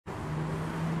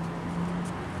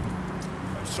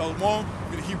Shalom,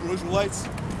 be the Hebrew Israelites.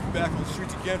 Back on the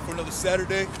streets again for another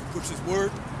Saturday. Push His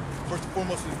word. First and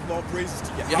foremost, all praises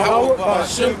to Yahweh,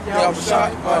 Ba'ashem, Yahweh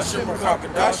Shai, Ba'ashem,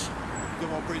 Rakakadash.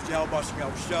 Give all praise to Yahweh, Ba'ashem,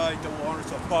 Yahweh Shai. Double honor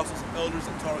to apostles and elders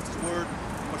that taught us His word.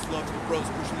 Much love to the brothers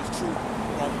pushing this truth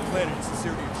around the planet in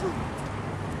sincerity and truth.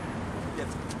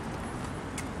 Yes.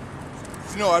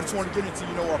 So, I just want to get into,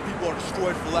 our people are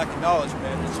destroyed for lack of knowledge,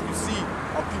 man. As you can see,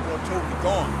 our people are totally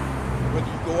gone. Whether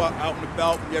you go out and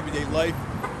about in everyday life,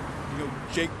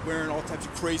 Jake wearing all types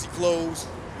of crazy clothes,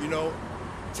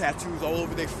 tattoos all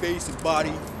over their face and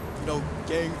body,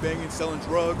 gang banging, selling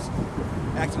drugs,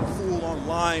 acting a fool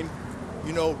online,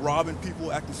 robbing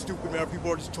people, acting stupid, man.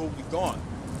 People are just totally gone.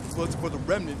 So for the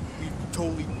remnant, we're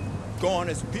totally gone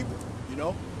as a people,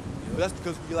 That's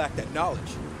because we lack that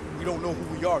knowledge. We don't know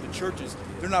who we are. The churches,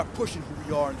 they're not pushing who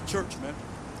we are in the church, man.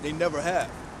 They never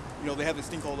have. They have this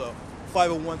thing called a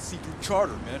 501c3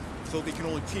 charter, man. So they can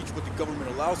only teach what the government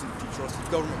allows them to teach, or else the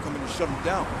government come in and shut them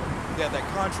down. They have that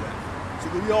contract. So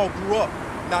we all grew up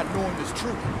not knowing this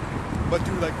truth. But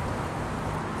through like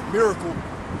a miracle,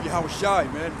 Yahweh Shai,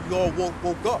 man, we all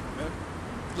woke up, man.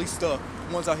 At least the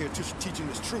ones out here teaching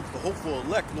this truth, the hopeful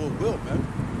elect, Lord will, man.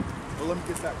 But let me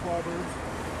get that Proverbs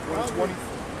 1:20.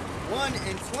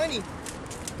 1:20.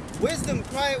 Wisdom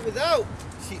crieth without,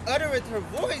 she uttereth her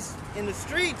voice in the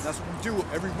streets. That's what we do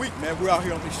every week, man. We're out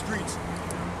here on these streets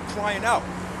crying out.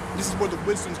 This is where the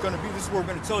wisdom's going to be. This is where we're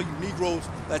going to tell you, Negroes,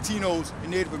 Latinos,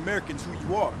 and Native Americans, who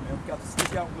you are, man. We got to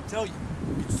stick out and we'll tell you.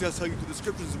 We can just tell you through the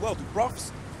scriptures as well, through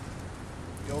prophecy.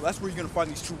 That's where you're going to find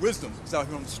these true wisdoms. It's out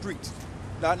here on the streets.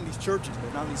 Not in these churches,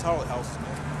 man. Not in these harlot houses,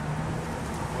 man.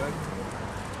 What?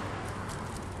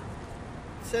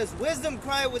 It says, wisdom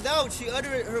crieth without, she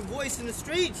uttereth her voice in the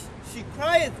streets. She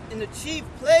crieth in the chief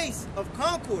place of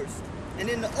concourse, and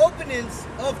in the openings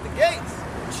of the gates.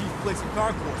 Chief place of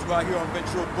concourse. We're out here on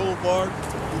Ventura Boulevard.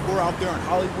 We were out there in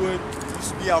Hollywood. We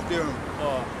used to be out there in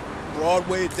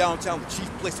Broadway, downtown, the chief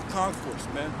place of concourse,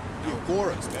 man. The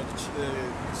agoras, man.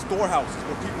 The storehouses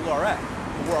where people are at.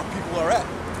 Where our people are at.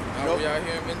 Now we out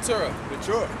here in Ventura.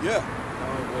 Ventura, yeah.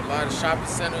 With a lot of shopping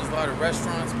centers, a lot of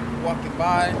restaurants, people walking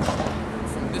by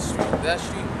from this street to that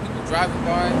street, people driving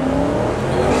by.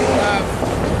 You have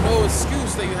no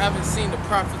excuse that you haven't seen the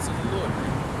prophets of the Lord.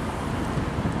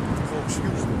 No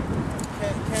excuse.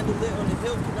 Candle lit on the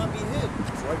hill cannot be hid.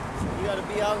 That's right. You got to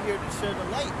be out here to share the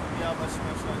light.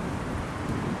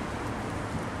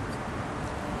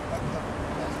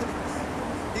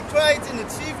 He cried in the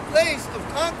chief place of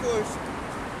concourse,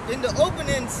 in the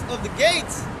openings of the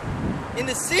gates. In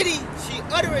the city she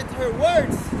uttereth her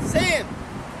words, saying,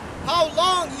 how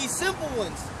long, ye simple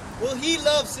ones, will he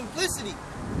love simplicity?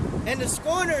 And the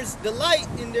scorners delight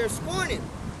in their scorning,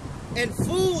 and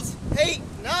fools hate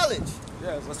knowledge.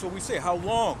 Yeah, that's what we say. How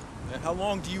long? Man, how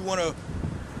long do you want to,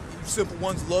 you simple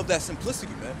ones, love that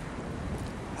simplicity, man?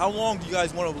 How long do you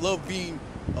guys want to love being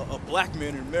a black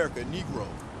man in America, a Negro,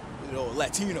 a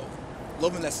Latino,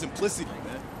 loving that simplicity,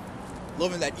 man?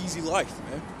 Loving that easy life,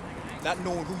 man? Not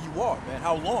knowing who you are, man.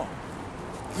 How long?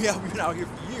 We've been out here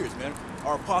for years, man.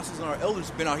 Our apostles and our elders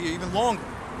have been out here even longer.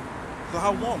 So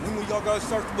how long? When will y'all guys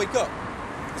start to wake up?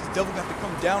 Is the devil got to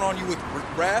come down on you with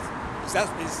wrath? Is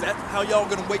that how y'all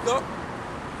gonna wake up?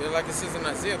 Yeah, like it says in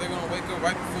Isaiah, they're gonna wake up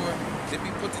right before they be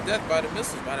put to death by the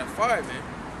missiles, by that fire, man.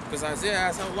 Because Isaiah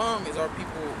asks, how long is our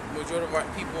people, majority of our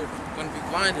people, gonna be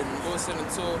blinded? And the Lord said,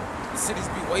 until the cities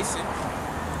be wasted,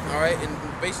 all right, and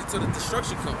basically till the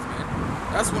destruction comes, man.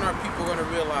 That's when our people are gonna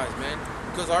realize, man,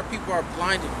 because our people are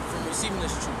blinded from receiving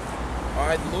this truth. All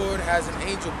right, the Lord has an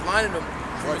angel blinding them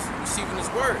from receiving His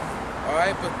word. All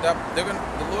right, but the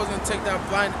Lord's gonna take that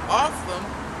blind off them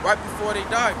right before they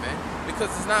die, man, because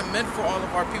it's not meant for all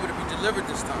of our people to be delivered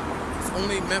this time. It's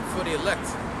only meant for the elect.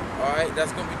 All right,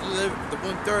 that's gonna be delivered. The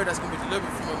 1/3 that's gonna be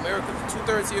delivered from America, the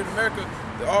 2/3 here in America,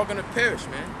 they're all gonna perish,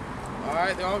 man. All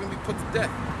right, they're all gonna be put to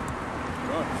death.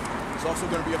 Right. There's also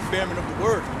gonna be a famine of the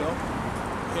word,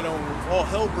 when all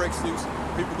hell breaks loose,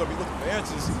 people are gonna be looking for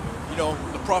answers.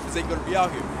 The prophets ain't gonna be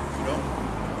out here.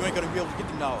 You ain't gonna be able to get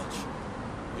the knowledge.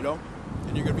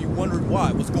 And you're gonna be wondering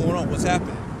why, what's going on, what's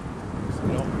happening.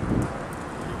 And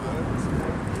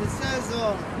it says,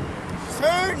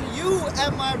 turn you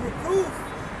at my reproof.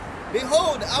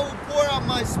 Behold, I will pour out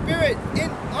my spirit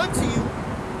unto you,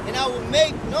 and I will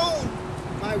make known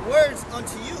my words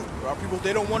unto you. Our people,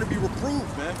 they don't want to be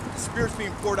reproved, man. The Spirit's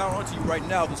being poured out onto you right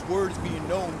now. This word is being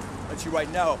known unto you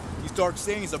right now. These dark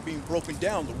sayings are being broken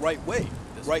down the right way,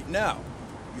 right now.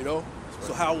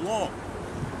 So how long?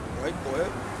 Right, go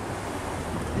ahead.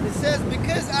 And it says,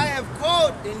 because I have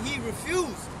called and he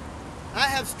refused, I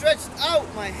have stretched out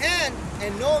my hand,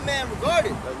 and no man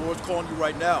regarded. The Lord's calling you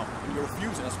right now, and you're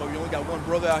refusing. That's why we only got one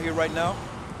brother out here right now.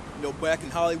 You know, back in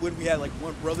Hollywood, we had like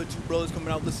one brother, two brothers coming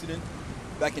out listening.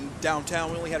 Back in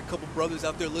downtown, we only had a couple brothers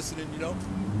out there listening, you know.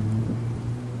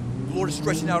 The Lord is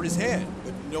stretching out his hand,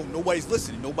 but you know, nobody's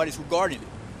listening, nobody's regarding it,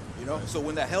 you know. So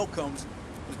when that hell comes,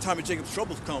 when the time of Jacob's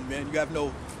troubles come, man, you have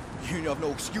no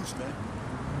excuse, man.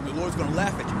 The Lord's gonna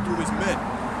laugh at you through his men.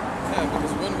 Yeah,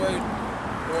 because one way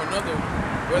or another,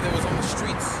 whether it was on the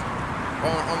streets,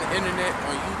 on the internet,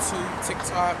 on YouTube,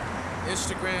 TikTok,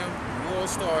 Instagram, World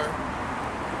Star,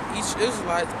 each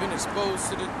Israelite's been exposed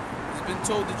to has been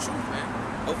told the truth, man,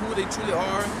 of who they truly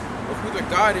are, of who their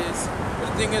God is.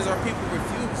 But the thing is, our people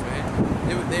refuse, man.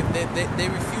 They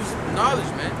refuse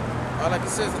knowledge, man. Like it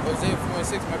says in Hosea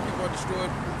 4:6, my people are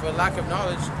destroyed for lack of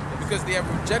knowledge, because they have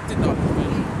rejected knowledge,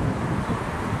 man.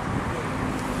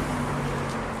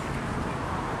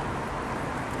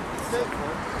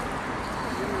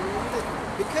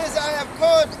 Because I have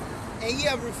called and ye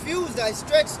have refused, I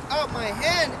stretched out my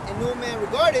hand and no man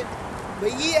regarded.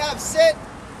 But ye have set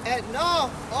at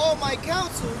naught all my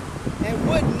counsel and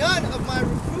would none of my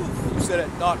reproof. You set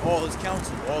at naught all his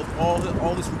counsel,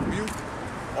 all this rebuke,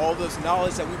 all this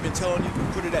knowledge that we've been telling you. You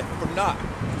put it for naught.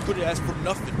 You put it as for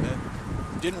nothing, man.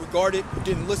 You didn't regard it. You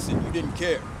didn't listen. You didn't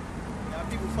care. Now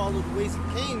people follow the ways of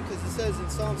Cain, because it says in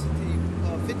Psalms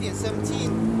 50 and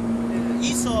 17,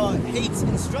 Esau hates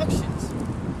instructions.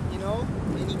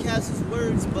 And he casts his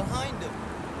words behind him.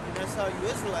 And that's how you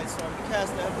Israelites are. You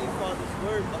cast the Heavenly Father's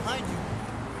word behind you.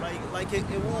 Like it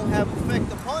won't have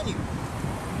effect upon you.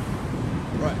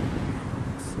 Right.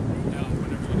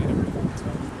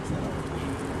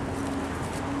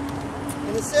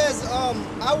 And it says,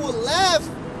 I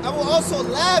will also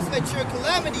laugh at your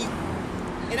calamity,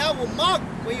 and I will mock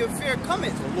when your fear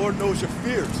cometh. The Lord knows your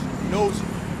fears. He knows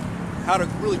how to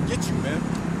really get you, man.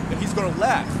 And he's gonna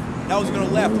laugh. Now he's going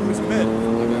to laugh through his men.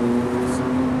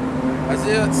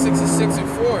 Isaiah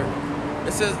 66:4.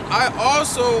 It says, I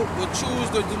also will choose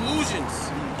the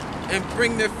delusions and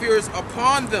bring their fears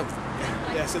upon them.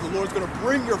 Yeah, so the Lord's going to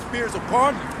bring your fears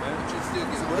upon you, man.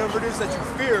 So whatever it is that you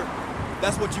fear,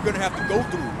 that's what you're going to have to go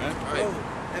through, man. Right. Oh,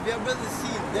 have y'all brothers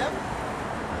seen them?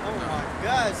 Oh my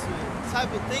gosh, the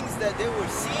type of things that they were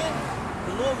seeing,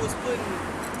 the Lord was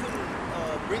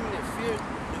bringing the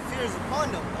fears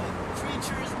upon them.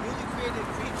 Creatures, newly created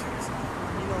creatures,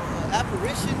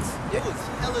 apparitions. It was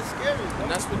hella scary. And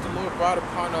that's what the Lord brought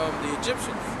upon the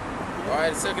Egyptians. All right,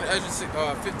 in 2nd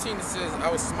Ezra 15, it says,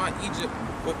 I will smite Egypt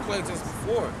with plagues as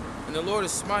before. And the Lord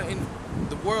is smiting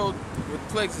the world with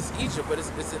plagues as Egypt, but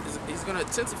he's going to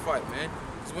intensify it, man.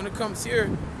 Because when it comes here,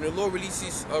 when the Lord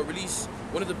release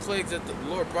one of the plagues that the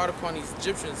Lord brought upon these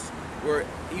Egyptians were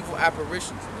evil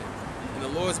apparitions, man. And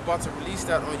the Lord's about to release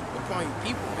that upon you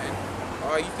people, man.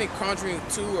 You think Conjuring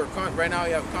 2 or right now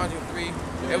you have Conjuring 3,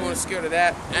 everyone's scared of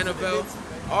that. Annabelle,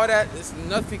 all that is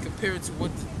nothing compared to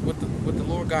what the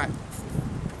Lord got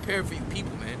prepared for you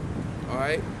people, man. All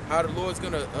right, how the Lord's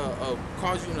gonna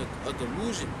cause you in a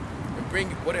delusion and bring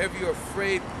whatever you're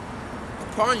afraid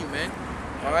upon you, man.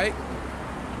 All right.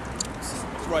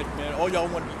 That's right, man. All y'all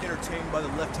want to be entertained by the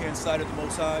left-hand side of the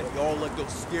Most High. Y'all like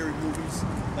those scary movies,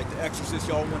 like The Exorcist.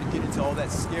 Y'all want to get into all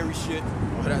that scary shit.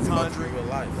 Oh, that's about to be real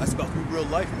life. That's about to be real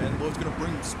life, man. The Lord's gonna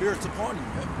bring spirits upon you,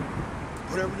 man.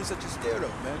 Whatever it is that you're scared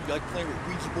of, man. You like playing with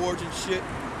Ouija boards and shit.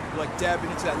 You like dabbing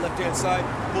into that left-hand side.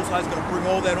 Most High's gonna bring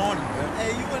all that on you, man.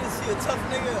 Hey, you want to see a tough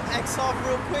nigga act soft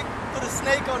real quick? Put a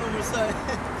snake on him or something.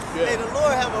 Yeah. Hey, the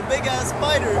Lord have a big ass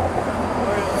spider or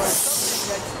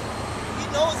something that he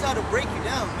knows how to break you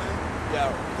down, man. Yeah,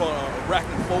 we call it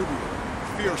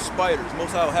arachnophobia, fear of spiders.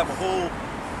 Most High will have a whole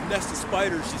nest of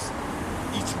spiders just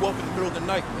eat you up in the middle of the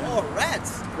night, man. Oh,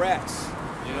 rats. Rats.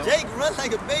 You know? Jake run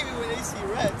like a baby when they see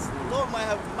rats. The Lord might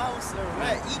have a mouse or a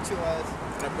rat eat your ass.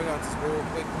 Can I bring out this real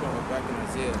quick? Back in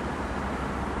Isaiah.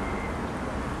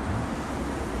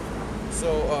 So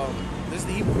this is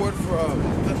the Hebrew word for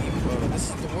this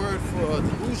is the word for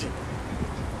delusion.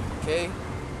 Okay,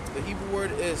 the Hebrew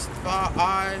word is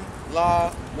Tha'ai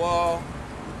La Wa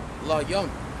La Yum.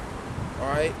 All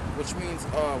right, which means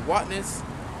wantonness,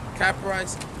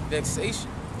 caprice, vexation.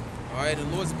 All right, the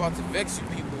Lord's about to vex you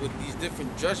people with these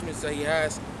different judgments that He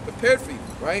has prepared for you.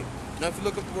 Right now, if you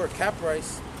look up the word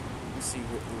caprice, let's see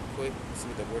real quick. Let's see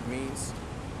what that word means.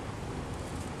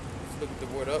 Let's look at the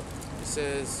word up. It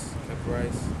says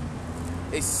caprice,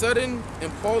 a sudden,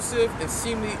 impulsive, and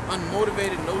seemingly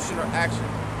unmotivated notion or action.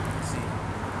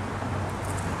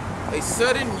 A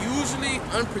sudden, usually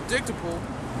unpredictable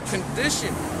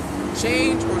condition,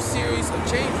 change, or series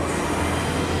of changes.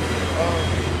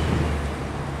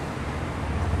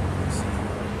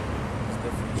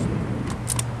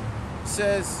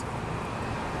 says,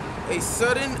 a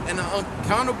sudden and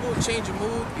uncountable change of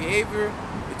mood, behavior.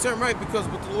 You turn right because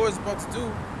what the Lord is about to do,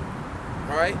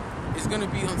 all right, is going to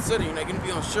be uncertain. You're not going to be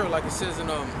unsure, like it says in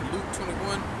Luke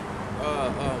 21.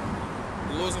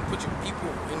 The Lord's going to put your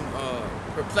people in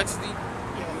perplexity.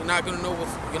 You're not going to know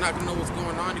what's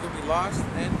going on. You're going to be lost,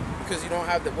 man, because you don't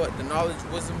have the knowledge,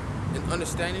 wisdom, and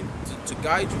understanding to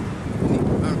guide you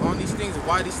on these things and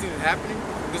why these things are happening.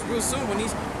 Because real soon, when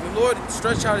the Lord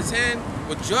stretch out His hand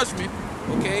with judgment,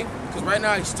 okay, because right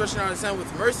now He's stretching out His hand with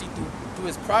mercy through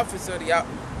His prophets that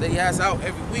He has out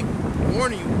every week,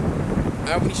 warning you.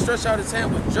 When He stretch out His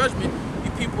hand with judgment,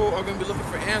 you people are going to be looking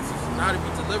for answers and how to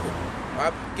be delivered. All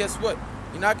right, but guess what?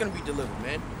 You're not going to be delivered,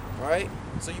 man. All right.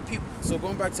 So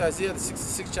going back to Isaiah the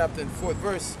 66th chapter and 4th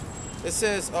verse, it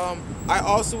says, I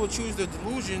also will choose their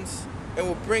delusions and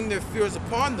will bring their fears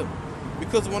upon them.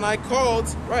 Because when I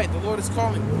called, right, the Lord is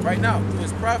calling right now through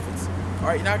His prophets. All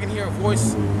right, you're not gonna hear a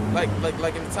voice like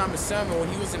in the time of Samuel when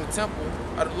he was in the temple.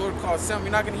 The Lord called Samuel.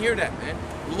 You're not gonna hear that, man.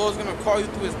 The Lord's gonna call you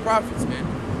through His prophets, man.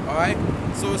 All right.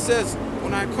 So it says,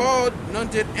 when I called, none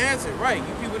did answer. Right,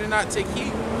 you people did not take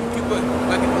heed. You people,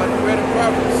 like we read in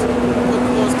Proverbs, put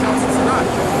the Lord's counsel to naught.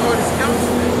 The Lord is counsel,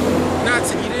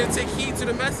 man. You didn't take heed to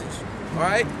the message. All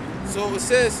right. So it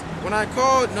says, when I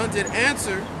called, none did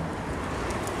answer.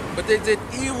 But they did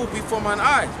evil before mine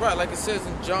eyes. Right, like it says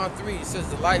in John 3, it says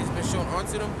the light has been shown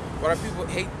unto them, but our people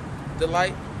hate the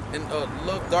light and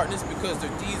love darkness because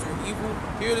their deeds were evil.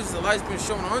 Here it is, the light's been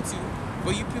shown unto you,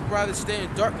 but you people rather stay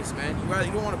in darkness, man.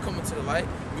 You don't want to come into the light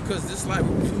because this light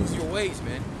will choose your ways,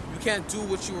 man. You can't do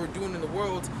what you were doing in the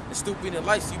world and still be in the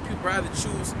light, so you people rather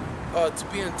choose to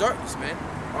be in darkness, man.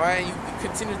 All right, and you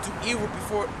continue to do evil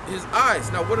before His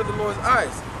eyes. Now, what are the Lord's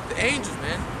eyes? The angels,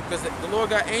 man. Because the Lord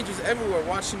got angels everywhere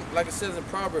watching, like it says in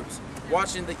Proverbs,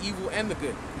 watching the evil and the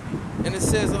good. And it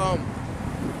says,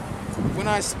 when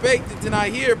I spake, they did not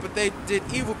hear, but they did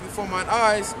evil before mine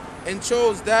eyes, and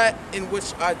chose that in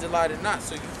which I delighted not.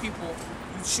 So you people,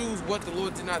 you choose what the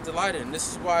Lord did not delight in. And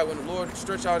this is why when the Lord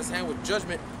stretch out His hand with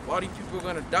judgment, all these people are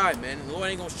going to die, man. And the Lord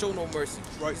ain't going to show no mercy.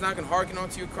 Right. He's not going to hearken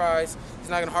onto your cries. He's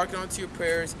not going to hearken onto your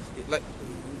prayers.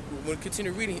 When we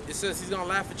continue reading, it says He's going to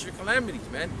laugh at your calamities,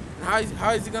 man. And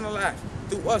how is He going to laugh?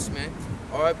 Through us, man.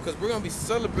 All right, because we're going to be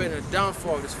celebrating the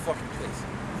downfall of this fucking place.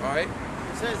 All right?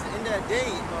 It says, in that day,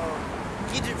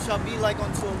 Egypt shall be like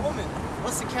unto a woman.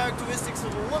 What's the characteristics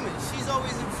of a woman? She's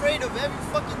always afraid of every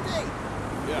fucking thing.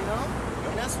 Yeah. You know? Yeah.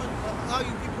 And that's how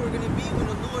you people are going to be when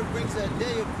the Lord brings that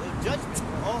day of judgment.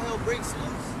 All hell breaks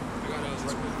loose.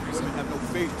 Women have no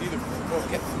faith either.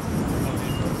 Okay.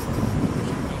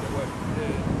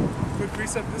 Quick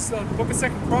precept. This is the book of 2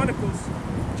 Chronicles,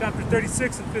 chapter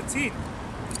 36 and 15.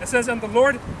 It says, and the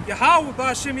Lord Yahweh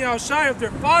Ba'Shem Yahushai of their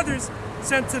fathers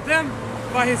sent to them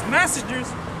by His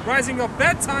messengers, rising up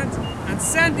bedtimes and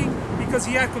sending, because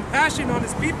He had compassion on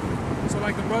His people. So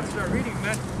like the brothers are reading,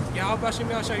 man, Yahweh Ba'Shem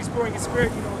Yahushai, He's pouring His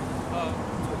Spirit,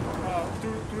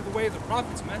 through the way of the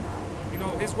prophets, man.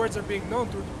 His words are being known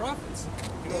through the prophets.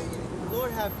 The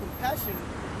Lord have compassion.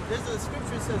 There's a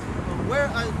scripture that says, where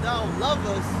art thou love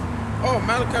us? Oh,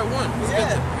 Malachi 1.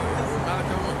 Yeah.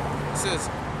 Malachi 1. It says,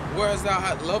 whereas thou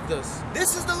hast loved us.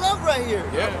 This is the love right here.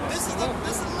 Yeah. This is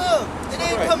love. It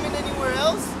ain't coming anywhere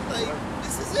else. Like,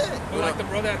 this is it. Well, like the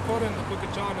brother had quoted in the book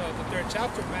of John, the 3rd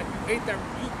chapter, man, you hate that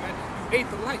rebuke, man. You hate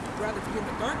the light. You'd rather be in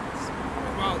the darkness.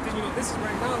 Well, this is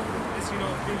right now, it's,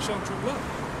 being shown true love.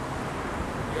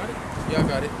 You got it? Yeah, I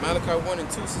got it. Malachi 1 and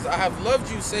 2 says, I have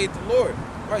loved you, saith the Lord.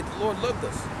 Right, the Lord loved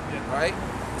us. Yeah. Right?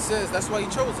 It says, that's why He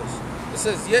chose us. It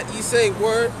says, yet ye say,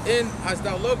 wherein hast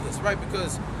thou loved us? Right,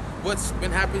 because what's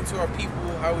been happening to our people,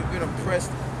 how we've been oppressed,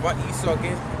 about Esau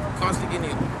constantly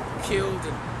getting killed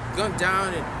and gunned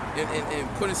down and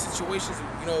put in situations,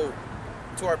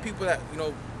 to our people that,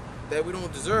 that we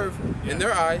don't deserve in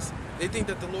their eyes. They think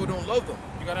that the Lord don't love them.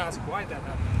 You gotta ask why that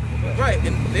happened. Right,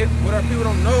 and what our people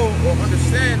don't know or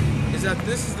understand is that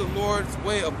this is the Lord's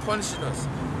way of punishing us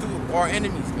through our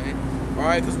enemies, man. All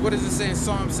right, because what does it say in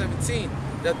Psalm 17?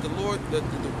 That the Lord,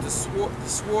 the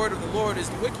sword of the Lord is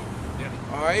the wicked. Yeah.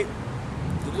 All right,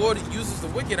 the Lord uses the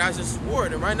wicked as a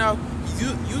sword, and right now He's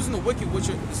using the wicked, which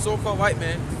are the so-called white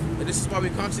man. And this is why we're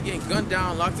constantly getting gunned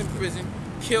down, locked in prison,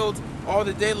 killed all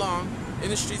the day long in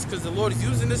the streets, because the Lord is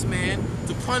using this man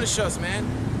to punish us, man.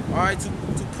 All right, to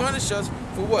punish us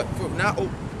for what? For not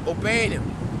obeying Him.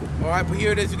 All right, but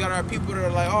here it is. We got our people that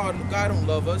are like, oh, God don't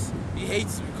love us. He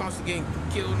hates us. We're constantly getting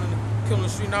killed in the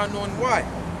street, not knowing why.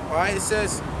 All right, it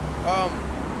says, I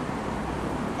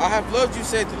have loved you,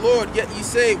 saith the Lord, yet ye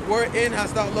say, wherein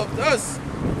hast thou loved us?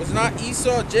 Was not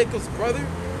Esau Jacob's brother?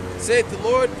 Saith the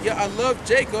Lord, yet I loved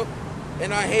Jacob,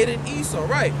 and I hated Esau.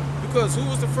 Right, Because who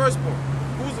was the firstborn?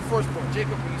 Who was the firstborn?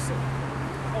 Jacob or Esau?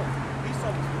 Oh,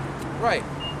 Esau was Right.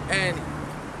 And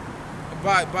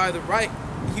by the right,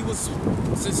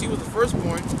 since he was the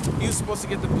firstborn, he was supposed to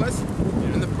get the blessing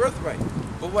and the birthright.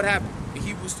 But what happened? In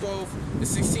Hebrews 12 and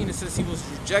 16, it says he was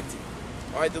rejected.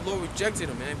 All right, the Lord rejected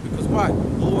him, man. Because why?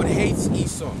 The Lord hates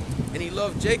Esau, and he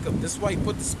loved Jacob. That's why he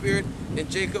put the spirit in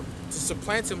Jacob to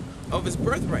supplant him of his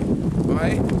birthright. All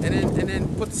right, and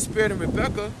then put the spirit in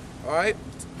Rebekah. All right,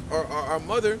 our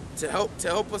mother to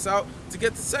help us out to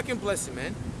get the second blessing,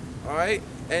 man. All right,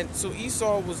 and so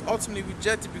Esau was ultimately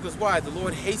rejected because why? The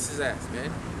Lord hates his ass,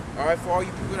 man. All right, for all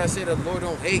you people that say that the Lord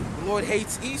don't hate, the Lord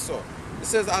hates Esau. It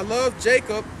says, I love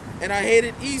Jacob, and I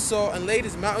hated Esau, and laid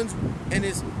his mountains and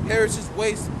his heritage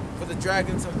waste for the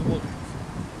dragons of the wilderness.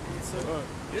 So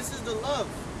this is the love.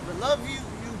 The love you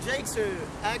Jakes are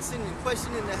asking and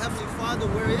questioning the Heavenly Father,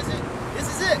 where is it? This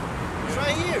is it. It's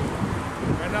right here.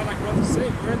 Right now, like brothers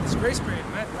say, we're in this grace period,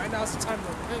 man. Right now is the time to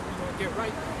repent, and get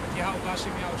right with Yahweh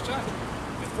Hashem Yahushua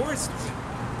before it's too late.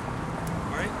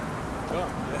 All right?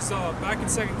 That's back in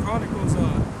 2 Chronicles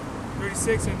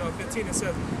 36 and 15. It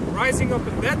says, rising up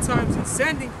in bedtimes and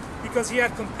sending, because he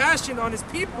had compassion on his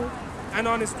people and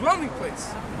on his dwelling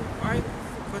place. All right?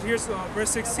 But here's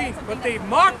verse 16. But they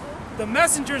mocked the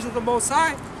messengers of the Most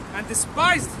High and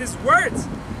despised his words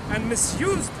and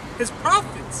misused his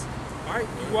prophets. All right?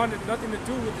 You wanted nothing to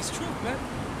do with this truth, man.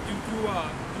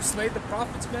 You slayed the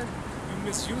prophets, man. You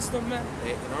misused them, man.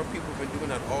 And our people have been doing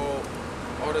that all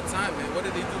the time, man. What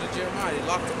did they do to Jeremiah? They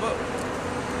locked him up.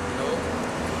 You know,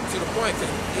 to the point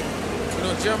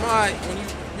that, Jeremiah, when you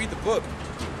read the book,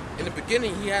 in the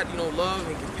beginning he had, love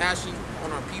and compassion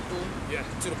on our people. Yeah.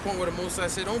 To the point where the Most High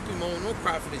said, don't bemoan, don't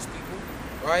cry for these people.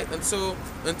 Right? Until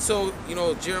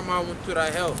Jeremiah went through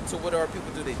that hell. So what do our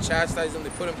people do? They chastise them, they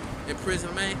put him in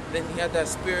prison, man. Then he had that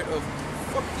spirit of,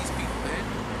 fuck these people, man.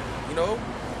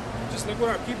 Just look what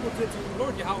our people did to the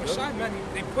Lord, Yahweh Shai, man.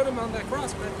 They put him on that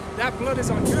cross, man. That blood is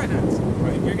on your hands.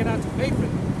 Right? You're going to have to pay for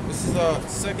it. This is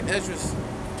 2nd Ezra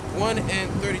 1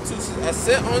 and 32. Says, I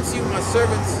set unto you my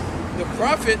servants, the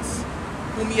prophets,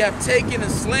 whom ye have taken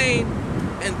and slain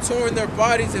and torn their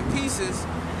bodies in pieces,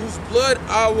 whose blood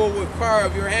I will require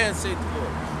of your hands, saith the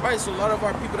Lord. Right, so a lot of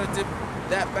our people that did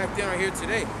that back then are here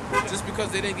today. Just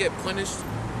because they didn't get punished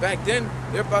back then,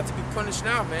 they're about to be punished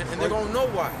now, man, and they're going to know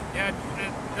why. Yeah,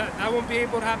 that won't be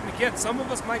able to happen again. Some of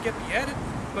us might get beheaded,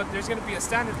 but there's going to be a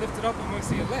standard lifted up amongst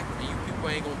the elect. And you people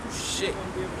ain't going to do shit.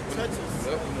 Be able to touch us.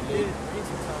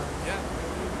 Yeah.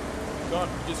 God,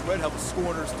 we just read how the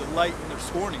scorners delight in their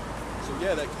scorning. So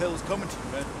yeah, that hell is coming to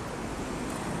you, man.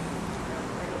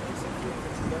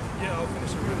 Yeah, I'll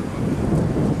finish it really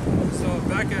quick. So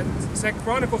back at 2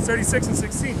 Chronicles 36 and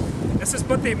 16, it says,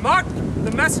 but they mocked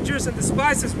the messengers and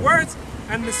despised his words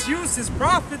and misused his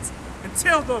prophets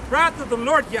until the wrath of the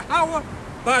Lord Yahweh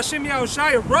Ba'ashem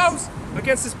Yahushai arose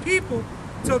against his people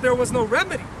till there was no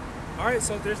remedy. All right,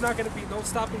 so there's not going to be no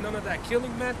stopping none of that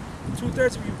killing, man.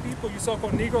 2/3 of you people, you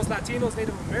so-called Negroes, Latinos,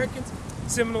 Native Americans,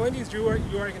 Seminole Indians, you are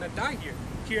going to die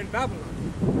here in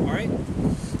Babylon. All right?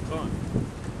 Come on.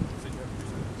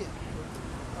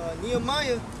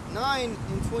 Nehemiah 9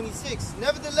 and 26.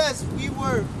 Nevertheless, we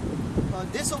were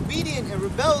disobedient and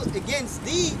rebelled against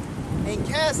thee, and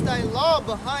cast thy law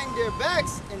behind their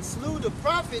backs, and slew the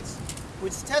prophets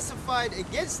which testified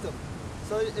against them.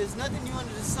 So there's nothing new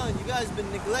under the sun. You guys have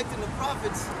been neglecting the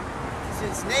prophets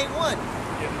since day one.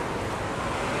 Yeah.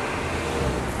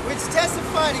 Which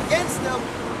testified against them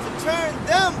to turn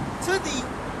them to thee,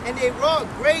 and they wrought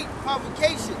great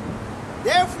provocation.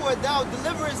 Therefore thou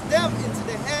deliverest them into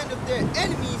the hand of their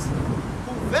enemies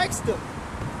who vexed them.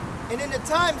 And in the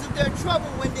times of their trouble,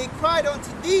 when they cried unto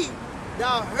thee,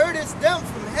 thou heardest them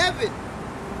from heaven.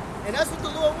 And that's what the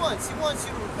Lord wants. He wants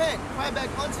you to repent, cry back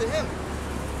unto him.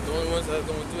 The only ones that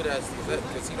don't do that is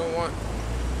because he don't want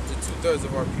the 2/3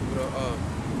 of our people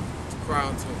to cry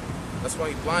unto him. That's why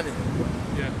he blinded them.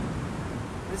 Yeah.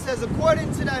 It says,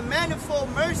 according to thy manifold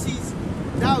mercies,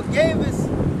 thou gavest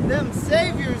them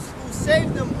saviors who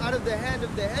saved them out of the hand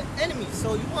of their enemies.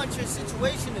 So you want your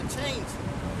situation to change.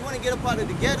 You want to get up out of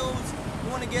the ghettos. You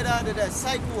want to get out of that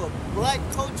cycle of black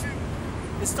culture.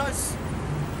 It starts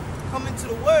coming to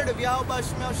the word of Yahweh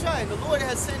Shemel Shai. And the Lord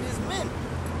has sent his men,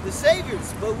 the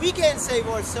saviors. But we can't save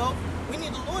ourselves. We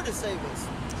need the Lord to save us.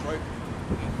 That's right.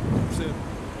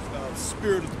 The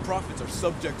spirit of the prophets are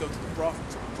subject unto the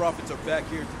prophets. The prophets are back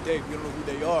here today. We don't know who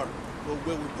they are. Well,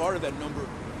 we're part of that number.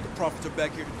 The prophets are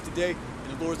back here today.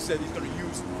 And the Lord said he's going to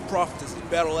use prophets as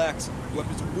battle axe,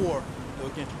 weapons of war,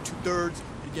 against 2/3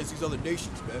 and against these other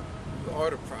nations, man. We are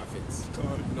the prophets.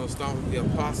 You know, starting with the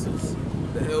apostles,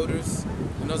 the elders,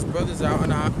 and those brothers out on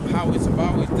the highways and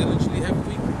byways diligently every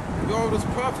week. We are those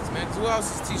prophets, man. Who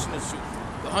else is teaching the truth?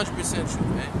 The 100% truth,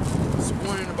 man. Just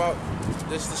warning about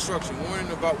this destruction,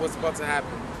 warning about what's about to happen.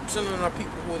 Telling our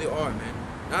people who they are, man.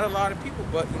 Not a lot of people,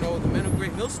 but, you know, the men of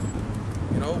great millstone.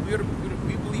 You know, we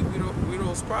believe we're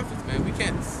those prophets, man. We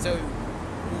can't tell you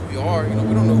who we are. You know,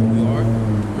 we don't know who we are.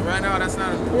 And right now, that's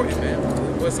not important, man.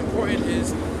 What's important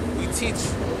is we teach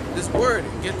this word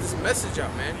and get this message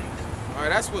out, man. All right,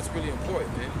 that's what's really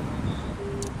important, man.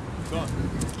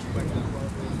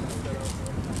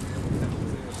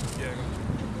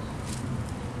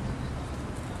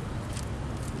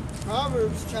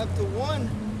 Proverbs chapter 1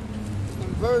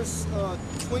 and verse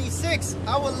 26.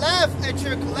 I will laugh at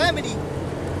your calamity,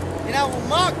 and I will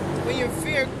mock when your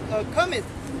fear cometh.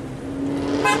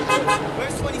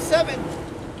 Verse 27.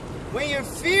 When your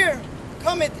fear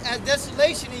cometh as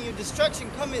desolation, and your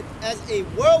destruction cometh as a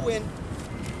whirlwind,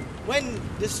 when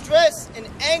distress and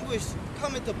anguish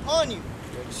cometh upon you.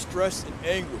 Yeah, distress and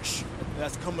anguish.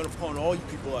 That's coming upon all you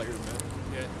people out here, man.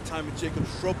 Yeah, time of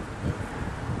Jacob's trouble, man.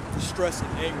 Distress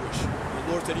and anguish.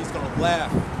 The Lord said he's going to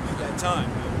laugh at that time,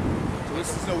 man. So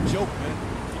this is no joke, man.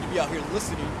 You need to be out here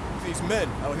listening to these men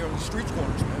out here on the street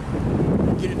corners,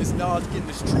 man. Getting this knowledge, getting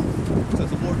this truth. So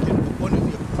the Lord can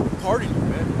abundantly pardon you,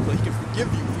 man. So he can forgive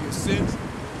you for your sins,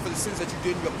 for the sins that you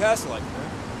did in your past life, man.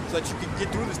 So that you can get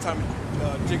through this time of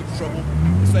Jacob's trouble,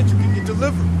 so that you can get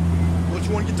delivered. Don't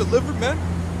you want to get delivered, man?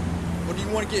 Or do you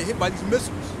want to get hit by these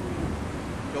missiles?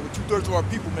 You know, with 2/3 of our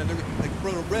people, man, they're like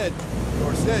Brother Red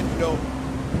or said, you know,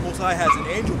 Most High has an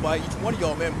angel by each one of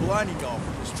y'all, man, blinding y'all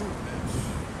from this truth, man.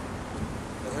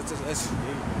 That's a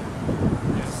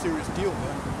serious deal,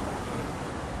 man.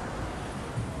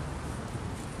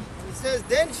 It says,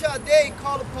 then shall they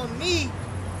call upon me,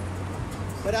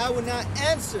 but I will not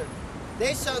answer.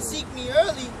 They shall seek me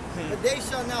early, but they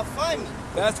shall not find me.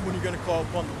 That's when you're going to call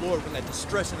upon the Lord, when that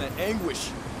distress and that anguish,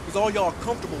 because all y'all are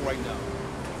comfortable right now.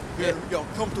 Y'all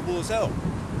comfortable as hell.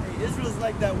 Hey, Israel's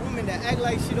like that woman that act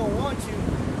like she don't want you,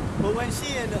 but when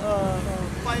she in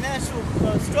financial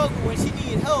struggle, when she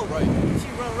need help, right, she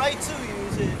run right to you.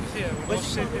 But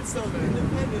she so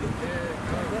independent.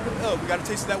 Yeah, we got to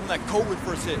taste that when that COVID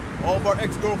first hit. All of our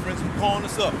ex-girlfriends were calling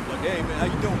us up. Like, hey, man, how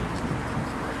you doing?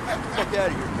 Get the fuck out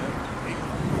of here, man.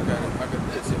 I got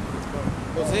this.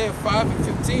 Hosea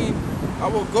 5:15. I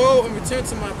will go and return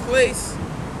to my place,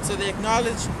 so they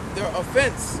acknowledge their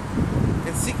offense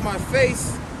and seek my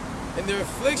face. In their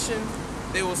affliction,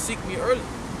 they will seek me early.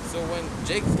 So when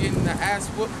Jacob's getting the ass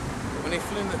whooped, when they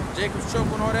feel into Jacob's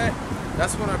trouble and all that,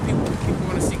 that's when our people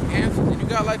want to seek answers. And you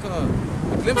got like a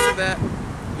glimpse of that.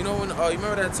 You know, when you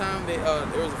remember that time there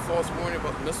was a false warning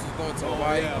about the missiles going to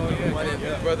Hawaii, and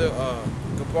then brother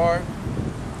Gabar,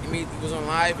 he was on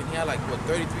live and he had like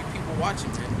 33 people watching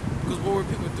him. Because what were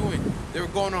people doing? They were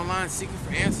going online seeking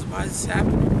for answers. Why is this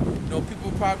happening? You know,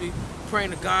 people probably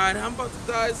praying to God. I'm about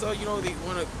to die, so you know they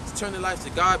want to turn their lives to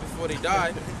God before they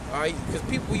die. All right, because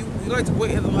people you like to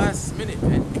wait at the last minute,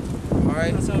 man. All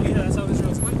right. That's how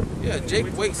Israel's wait. Yeah,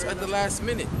 Jake waits at the last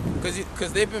minute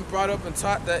because they've been brought up and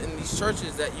taught that in these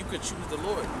churches that you could choose the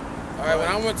Lord. All right, when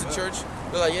I went to church,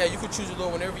 they're like, yeah, you could choose the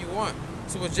Lord whenever you want.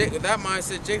 So with that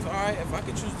mindset, Jake's all right. If I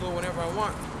can choose the Lord whenever I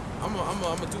want, I'm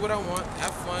gonna do what I want,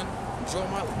 have fun, enjoy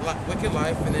my wicked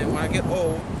life, and then when I get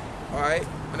old, all right,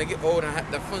 when I get old and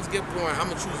the funds get boring, I'm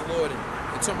gonna choose the Lord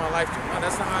and turn my life to Him.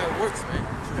 That's not how it works, man.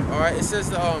 All right, it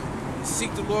says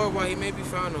seek the Lord while He may be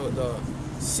found.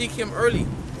 Seek Him early.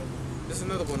 This is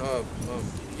another one.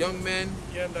 Young men.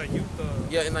 Yeah, in our youth.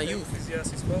 In our youth.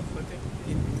 Ecclesiastes 12, I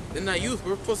think. In our youth,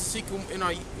 we're supposed to seek Him in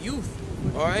our youth.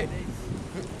 All right,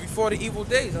 before the evil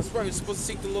days. That's right. We're supposed to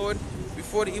seek the Lord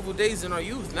before the evil days in our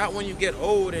youth, not when you get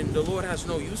old and the Lord has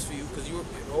no use for you because you're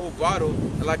an old bottle.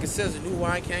 And like it says, a new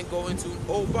wine can't go into an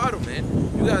old bottle, man.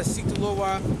 You gotta seek the Lord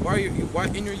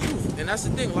while in your youth, and that's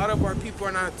the thing. A lot of our people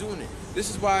are not doing it. This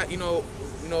is why you know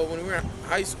when we were in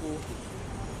high school,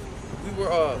 we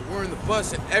were in the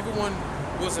bus and everyone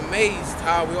was amazed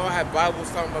how we all had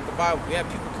Bibles talking about the Bible. We had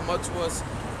people come up to us,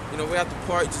 we at the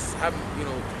park just having,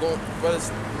 going brothers,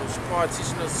 Shapar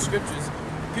teaching us the scriptures.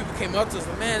 People came up to us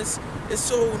like, man, it's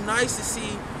so nice to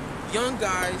see young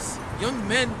guys, young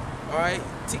men, all right,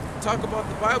 talk about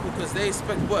the Bible because they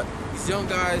expect what? These young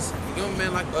guys, young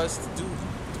men like us to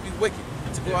be wicked,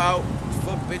 to go out, to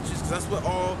fuck bitches, because that's what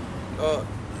all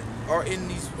are in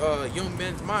these young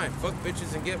men's mind. Fuck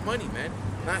bitches and get money, man.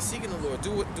 Not seeking the Lord.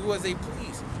 Do as they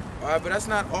please. All right, but that's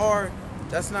not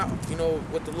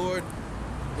what the Lord,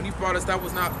 when He brought us, that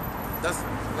was not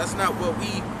what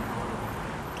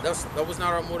that was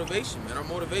not our motivation, man. Our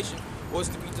motivation was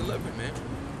to be delivered, man.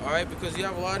 All right, because you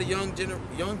have a lot of young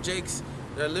Jakes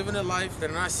that are living their life that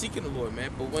are not seeking the Lord,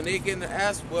 man. But when they get in their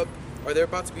ass whooped or they're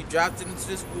about to be drafted into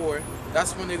this war,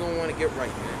 that's when they're gonna want to get right,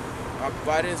 man.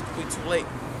 By then it's gonna be too late.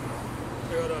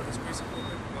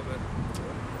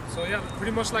 So yeah,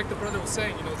 pretty much like the brother was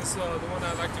saying, you know, this is the one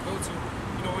I like to go to.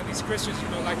 You know, when these Christians, you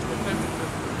know, like to repent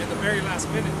in the very last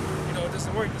minute, you know, it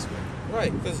doesn't work this way.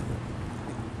 Right, because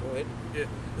go ahead. Yeah,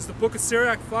 it's the book of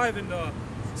Sirach 5 and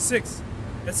 6.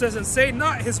 It says, "And say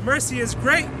not, his mercy is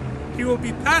great. He will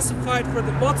be pacified for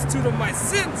the multitude of my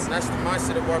sins." And that's the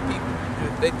mindset of our people.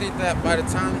 Yeah. They think that by the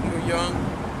time that you're young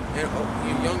and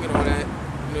all that,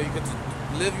 you know, you get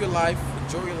to live your life,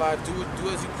 enjoy your life, do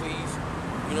as you please.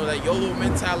 You know, that YOLO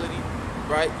mentality,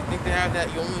 right? You think they have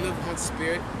that, you only live one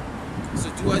spirit, so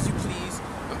do as you please.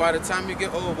 And by the time you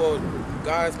get old, well,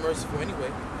 God is merciful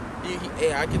anyway.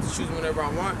 Hey, I get to choose whenever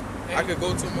I want. Hey. I could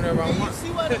go to him whenever I want. You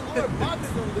see why the Lord mocks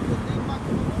them, because they mock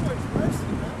the Lord's mercy,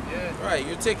 man. Yeah. Right,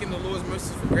 you're taking the Lord's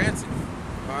mercy for granted.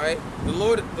 All right, the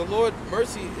Lord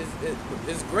mercy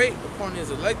is great upon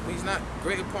His elect, but He's not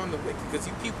great upon the wicked, because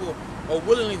you people are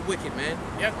willingly wicked, man.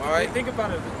 Yeah. All right. Think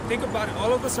about it. Think about it.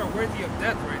 All of us are worthy of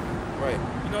death, right? Right.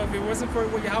 You know, if it wasn't for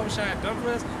what Yahweh Shai had done for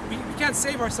us, we can't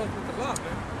save ourselves with the law,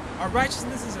 man. Our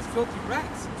righteousness is as filthy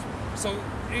rags. So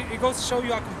it goes to show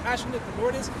you how compassionate the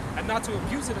Lord is, and not to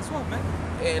abuse it as well, man.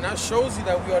 And that shows you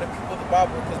that we are the people of the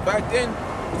Bible, because back then,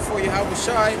 before Yahweh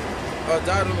Shai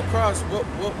died on the cross, what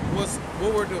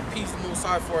were the appease the Most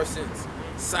High for our sins?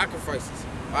 Sacrifices.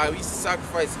 We used to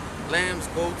sacrifice lambs,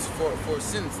 goats for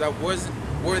sins that wasn't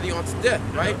worthy unto death,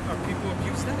 right? Our people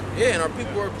abuse that. Yeah, and our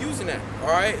people were abusing that. All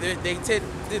right, they did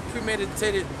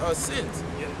premeditated sins.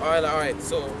 Yeah. All right.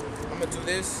 So I'm gonna do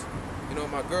this. You know,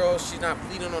 my girl, she's not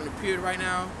bleeding on the period right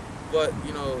now, but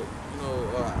you know,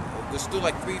 there's still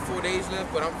like 3-4 days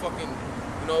left. But I'm fucking,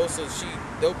 you know, so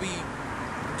they'll be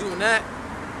doing that.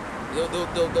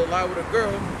 They'll lie with a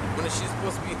girl when she's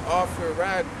supposed to be off her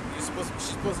rag. She's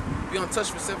supposed to be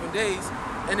untouched for 7 days,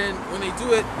 and then when they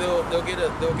do it, they'll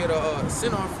get a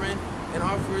sin offering and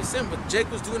offer a sin. But Jake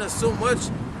was doing that so much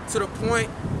to the point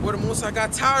where the Most High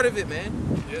got tired of it,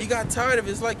 man. Yeah. He got tired of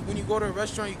it. It's like when you go to a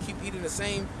restaurant, you keep eating the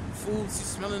same foods, you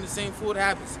smelling the same food. It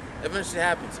happens. Eventually, it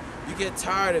happens. You get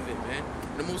tired of it, man.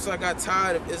 And the Most High got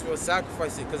tired of Israel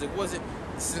sacrificing because it wasn't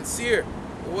sincere.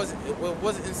 It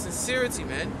wasn't in sincerity,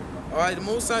 man. All right, the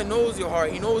Most High knows your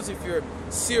heart. He knows if you're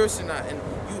serious or not. And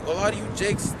a lot of you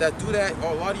Jakes that do that,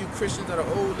 or a lot of you Christians that are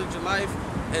old in your life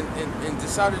and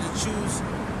decided to choose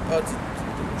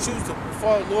to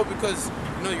follow the Lord because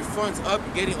you know your fun's up,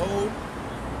 you're getting old.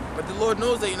 But the Lord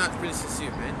knows that you're not really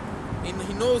sincere, man.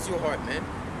 He knows your heart, man.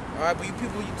 All right, but you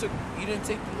people, you didn't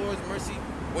take the Lord's mercy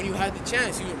when you had the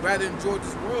chance. You would rather enjoy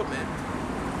this world, man.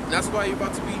 And that's why you're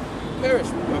about to be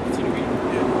perished. I'll continue reading.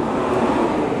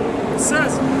 Yeah. It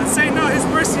says, "And say not, his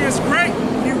mercy is great.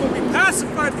 He will be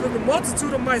pacified for the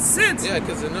multitude of my sins." Yeah,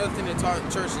 because another thing they taught in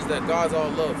church is that God's all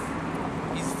love.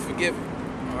 He's forgiving.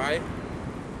 All right.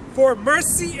 For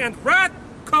mercy and wrath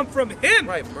come from Him.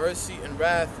 Right, mercy and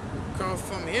wrath come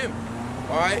from Him.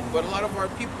 All right, but a lot of our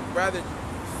people rather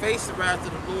face the wrath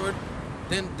of the Lord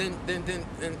than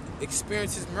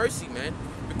experience His mercy, man.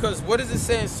 Because what does it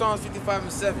say in Psalms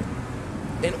 55:7?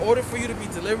 In order for you to be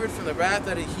delivered from the wrath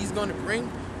that He's going to bring,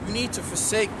 you need to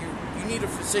forsake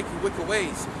your wicked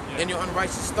ways and your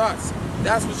unrighteous thoughts.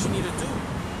 That's what you need to do.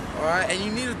 All right, and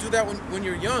you need to do that when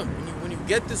you're young, when you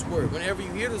get this word, whenever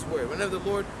you hear this word, whenever the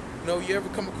Lord, you ever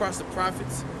come across the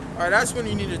prophets. All right, that's when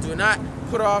you need to do it, not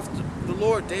put off the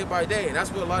Lord day by day. And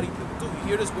that's what a lot of you people do. You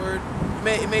hear this word,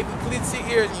 it may be clear to your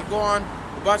ears, and you go on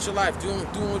about your life, doing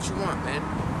what you want, man.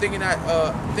 Thinking that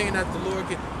the Lord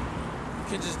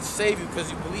can just save you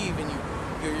because you believe and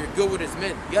you're good with His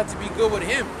men. You have to be good with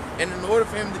Him, and in order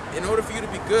for you to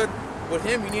be good with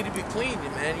Him, you need to be clean,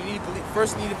 man. You need to believe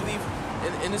first. You need to believe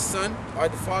in His Son, or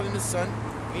the Father and His Son.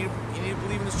 You need to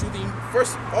believe in His truth. And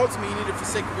first, ultimately, you need to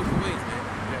forsake your wicked ways, man.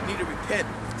 You need to repent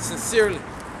sincerely.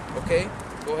 Okay,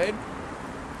 go ahead.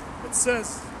 It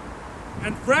says,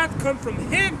 "And wrath come from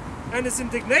Him, and His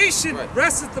indignation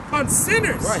resteth upon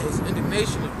sinners." Right, His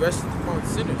indignation resteth upon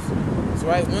sinners. So,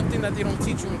 right, one thing that they don't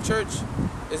teach you in church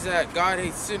is that God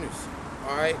hates sinners.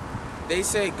 All right, they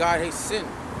say God hates sin.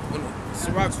 When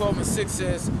Sirach 12:6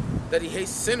 says that He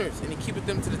hates sinners and He keepeth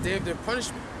them to the day of their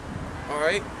punishment. All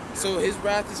right, so His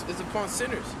wrath is upon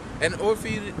sinners. And in order for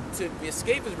you to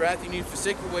escape His wrath, you need to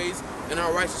forsake your ways and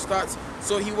unrighteous thoughts,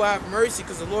 so He will have mercy,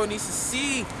 because the Lord needs to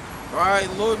see. All right,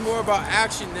 the Lord more about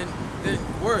action than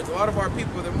words. A lot of our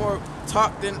people, they're more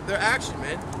talk than their action,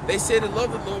 man. They say they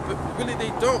love the Lord, but really they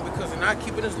don't, because they're not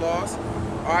keeping His laws.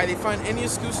 All right, they find any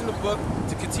excuse in the book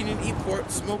to continue to eat pork,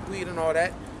 smoke weed, and all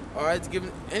that. All right, to give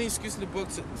them any excuse in the book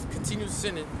to continue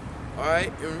sinning. All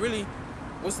right, and really,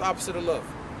 what's the opposite of love?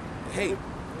 Hate.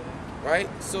 Right?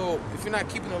 So if you're not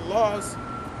keeping the laws,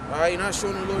 all right, you're not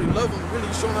showing the Lord you love him, really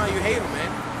you're showing how you hate him, man.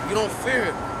 You don't fear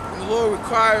him. And the Lord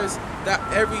requires that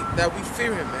we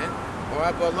fear him, man. All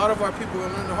right, but a lot of our people are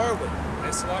learning the hard way.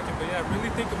 That's lucky, but yeah, really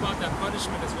think about that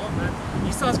punishment as well, man.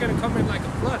 Esau's gonna come in like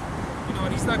a flood, you know,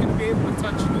 and he's not gonna be able to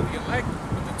touch, you know, the elect.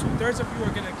 But the 2/3 of you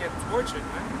are gonna get tortured,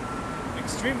 man.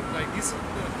 Extremely, like these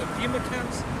the FEMA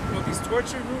camps, you know, these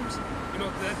torture rooms, you know,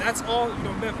 that's all, you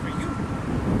know, meant for you.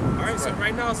 All right, so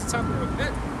right now is the time to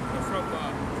repent, you know,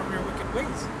 from your wicked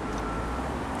ways.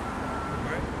 All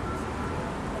right.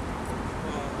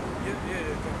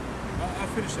 I'll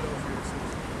finish it off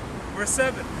here. Verse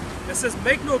 7. It says,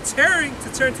 "Make no tarrying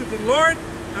to turn to the Lord,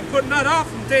 and put not off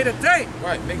from day to day."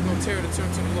 Right, make no terror to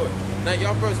turn to the Lord. Now,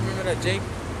 y'all brothers remember that Jake,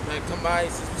 like, come by, he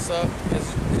says, "What's up?"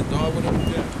 His dog with him.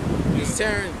 Yeah. He's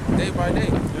tearing day by day.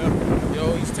 Yeah. You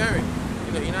know, he's tearing.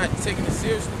 You know, you're not taking it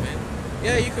seriously, man.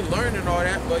 Yeah, you can learn and all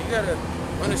that, but you gotta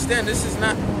understand this is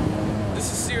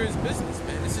serious business,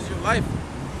 man. This is your life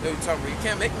that we're talking about. You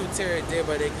can't make no terror day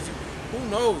by day, because who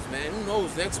knows, man? Who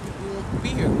knows? Next week we won't be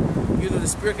here. Either the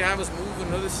Spirit can have us move to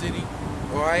another city,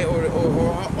 all right,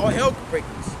 or hell could break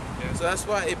us. Yeah. So that's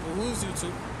why it behooves you to,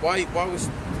 why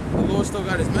the Lord still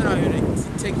got his men out here to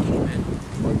take heed, man.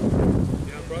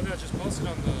 Yeah, brother, I just posted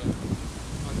on the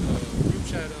group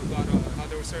chat about how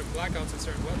there were certain blackouts on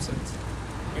certain websites,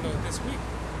 you know, this week.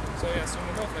 So yeah, soon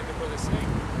enough, like the brother's saying,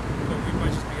 you know, we might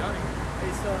just be out of here.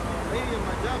 Hey, so a lady at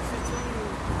my job, she told me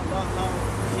about how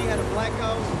she had a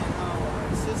blackout and how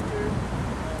her sister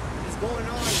is going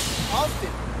on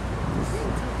often.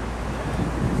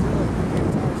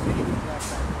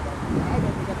 I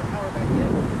don't we got the power back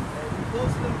yet. We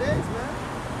close to them days, man.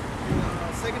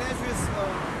 Second Ezra's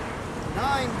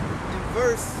 9 in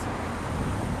verse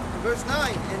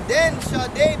 9. "And then shall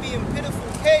they be in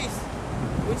pitiful case,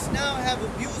 which now have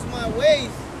abused my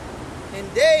ways, and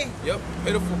they..." Yep,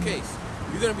 pitiful case.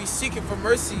 You're gonna be seeking for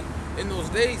mercy in those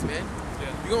days, man.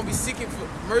 Yeah. You're gonna be seeking for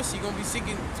mercy. You're gonna be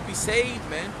seeking to be saved,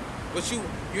 man. But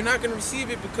you're not gonna receive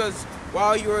it because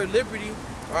while you were at liberty,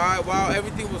 all right, while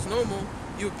everything was normal,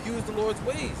 you abused the Lord's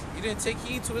ways. You didn't take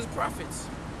heed to his prophets.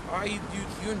 All right,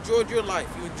 you enjoyed your life.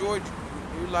 You enjoyed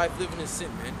your life living in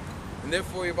sin, man. And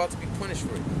therefore, you're about to be punished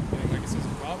for it. Yeah, like it says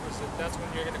in Proverbs, that's when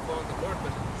you're gonna call on the Lord,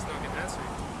 but he's not gonna answer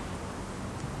you.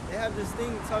 They have this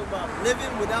thing to talk about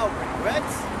living without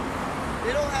regrets.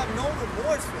 They don't have no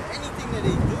remorse for anything that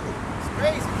they do. It's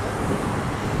crazy, man.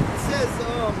 It says,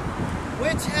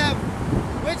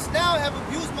 which now have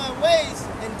abused my ways,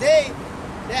 and they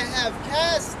that have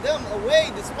cast them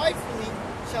away despitefully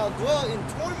shall dwell in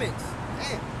torments.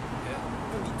 Man, you're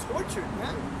gonna be tortured,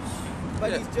 man, by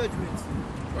these judgments.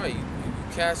 Right, you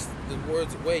cast the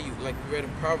words away. Like we read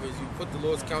in Proverbs, you put the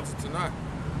Lord's counsel to naught.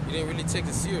 You didn't really take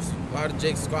it seriously. A lot of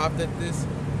Jake scoffed at this,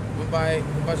 went by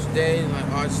your day, and like,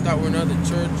 oh, just thought we're another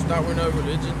church, thought we're another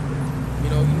religion. You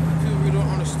know, people really don't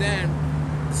understand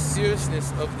the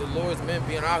seriousness of the Lord's men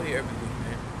being out here every week,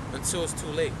 man, until it's too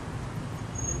late.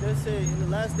 It does say, in the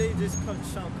last days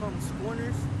shall come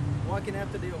scorners, walking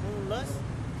after their own lusts,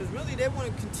 because really they want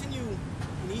to continue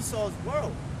in Esau's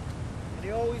world. And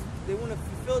they want to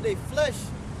fulfill their flesh.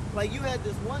 Like you had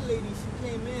this one lady, she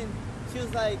came in, she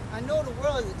was like, "I know the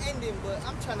world is ending, but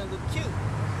I'm trying to look cute."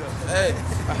 Hey,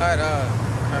 I had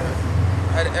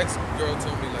an ex-girl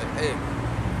tell me like, "Hey,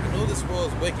 I know this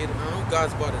world is wicked, and I know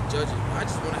God's about to judge it. I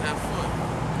just want to have fun."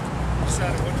 Just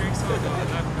had one drink, so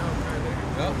laugh now, cry later.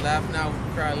 Yep, laugh now,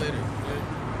 cry later.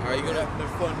 Yeah. All right, you gonna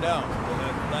have fun now,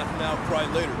 laugh now, cry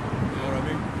later. You know what I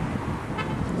mean?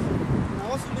 And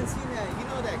I've also been seeing that, you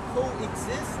know, that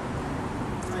coexist,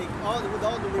 like with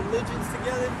all the religions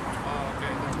together. Oh,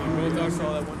 okay. I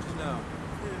saw that one just now.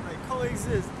 Yeah, like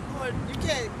coexist. Lord, you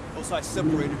can't. Also, I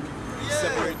separated people. Yeah.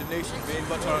 Separated the nation, man.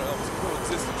 But trying to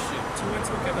coexist and shit. Two and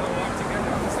two cannot walk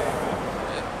together on the same way.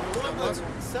 The Lord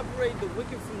will separate the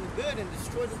wicked from the good and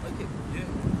destroy the wicked. Yeah.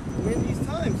 We're in these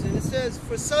times, and it says,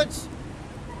 "For such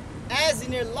as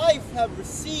in their life have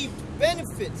received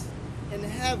benefits and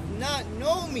have not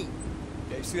known me."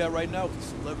 Yeah, you see that right now?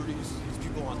 These celebrities, these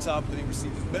people on top, they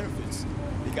receive these benefits.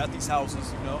 They got these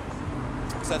houses, you know.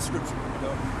 What's that scripture, you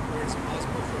know? Where it's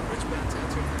impossible for a rich man to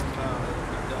enter.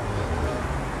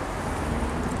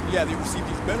 Yeah, they receive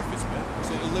these benefits, man.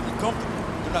 So they're living comfortable.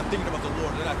 They're not thinking about the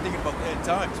Lord. They're not thinking about the end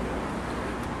times, man.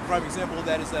 Prime example of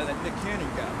that is that Nick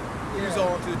Cannon guy. He was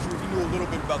all into the truth. He knew a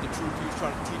little bit about the truth. He was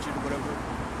trying to teach it or whatever.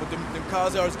 But them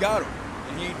Khazars got him.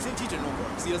 And he ain't teaching no more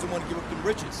because he doesn't want to give up them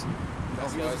riches. He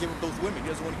doesn't give up those women. He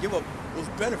doesn't want to give up those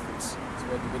benefits. That's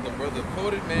what the brother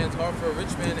quoted, man. It's hard for a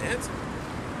rich man to enter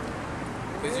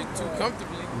because you're too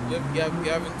comfortably. You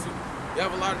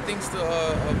have a lot of things to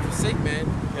forsake, man.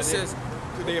 It says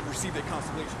they have received their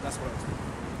consolation. That's what I was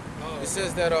thinking. It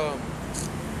says that how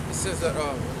does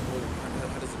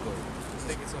it go? I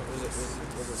think it's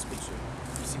What's the scripture?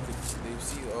 You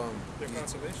see their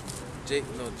consolation.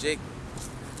 Jake.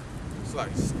 It's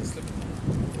like it's slipping.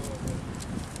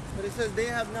 But it says they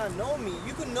have not known me.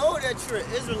 You can know that you're an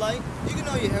Israelite. You can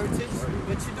know your heritage,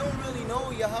 but you don't really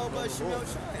know Yahweh Shemel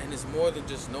Shai. And it's more than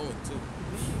just knowing too.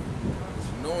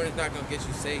 Knowing is not gonna get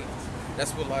you saved.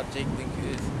 That's what a lot of Jake think it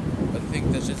is. I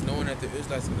think that's just knowing that the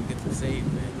Israelites are gonna get them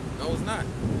saved, man. No, it's not.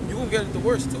 You gonna get it the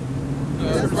worst too.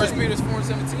 First Peter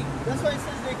 4:17. That's why it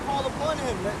says they call upon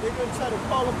him. That they're gonna try to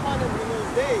call upon him in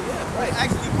those days. Yeah, right.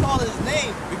 Actually call his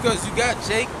name. Because you got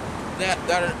Jake that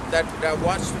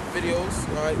watch the videos,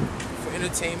 all right, for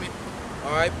entertainment,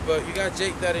 all right. But you got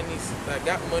Jake that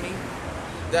got money,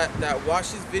 that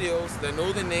watches videos, that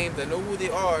know the name, that know who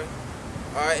they are,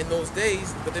 all right, in those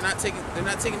days. But they're not taking it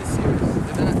serious.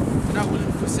 They're not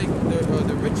willing to forsake their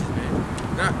riches, man.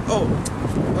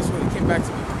 That's what it came back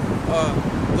to me.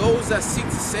 Those that seek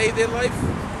to save their life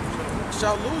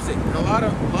shall lose it. And a lot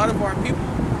of our people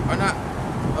are not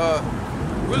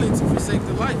willing to forsake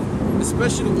their life,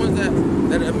 especially the ones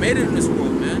that have made it in this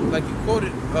world, man. Like you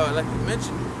quoted, like you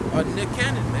mentioned, Nick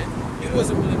Cannon, man. He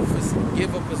wasn't willing to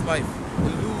give up his life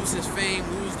and lose his fame,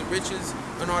 lose the riches,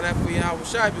 and all that for Yahweh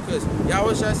Shai, because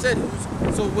Yahweh Shai said he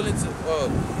was so willing to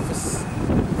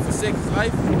forsake his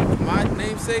life, my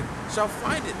namesake shall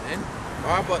find it, man.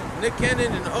 All right, but Nick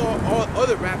Cannon and all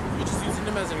other rappers, we're just using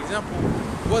them as an example,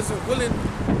 wasn't willing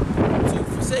to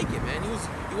forsake it, man.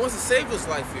 He wants to save his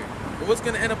life here. But what's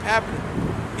gonna end up happening?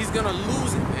 He's gonna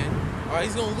lose it, man. All right,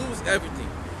 he's gonna lose everything.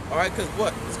 All right, because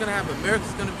what? It's gonna happen.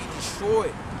 America's gonna be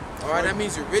destroyed. All right, that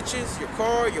means your riches, your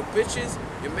car, your bitches,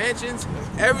 your mansions,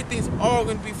 everything's all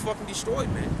gonna be fucking destroyed,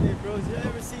 man. Hey, bros, you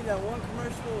ever seen that one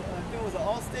commercial? I think it was an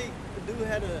Allstate. The dude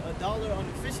had a dollar on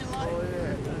the fishing line. Oh,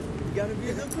 yeah. You gotta be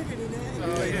a little quicker than that.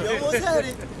 Oh, yeah. You almost had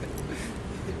it.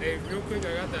 Hey, real quick,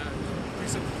 I got that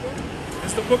precept before.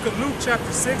 It's the book of Luke,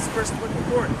 chapter 6, verse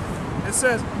 24. It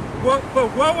says,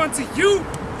 But woe unto you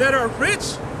that are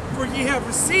rich, for ye have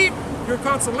received your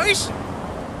consolation.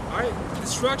 All right,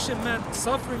 destruction, man,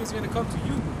 suffering is going to come to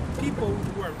you, people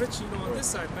who are rich, on this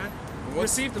side, man.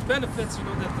 Receive the benefits,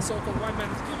 that the so-called white man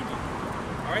is giving you.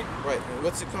 All right? Right. And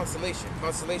what's the consolation?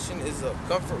 Consolation is a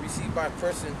comfort received by a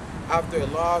person after a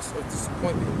loss or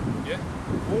disappointment. Yeah.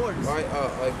 Rewards. Right.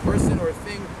 A person or a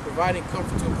thing providing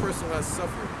comfort to a person who has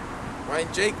suffered. Right.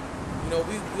 And Jake, we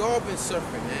all been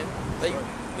suffering, man. Like,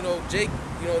 Jake,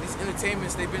 these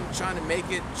entertainments, they've been trying to make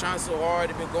it, trying so hard.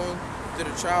 They've been going through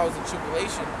the trials and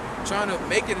tribulation, trying to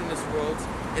make it in this world,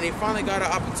 and they finally got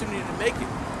an opportunity to make it.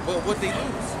 But what they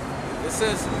lose? It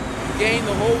says, gain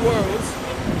the whole world,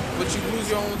 but you lose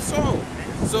your own soul.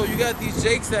 So you got these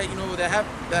Jakes that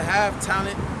that have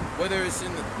talent, whether it's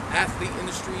in the athlete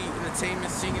industry,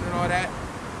 entertainment, singing, and all that.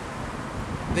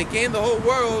 They gain the whole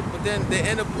world, but then they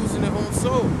end up losing their own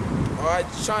soul. All right,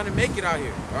 just trying to make it out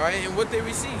here. All right, and what they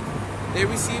receive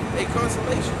a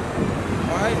consolation.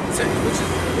 All right,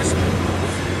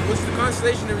 which the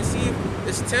consolation they receive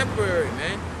is temporary,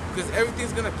 man, because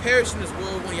everything's gonna perish in this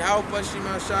world when Yahweh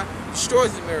Shemel Shai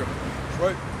destroys America.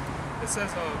 Right. It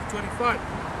says 25.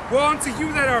 Woe unto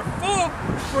you that are full,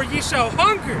 for ye shall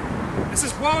hunger. It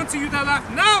says, woe unto you that laugh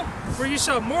now, for ye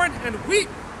shall mourn and weep.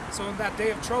 So in that day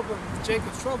of trouble,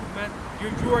 Jacob's trouble, man, you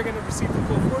are going to receive the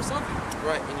full force of it.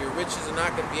 Right, and your riches are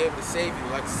not going to be able to save you.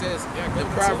 Like it says in go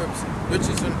Proverbs,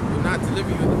 riches will not deliver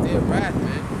you in the day of wrath,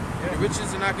 man. Yeah. Your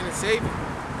riches are not going to save you.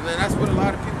 And then that's what a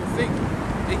lot of people think.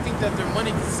 They think that their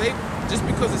money can save you. Just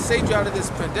because it saved you out of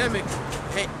this pandemic,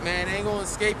 hey, man, it ain't going to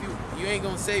escape you. You ain't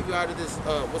going to save you out of this,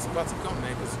 what's about to come,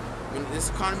 man. Because when this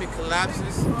economy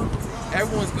collapses,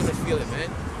 everyone's going to feel it, man.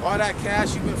 All that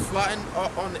cash you've been flaunting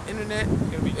on the internet,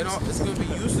 it's going to be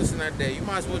useless in that day. You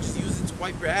might as well just use it to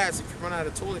wipe your ass if you run out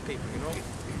of toilet paper,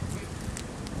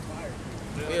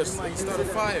 Yeah, you start a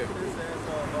fire.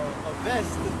 A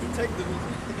vest to protect them.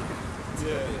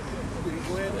 Yeah. You can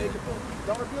go ahead and make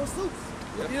dollar bill suits.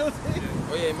 You know what I'm saying?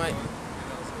 Oh yeah, it might.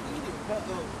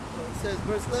 It says,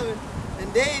 verse 11,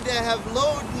 and they that have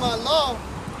loathed my law,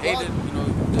 Hated,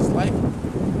 just life.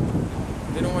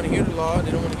 They don't want to hear the law.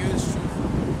 They don't want to hear this truth.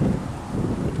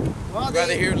 You'd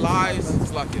rather hear lies.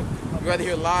 It's like it. You'd rather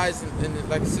hear lies, and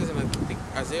like it says in I think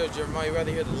Isaiah or Jeremiah, you'd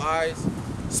rather hear the lies.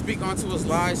 Speak unto us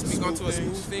lies. Speak unto us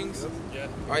smooth things. Yeah.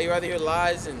 Or you'd rather hear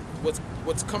lies and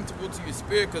what's comfortable to your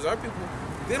spirit, because our people,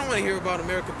 they don't want to hear about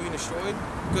America being destroyed,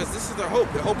 because this is their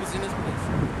hope. Their hope is in this place.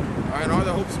 All right, and all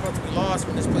their hope is about to be lost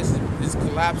when this place is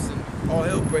collapsed and all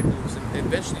hell breaks loose and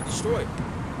eventually destroyed.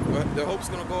 But their hope's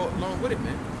gonna go along with it,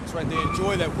 man. That's right. They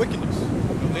enjoy that wickedness.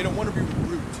 They don't want to be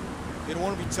rebuked. They don't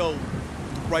want to be told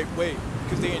the right way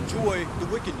because they enjoy the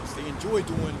wickedness. They enjoy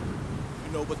doing,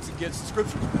 what's against the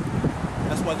scriptures. Man.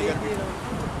 That's why they got to be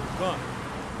gone.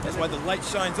 That's why the light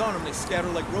shines on them. They scatter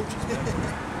like roaches, man.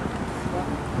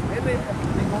 And they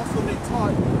also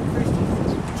taught Christian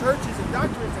churches and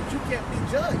doctrines that you can't be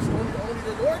judged. Only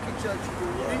the Lord can judge you.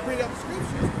 We bring up the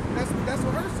scriptures. That's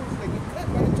what hurts us. They get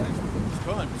cut by the judgment.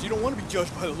 Because you don't want to be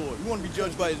judged by the Lord. You want to be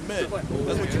judged by His men.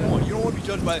 That's what you want. You don't want to be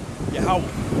judged by Yahweh.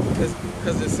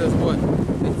 Because it says what?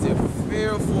 It's a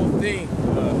fearful thing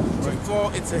to fall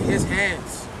into His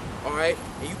hands. All right?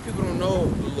 And you people don't know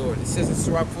the Lord. It says in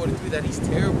Surah 43 that He's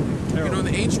terrible. In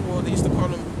the ancient world, they used to call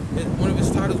Him, one of His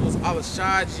titles was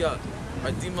Al-Shajya,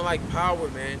 a demon-like power,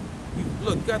 man.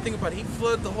 Look, you got to think about it. He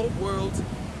flooded the whole world,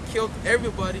 killed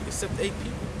everybody except 8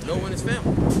 people. No one is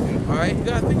family. All right? You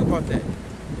got to think about that.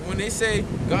 When they say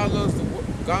God loves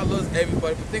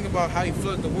everybody, but think about how He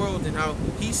flooded the world and how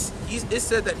it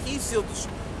said that He sealed the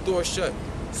door shut.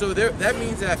 So that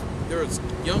means that there was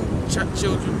young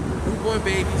children, newborn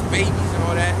babies and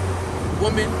all that,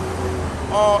 women,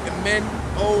 and men,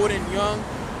 old and young,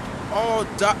 all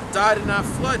died in that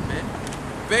flood, man.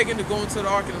 Begging to go into the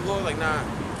ark, and the Lord like, nah.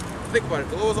 Think about it.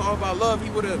 The Lord was all about love. He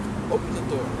would have opened the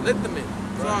door, let them in.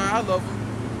 So I love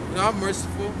them. I'm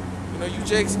merciful. You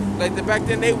Jakes, back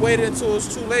then they waited until it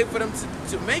was too late for them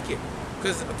to make it.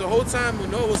 Because the whole time when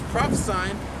Noah was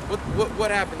prophesying, what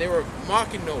happened? They were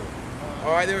mocking Noah.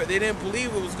 All right, they didn't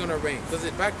believe it was going to rain. Because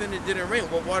back then it didn't rain.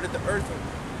 What watered the earth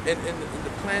and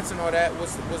the plants and all that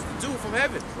was the dew from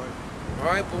heaven. All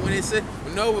right, but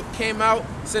when Noah came out,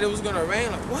 said it was going to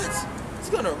rain, like, what? It's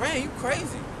going to rain? You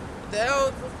crazy. What the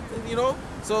hell?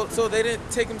 So they didn't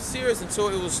take him serious until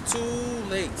it was too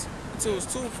late. Until it was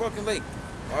too fucking late.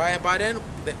 All right, and by then,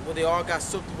 they all got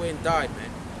swept away and died,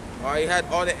 man. All right, you had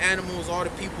all the animals, all the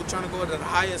people trying to go to the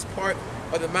highest part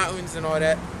of the mountains and all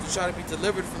that to try to be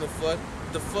delivered from the flood.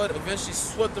 The flood eventually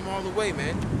swept them all away,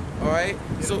 man. All right,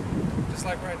 so just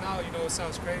like right now, it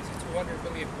sounds crazy. 200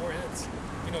 million warheads.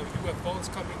 UFOs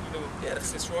coming, to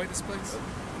destroy this place.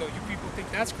 You people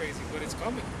think that's crazy, but it's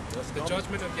coming. The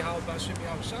judgment of Yahweh Bashim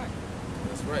Yahushai.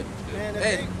 That's right. Man, if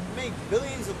they make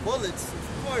billions of bullets,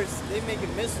 of course, they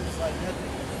making missiles like nothing.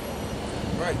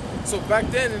 Right. So back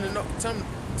then, in the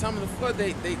time of the flood,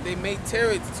 they made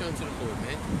terror to turn to the Lord,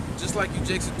 man. Just like you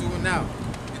Jakes are doing now.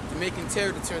 You're making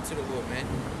terror to turn to the Lord, man.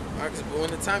 All right, but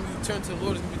when the time you turn to the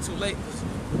Lord, it's going to be too late.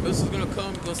 Because missiles going to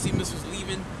come, you're going to see missiles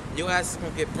leaving, your ass is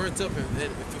going to get burnt up. And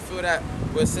if you feel that,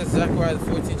 where it says Zechariah the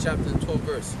 14th chapter and 12th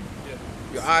verse,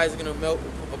 your eyes are going to melt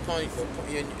upon in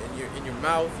your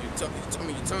mouth, your tongue.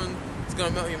 It's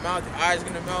gonna melt in your mouth. Your eyes are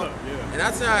gonna melt,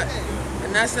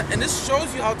 and this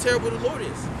shows you how terrible the Lord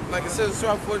is. Like it says in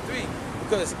Surah 43,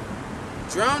 because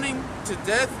drowning to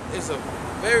death is a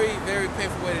very, very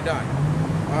painful way to die.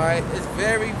 All right, it's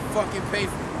very fucking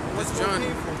painful. What's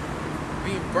drowning?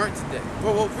 Being burnt to death.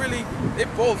 Well, really, they're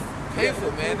both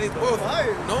painful, man. They both.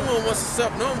 No one wants to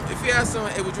suffer. No, if you ask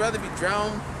someone, would you rather be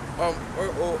drowned or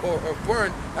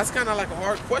burned? That's kind of like a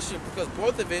hard question because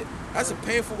both of it. That's a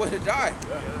painful way to die.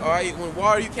 All right, when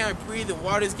water you can't breathe and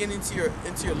water's getting into your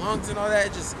lungs and all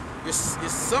that, you're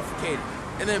suffocated.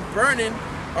 And then burning,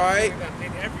 all right.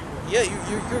 Yeah,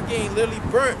 you're getting literally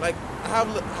burnt. Like I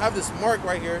have this mark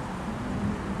right here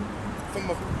from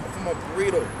a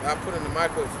burrito I put in the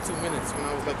microwave for 2 minutes when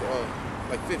I was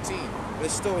like 15. But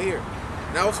it's still here.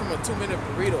 And that was from a 2-minute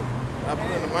burrito I put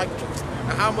in the microwave.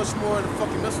 And how much more of the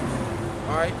fucking missiles?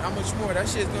 All right, how much more? That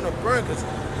shit's gonna burn, cause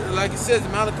like it says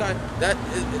in Malachi, that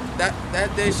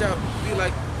day shall be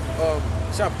like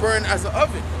shall burn as an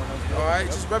oven. All right,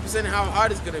 just representing how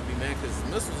hot it's gonna be, man. Cause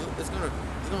missiles, it's gonna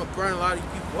burn a lot of you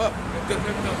people up.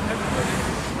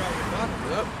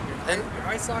 Yep. And your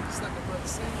eye socket's not gonna burn the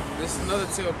same. This is another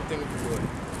terrible thing with the Lord.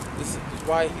 This is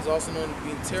why He's also known as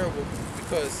being terrible,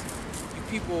 because you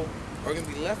people are going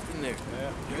to be left in there.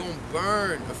 You're going to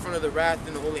burn in front of the wrath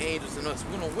and the holy angels and us.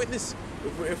 We're going to witness,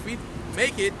 if we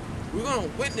make it, we're going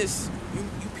to witness you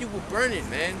people burning,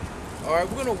 man. All right,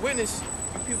 we're going to witness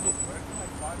you people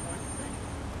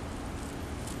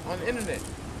on the internet.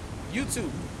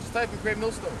 YouTube, just type in Great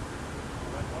Millstone.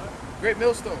 Great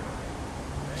Millstone.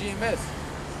 GMS.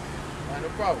 All right, no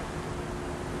problem.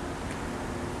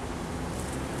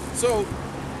 So,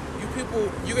 you people,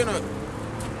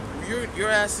 your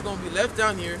ass is gonna be left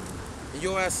down here, and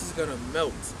your ass is gonna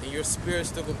melt, and your spirit's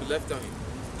still gonna be left down here.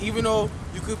 even though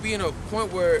you could be in a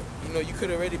point where, you know, you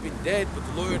could already been dead, but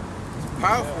the Lord is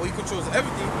powerful, He controls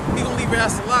everything. He gonna leave your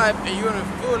ass alive, and you're gonna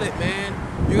feel it, man.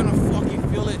 You're gonna fucking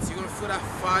feel it. You're gonna feel that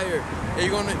fire, and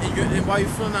and while you're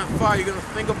feeling that fire, you're gonna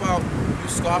think about you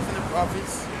scoffing the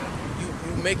prophets, you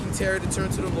making terror to turn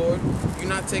to the Lord. You're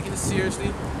not taking it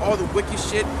seriously. All the wicked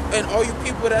shit, and all you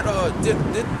people that did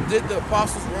the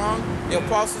apostles wrong, the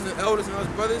apostles and elders and us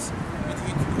brothers,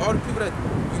 all the people that,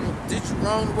 you know, did you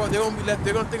wrong, they're gonna be left.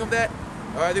 They're gonna think of that.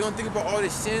 All right, they're gonna think about all their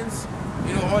sins.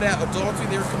 You know, all that adultery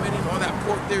they were committing, all that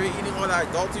pork they were eating, all that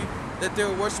adultery that they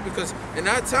were worshiping. Because in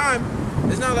that time,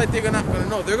 it's not like they're not gonna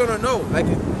know. They're gonna know, like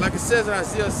it says in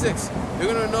Isaiah 6.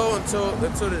 They're gonna know until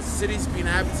the cities be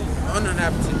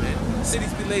uninhabited, man. The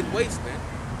cities be laid waste, man,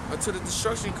 until the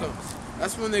destruction comes.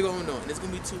 That's when they're gonna know, and it's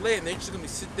gonna be too late. And they're just gonna be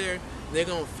sit there, and they're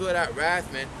gonna feel that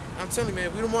wrath, man. I'm telling you,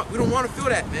 man, we don't want to feel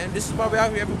that, man. This is why we're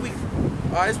out here every week.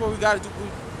 All right, that's what we gotta do.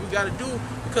 We gotta do,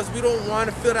 because we don't want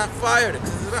to feel that fire.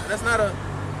 Because that's not a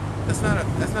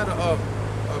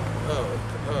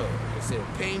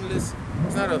painless.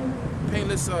 It's not a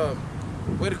painless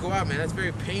way to go out, man. That's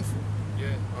very painful.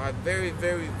 Yeah. All right, very,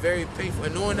 very, very painful.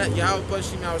 And knowing that Yahweh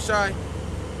Bashim Yahushai,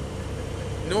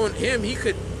 knowing Him, He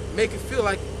could make it feel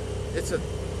like it's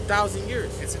 1,000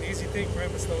 years. It's an easy thing for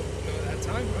him to slow, you know, that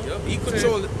time, bro. Yep. He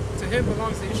controls it. To him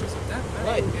belongs the issues of death, man.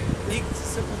 Right. It's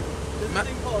simple. There's a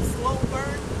thing called slow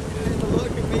burn, and the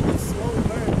Lord can make it slow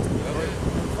burn.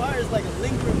 The fire is like a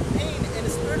lingering pain, and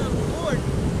the Spirit of the Lord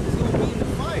is going to be in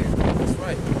the fire. That's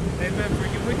right. Amen. For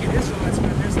you wicked Israelites,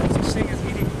 man, there's no such thing as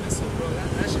eating a missile, bro.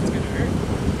 That shit's gonna hurt.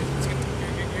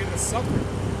 You're gonna suffer.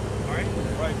 All right.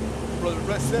 Right. Brother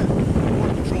Brett said, the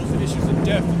Lord controls the issues of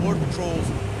death. The Lord controls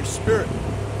your spirit.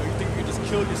 You think you can just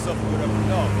kill yourself or whatever?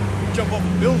 No. You jump off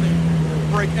a building,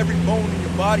 break every bone in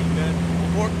your body, man.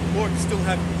 The Lord can still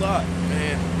have you alive.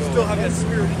 Man, You still have that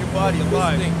spirit in your body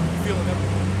alive. You're feeling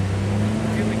everything.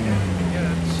 Feeling everything, yeah,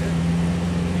 that's shit.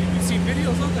 You see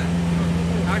videos of that. You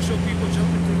know, actual people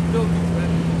jumping through the buildings,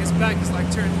 man. His back is like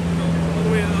turned, you know, all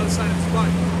the way to the other side of his body,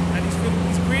 and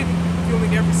he's breathing,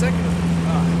 feeling every second of it.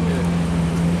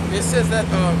 Yeah. It says that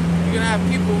you're gonna have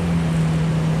people.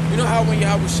 You know how when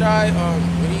Yahweh Shai,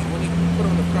 when he put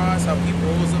on the cross, how people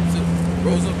rose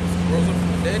up from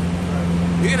the dead.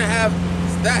 You're gonna have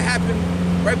that happen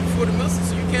right before the Milson,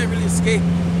 so you can't really escape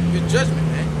your judgment,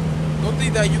 man. Don't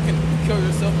think that you can kill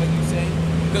yourself like you're saying,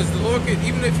 because the Lord could,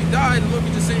 even if you die, the Lord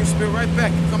could just send your spirit right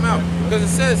back and come out. Because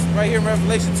it says right here in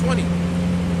Revelation 20,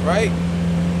 right?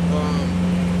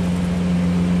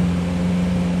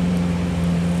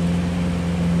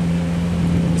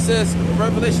 It says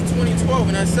Revelation 20:12,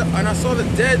 and I saw the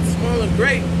dead, small and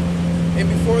great, and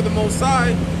before the Most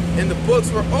High, and the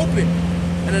books were open,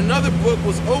 and another book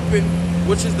was open,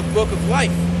 which is the book of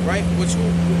life, right? Which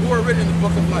who are written in the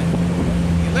book of life?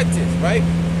 Elected, right?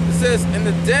 It says, and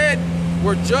the dead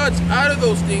were judged out of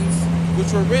those things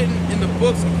which were written in the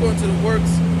books according to the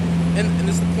works. And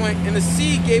this is the point. And the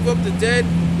sea gave up the dead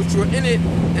which were in it,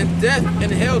 and death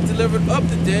and hell delivered up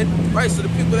the dead. Right. So the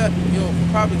people that, you know,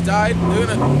 probably died, they're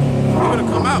gonna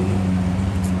come out.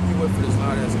 You wait for this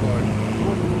loud ass card.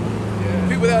 Yeah.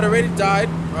 People that already died,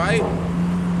 right?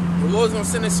 The Lord's gonna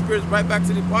send His spirits right back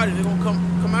to their body. They're gonna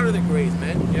come out of their graves,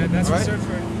 man. Yeah, that's right? Reserved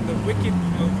for the wicked,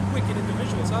 wicked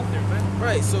individuals out there, man.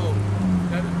 Right. So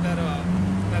that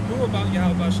knew about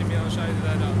Yahweh Bashim Yahushai,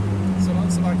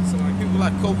 Salaki. People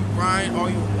like Kobe Bryant, all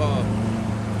you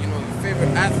your favorite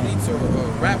athletes or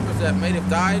rappers that might have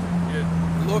died. Yeah.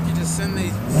 The Lord can just send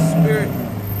their spirit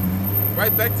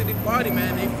right back to their body,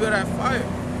 man. They feel that fire.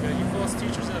 Yeah, you false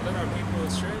teachers that led our people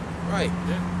astray. Right.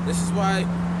 Yeah. This is why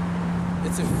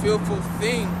it's a fearful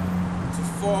thing to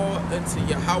fall into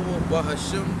Yahweh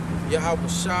Bahashim, Yahweh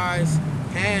Shai's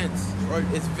hands. Right.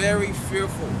 It's very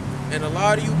fearful. And a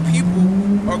lot of you people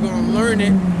are going to learn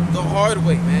it the hard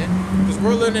way, man. Because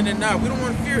we're learning it now. We don't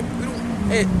want to fear.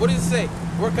 Hey, what does it say?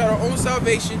 Work out our own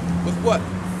salvation with what?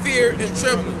 Fear and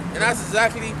trembling. And that's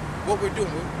exactly what we're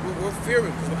doing. We're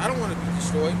fearing. Because I don't want to be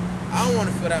destroyed. I don't want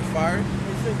to feel that fire.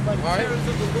 All right?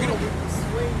 We don't.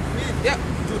 Yep,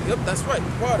 that's right.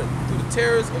 Through the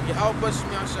terrors of Yahweh Bashim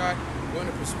Yahushai, we're going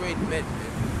to persuade men.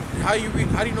 And how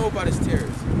do you know about His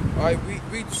terrors? All right,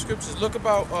 read the scriptures. Look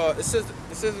about it says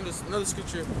in another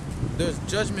scripture, there's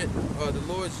judgment. The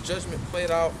Lord's judgment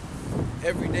played out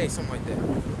every day, something like that.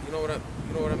 You know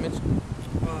what I mentioned?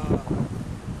 I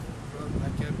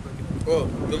can't look it up. Well,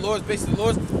 the Lord's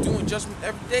doing judgment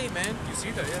every day, man. You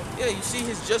see that, yeah? Yeah, you see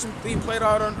His judgment being played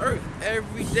out on earth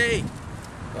every day.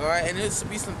 All right, and there's to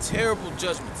be some terrible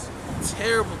judgments,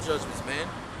 man.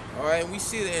 All right, and we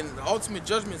see that, and the ultimate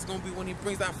judgment is going to be when He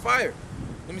brings that fire.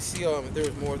 Let me see if there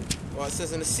was more. It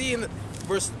says in the sea,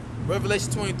 verse Revelation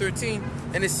 20:13,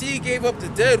 and the sea gave up the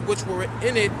dead which were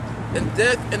in it, and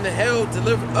death and the hell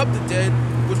delivered up the dead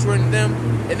which were in them,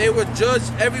 and they were judged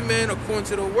every man according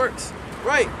to their works.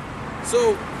 Right.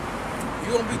 So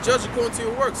you're gonna be judged according to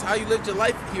your works. How you lived your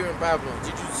life here in Babylon.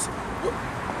 Did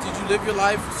you live your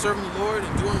life serving the Lord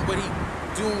and doing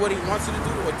what he wants you to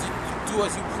do, or did you do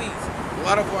as you please? A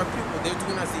lot of our people, they're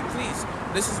doing as they please.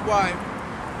 This is why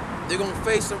they're gonna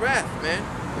face the wrath, man,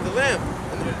 of the Lamb.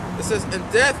 And it says, and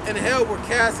death and hell were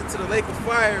cast into the lake of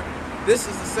fire. This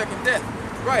is the second death.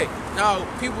 Right. Now,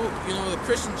 people, the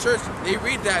Christian church, they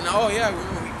read that and, oh yeah,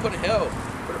 we put in hell.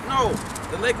 But no,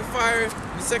 the lake of fire,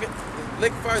 the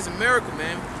lake of fire is a miracle,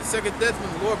 man. The second death, when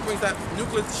the Lord brings that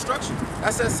nuclear destruction,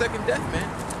 that's that second death, man.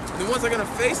 And the ones that are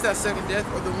gonna face that second death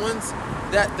are the ones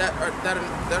that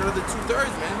are the 2/3,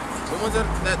 man. The ones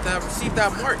that receive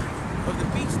that mark of the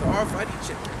beast, the RFID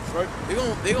chip. Right.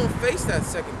 They're gonna face that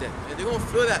second death, and they're gonna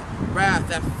feel that wrath,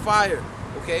 that fire.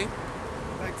 Okay.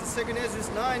 Back to 2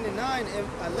 Ezra 9 and 9 and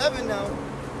 11 now.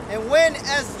 And when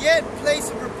as yet place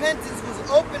of repentance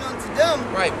was open unto them.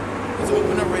 Right. It's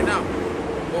open up right now.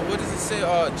 Well, what does it say?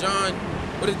 John.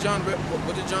 What did John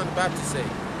the Baptist say?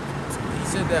 He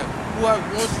said that who I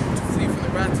want you to flee from the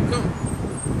wrath to come.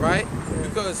 Right?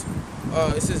 Because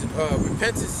it says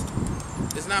repentance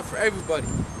is not for everybody.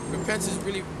 Repentance is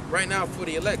really right now for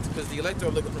the elect, because the elect are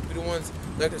looking to be the ones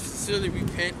that can sincerely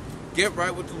repent, get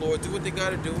right with the Lord, do what they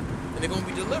gotta do, and they're gonna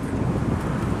be delivered.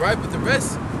 Right? But the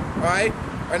rest, alright,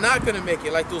 are not gonna make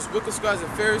it. Like those wicked scribes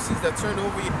and Pharisees that turned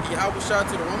over Yahweh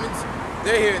to the Romans,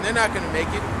 they're here and they're not gonna make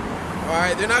it.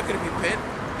 Alright, they're not gonna repent.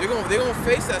 They're gonna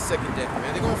face that second death,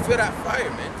 man. They're gonna feel that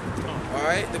fire, man.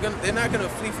 Alright? They're not gonna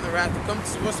flee from the wrath to come.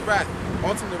 So what's the wrath?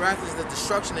 Ultimately, the wrath is the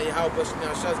destruction that Yahweh is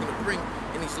gonna bring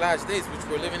in these last days, which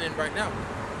we're living in right now.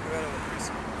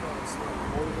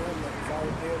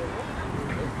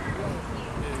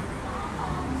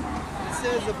 It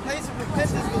says the place of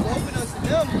repentance was open unto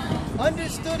them,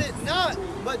 understood it not,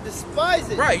 but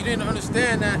despised it. Right, you didn't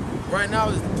understand that right now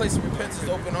is the place of repentance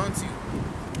open unto you.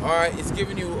 Alright, it's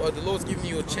giving you, the Lord's giving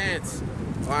you a chance.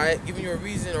 Alright, giving you a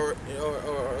reason, or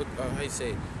how you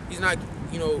say it?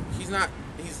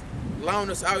 He's allowing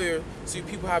us out here so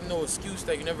people have no excuse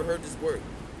that you never heard this word.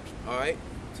 Alright?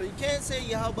 So you can't say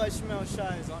Yahweh Shemel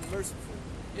Shai is unmerciful.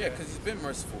 Yeah, because he's been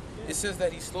merciful. It says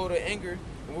that he's slow to anger,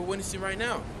 and we're witnessing right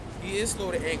now. He is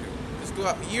slow to anger. Because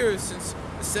throughout years since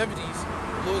the 70s,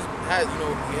 the Lord had,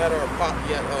 he had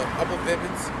Upper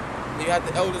Bibbins, he had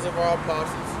the elders of our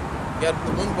apostles, he had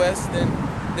the One West, then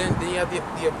you had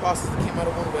the apostles that came out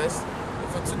of One West. And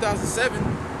from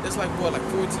 2007, that's like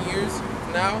 14 years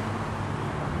from now?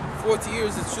 40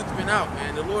 years the truth has been out,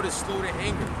 man. The Lord is slow to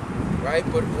anger, right?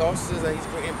 But it also says that he's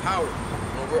great in power.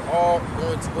 We're all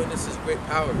going to witness his great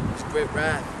power, his great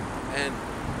wrath. And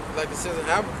like it says in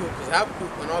Habakkuk, because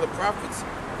Habakkuk and all the prophets,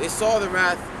 they saw the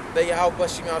wrath that Yahweh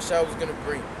Shemel was going to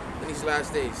bring in these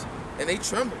last days. And they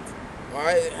trembled. All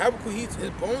right? Habakkuk,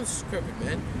 his bones quivered,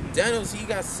 man. Daniel, he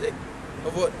got sick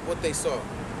of what they saw.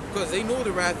 Because they knew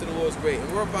the wrath of the Lord is great.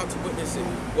 And we're about to witness it.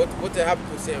 What the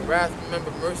Habakkuk saying, wrath,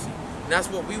 remember mercy. And that's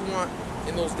what we want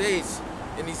in those days,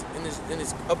 in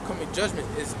this upcoming judgment,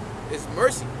 is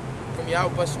mercy from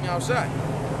Yahweh Shemel Shai.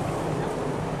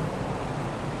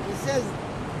 It says,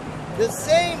 the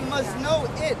same must know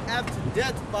it after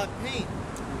death by pain.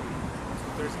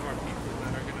 There's more people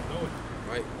that are gonna know it.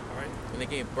 Right. When they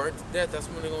get burnt to death, that's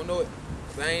when they're gonna know it.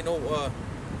 Cause I ain't know.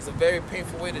 It's a very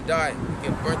painful way to die. You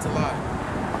get burnt alive.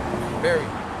 Very.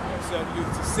 So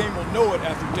it's the same will know it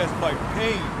after death by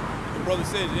pain. The brother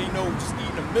said it ain't no just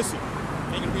eating a missile.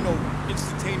 It ain't gonna be no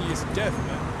instantaneous death,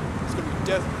 man. It's gonna be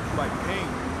death by pain.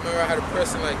 Remember, I had a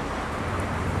person like, I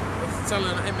was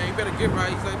telling him, hey man, you better get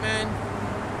right. He's like, man,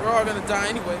 we're all gonna die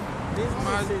anyway.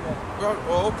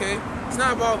 Okay. It's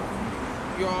not about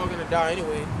you're all gonna die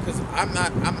anyway, because I'm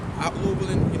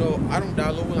Lublin, I don't die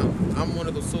Lublin. I'm one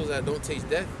of those souls that don't taste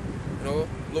death.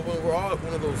 Lublin, we're all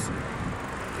one of those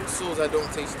souls that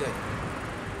don't taste death.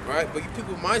 Right? But you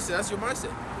people mindset, that's your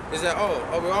mindset. Is that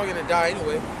we're all gonna die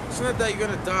anyway. It's not that you're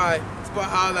gonna die, it's about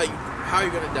how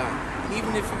you're gonna die. And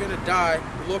even if you're gonna die,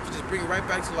 the Lord can just bring you right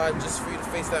back to life just for you to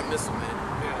face that missile, man.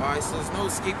 Yeah. Alright, so there's no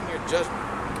escaping your judgment.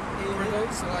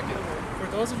 For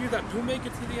those of you that do make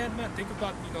it to the end, man, think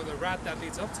about the wrath that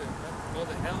leads up to it, man.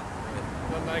 The hell.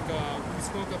 But like we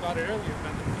spoke about it earlier,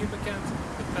 man, the FEMA camps,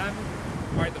 the famine,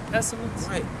 right, the pestilence.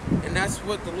 Right. And that's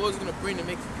what the Lord's gonna bring to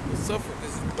make people suffer.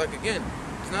 Because like again,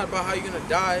 it's not about how you're gonna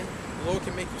die. The Lord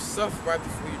can make you suffer right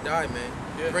before you die, man.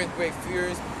 Yeah. Bring great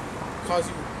fears, cause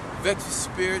you vex your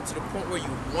spirit to the point where you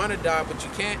want to die, but you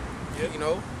can't. You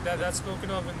know, that's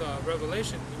spoken of in the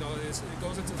Revelation. You know, it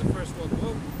goes into the first world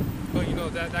war, but you know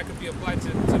that could be applied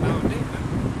to nowadays,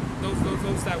 man.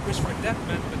 Those that wish for death,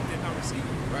 man, but did not receive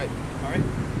it. right? All right.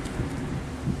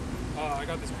 I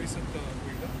got this precept.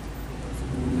 Where you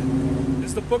go?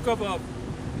 It's the book of 1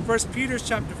 Peter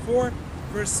chapter 4,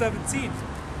 verse 17.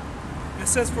 It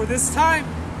says, "For this time,"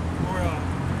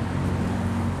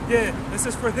 it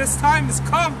says, "For this time is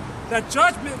come that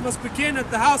judgment must begin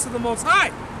at the house of the Most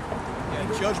High."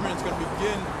 And judgment is going to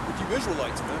begin with you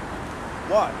Israelites, man.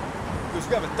 Why? Because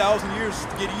we have 1,000 years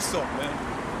to get Esau, man.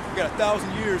 We got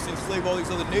 1,000 years to enslave all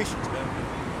these other nations, man.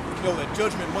 You know that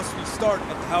judgment must be started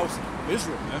at the house of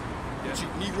Israel, man.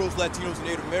 Negroes, Latinos, and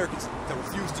Native Americans that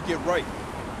refuse to get right.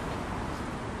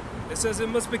 It says it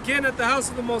must begin at the house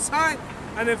of the Most High,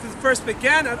 and if it first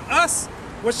began at us,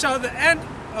 what shall the end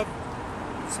of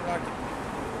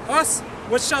us?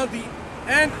 What shall the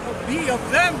end be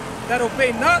of them that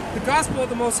obey not the gospel of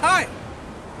the Most High?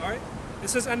 All right. It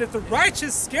says, and if the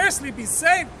righteous scarcely be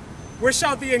saved, where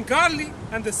shall the ungodly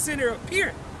and the sinner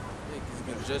appear?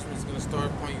 The judgment is going to start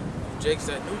upon you, Jakes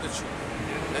that knew the truth,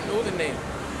 that know the name.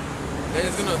 Then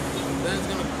it's gonna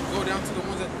go down to the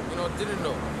ones that didn't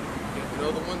know. You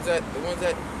know, the ones that they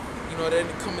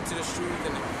didn't come into the truth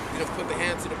and didn't put the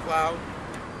hand to the plow.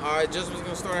 All right, judgment's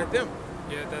gonna start at them.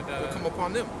 Yeah, will come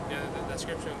upon them. Yeah, that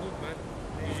scripture in Luke, man.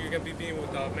 You're gonna be being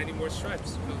with many more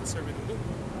stripes. You know, the servant in Luke.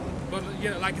 But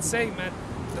like it's saying, man,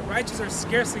 the righteous are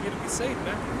scarcely gonna be saved,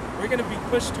 man. We're gonna be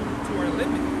pushed to our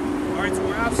limit, all right, to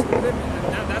our absolute limit,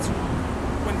 and now that's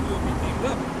when we will be beaten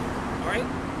up, all right.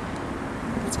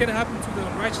 What's going to happen to the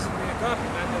unrighteous and the ungodly,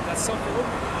 man? That's suffer over.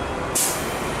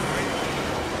 Right?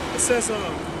 It says,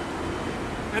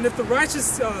 and if the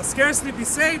righteous scarcely be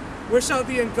saved, where shall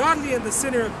the ungodly and the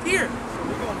sinner appear? So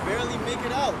we're going to barely make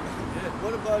it out. Yeah.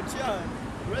 What about y'all?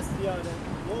 The rest of y'all that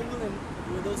more willing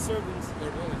were those servants?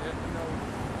 They're willing, yeah. You know,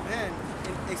 man,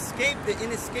 escape the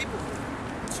inescapable.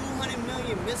 200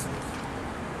 million missiles.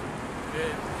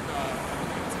 Yeah,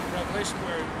 it's in Revelation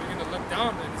where we're going to look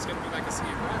down and it's going to be like a sea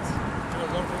of glass.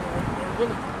 Lord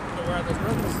willing, where are those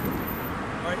brothers?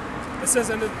 All right. It says,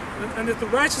 and if the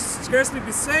righteous scarcely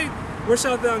be saved, where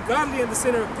shall the ungodly and the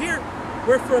sinner appear?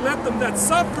 Wherefore let them that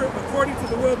suffer according to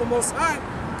the will of the Most High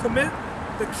commit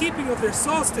the keeping of their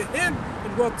souls to Him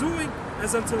in well doing,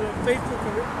 as unto a faithful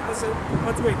Creator.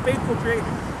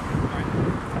 All right.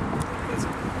 That's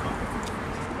it.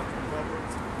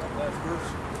 Last verse.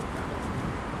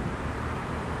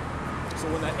 So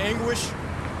when that anguish,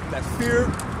 that fear,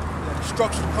 that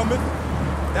destruction cometh,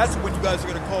 that's when you guys are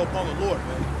going to call upon the Lord,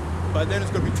 man. By then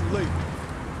it's going to be too late.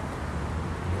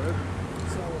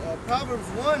 So Proverbs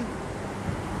 1,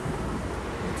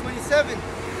 27.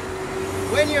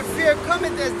 When your fear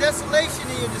cometh as desolation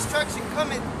and your destruction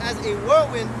cometh as a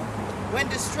whirlwind, when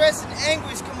distress and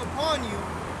anguish come upon you,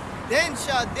 then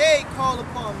shall they call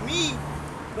upon me,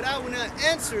 but I will not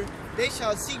answer. They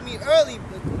shall seek me early,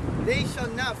 but they shall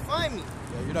not find me.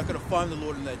 Yeah, you're not going to find the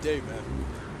Lord in that day, man.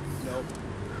 You know,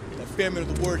 that famine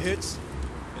of the word hits,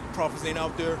 and the prophets ain't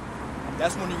out there.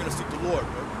 That's when you're going to seek the Lord,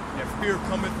 man. That fear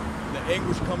cometh, that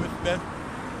anguish cometh, man.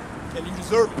 And you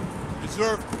deserve it. You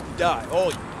deserve to die, all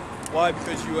of you. Why?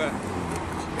 Because you have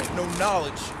no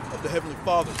knowledge of the Heavenly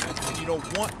Father, man. And you don't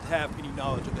want to have any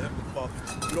knowledge of the Heavenly Father.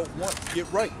 You don't want to get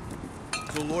right.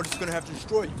 So the Lord is going to have to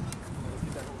destroy you. Let's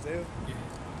get that Hosea. Yeah.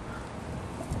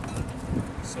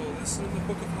 So this is in the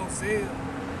book of Hosea, all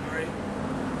right?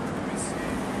 Let me see.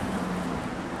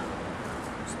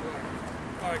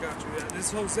 Oh, I got you. Yeah, this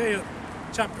is Hosea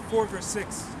chapter 4, verse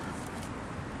 6.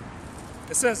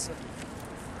 It says,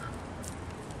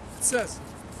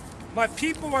 my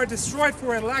people are destroyed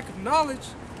for a lack of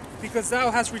knowledge, because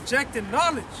thou hast rejected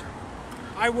knowledge.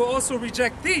 I will also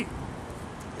reject thee.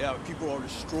 Yeah, people are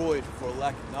destroyed for a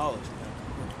lack of knowledge, man.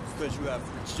 It's because you have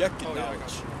rejected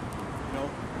knowledge. You know,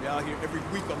 you're out here every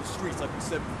week on the streets, like we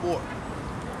said before.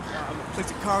 I'm a place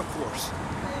of concourse.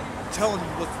 I'm telling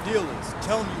you what the deal is. I'm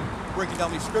telling you, breaking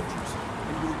down these scriptures,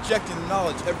 and you're rejecting the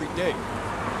knowledge every day.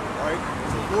 All right?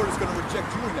 So the Lord is going to reject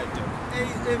you in that day. Hey,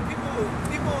 and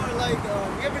people are like,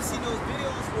 you ever seen those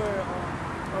videos where,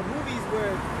 or movies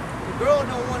where the girl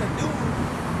don't want to do,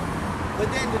 but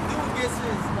then the dude gets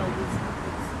his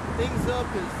things up,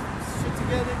 his shit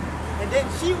together, and then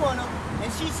she want him,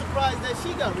 and she's surprised that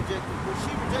she got rejected, but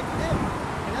she rejected him.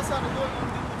 And that's how the Lord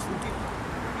gonna do with you people.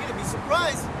 You're gonna be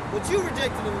surprised, but you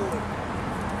rejected the Lord.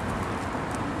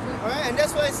 All right, and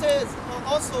that's why it says,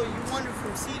 also you wander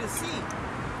from sea to sea.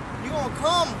 You're gonna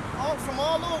come from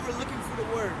all over looking for the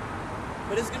word,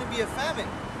 but it's gonna be a famine.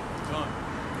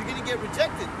 You're gonna get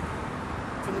rejected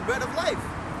from the bread of life.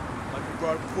 like we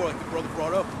brought up before, like the brother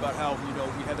brought up about how, you know,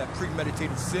 we had that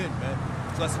premeditated sin, man.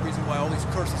 So that's the reason why all these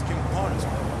curses came upon us,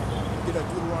 man. Get that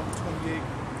Deuteronomy 28,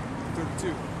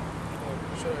 32.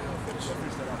 Should I finish? Yeah,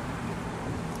 finish that out.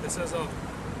 It says,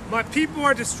 my people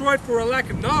are destroyed for a lack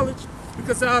of knowledge,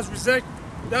 because thou hast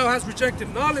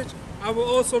rejected knowledge, I will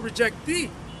also reject thee,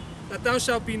 that thou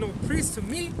shalt be no priest to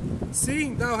me,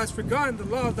 seeing thou hast forgotten the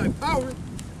law of thy power,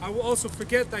 I will also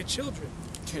forget thy children.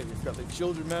 Yeah, we forgot their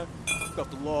children, man. We forgot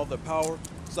the law of their power.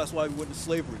 So that's why we went into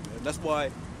slavery, man. That's why,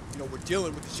 you know, we're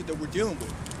dealing with the shit that we're dealing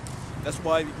with. That's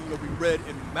why, you know, we read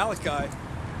in Malachi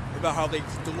about how the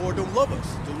Lord don't love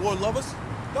us. The Lord love us?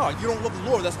 No, you don't love the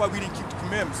Lord. That's why we didn't keep the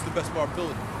commandments to the best of our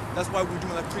ability. That's why we're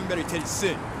doing that premeditated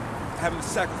sin, having the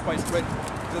sacrifice ready.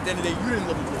 Because at the end of the day, you didn't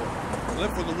love the Lord. So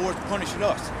therefore, the Lord's punishing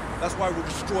us. That's why we're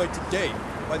destroyed today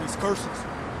by these curses.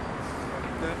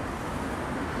 Yeah.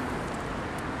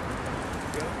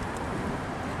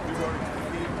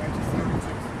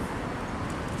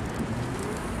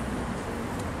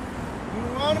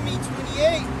 Deuteronomy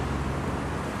 28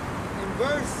 in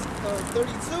verse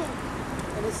 32,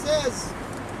 and it says,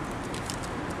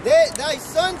 thy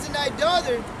sons and thy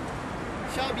daughter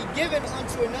shall be given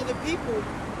unto another people,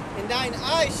 and thine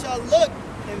eyes shall look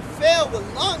and fail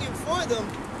with longing for them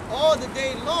all the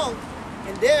day long,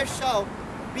 and there shall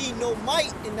be no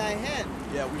might in thy hand.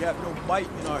 Yeah, we have no might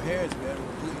in our hands, man. We're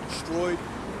completely destroyed.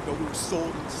 You know, we were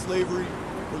sold into slavery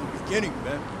from the beginning,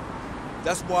 man.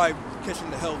 That's why we're catching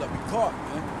the hell that we caught,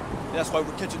 man. And that's why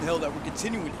we're catching the hell that we're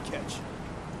continuing to catch.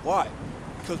 Why?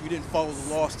 Because we didn't follow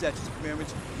the law, statutes, and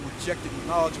commandments. We rejected the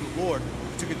knowledge of the Lord.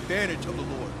 We took advantage of the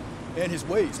Lord and His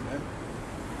ways, man.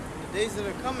 The days that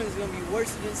are coming is going to be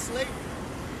worse than slavery.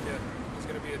 Yeah, it's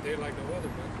going to be a day like no other,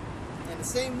 man. And the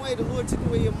same way the Lord took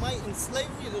away your might in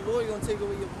slavery, the Lord is going to take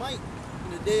away your might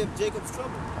in the day of Jacob's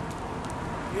trouble.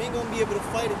 You ain't going to be able to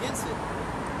fight against it.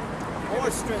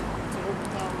 Or strength to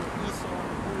overpower Esau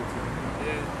and Jacob.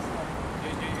 Yeah,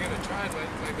 you're going to try,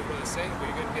 like the brother saying,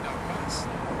 but you're going to get outclassed.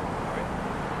 Right?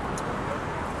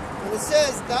 And it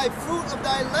says, thy fruit of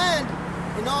thy land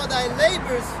and all thy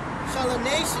labors shall a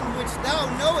nation which thou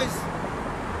knowest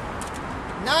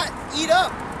not eat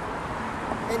up.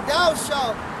 And thou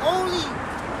shalt only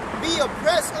be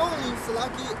oppressed only,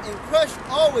 Salaki, and crushed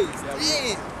always.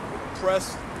 Yeah,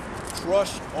 oppressed,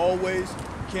 crushed always.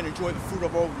 Can't enjoy the fruit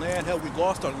of our own land. Hell, we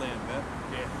lost our land, man.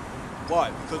 Yeah.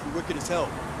 Why? Because we're wicked as hell.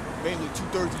 Mainly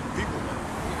 2/3 of the people, man.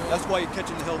 That's why you're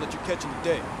catching the hell that you're catching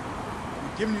today.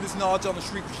 We're giving you this knowledge on the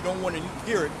street because you don't want to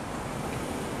hear it.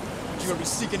 But you're going to be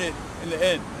seeking it in the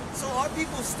end. So our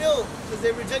people still, because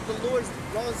they reject the Lord's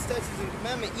laws, statutes, and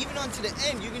commandments, even unto the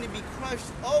end, you're going to be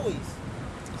crushed always.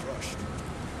 Crushed.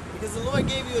 Because the Lord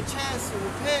gave you a chance to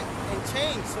repent and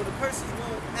change, so the curses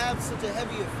won't have such a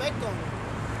heavy effect on you.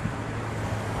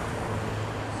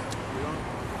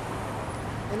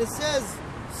 And it says,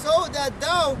 so that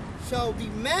thou shalt be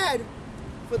mad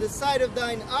for the sight of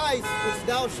thine eyes, which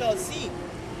thou shalt see.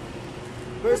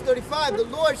 Verse 35, the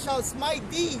Lord shall smite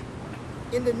thee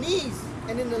in the knees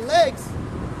and in the legs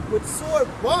with sore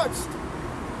botched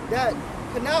that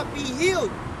cannot be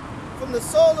healed from the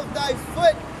sole of thy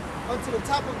foot unto the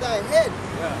top of thy head.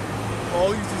 Yeah.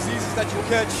 All these diseases that you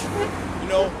catch, you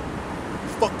know,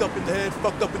 fucked up in the head,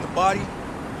 fucked up in the body,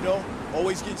 you know,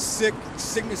 always getting sick,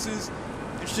 sicknesses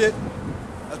and shit.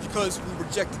 That's because we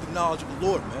rejected the knowledge of the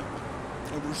Lord, man.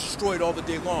 And we were destroyed all the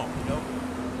day long, you know.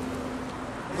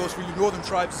 It goes for your northern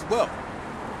tribes as well.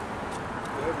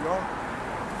 There we are.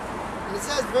 And it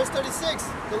says, verse 36,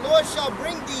 the Lord shall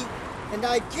bring thee and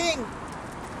thy king,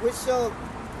 which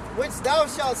thou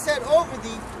shalt set over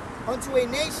thee, unto a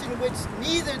nation which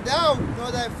neither thou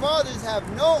nor thy fathers have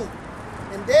known.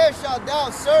 And there shalt thou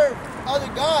serve other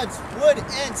gods, wood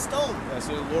and stone. Yeah,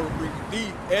 so the Lord will bring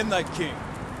thee and thy king.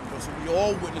 So we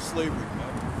all witnessed slavery,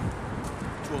 man.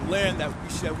 To a land that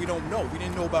we don't know. We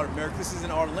didn't know about America. This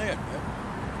isn't our land, man.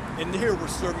 And here we're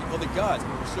serving other gods.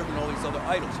 We're serving all these other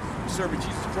idols. We're serving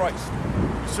Jesus Christ.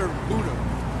 We're serving Buddha.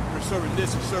 We're serving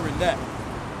this. We're serving that.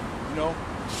 You know,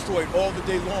 destroyed all the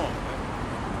day long, man.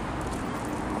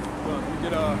 We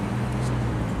get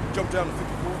jump down to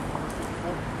 54.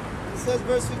 It says,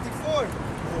 verse 54.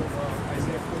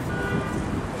 Isaiah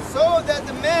 44. So that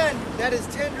the man that is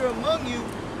tender among you,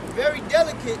 very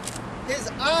delicate, his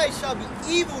eye shall be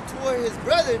evil toward his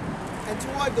brother, and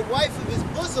toward the wife of his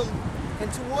bosom,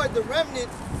 and toward the remnant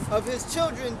of his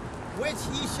children, which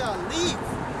he shall leave.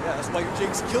 Yeah, that's why your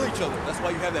Jakes kill each other. That's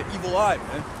why you have that evil eye,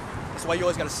 man. That's why you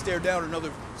always got to stare down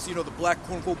another, see, you know, the black,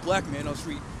 quote-unquote, black man on the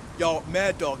street, y'all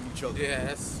mad dogging each other. Yeah,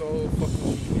 that's so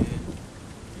fucking true, man.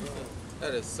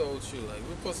 That is so true. Like,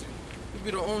 we're supposed to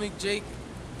be the only Jake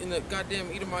in the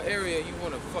goddamn Edomite area, you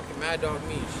want to fucking mad dog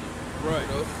me and shit. Right. You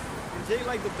know? And Jake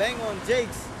like to bang on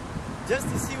Jake's just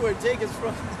to see where Jake is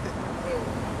from.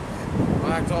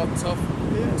 When act all tough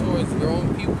towards your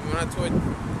own people, when I toward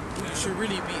who you should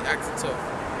really be acting tough,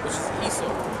 which is Esau.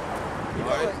 You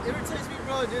know what irritates me,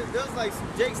 bro? There's like some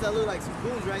Jakes that look like some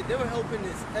goons, right? They were helping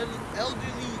this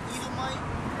elderly Edomite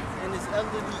and this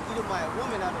elderly Edomite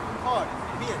woman out of the car,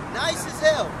 being nice as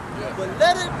hell. Yeah. But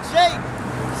let a Jake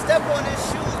step on his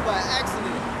shoes by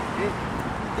accident. He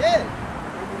did.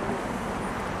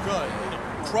 Good. In a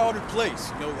crowded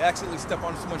place, you know, you accidentally step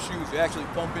on someone's shoes, you actually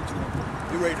bump into them,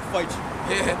 they're ready to fight you.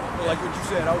 Yeah. But like what you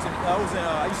said, I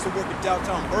used to work in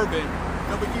downtown Burbank.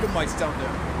 Number Edomites down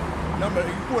there.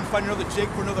 You couldn't find another Jake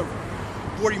for another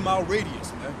 40-mile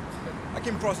radius, man. I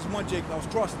came across this one Jake. I was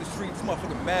crossing the street. This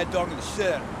motherfucking mad dog in the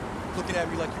shed, looking at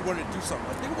me like he wanted to do something.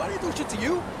 Like, nigga, why didn't do shit to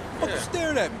you? Fuck you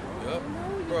staring at me. Yep.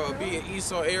 Bro, it'll be in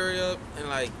Esau area and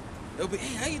like it'll be,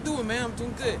 hey, how you doing, man? I'm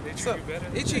doing good. They What's treat up? you better?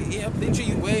 They treat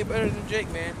you way better than Jake,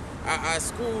 man. I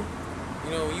school,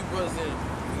 you know, you brothers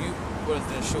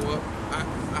didn't show up.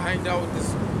 I hanged out with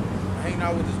this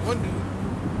one dude,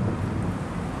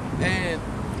 and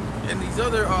these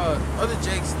other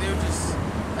Jakes, I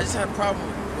just had a problem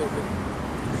with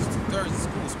these 2/3 of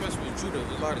school, especially with Judah.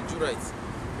 There's a lot of Judites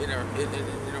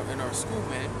in our school,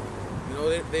 man. You know,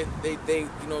 they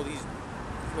you know, these,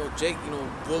 you know, Jake, you know,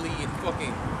 bully and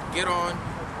fucking get on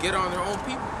their own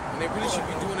people, and they really should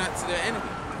be doing that to their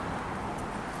enemy.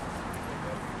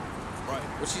 Right.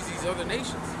 Which is these other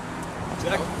nations.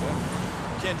 Exactly. Man.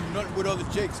 You can't do nothing with other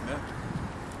Jakes, man.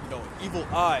 You know, evil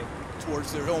eye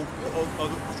towards their own,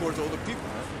 towards other people,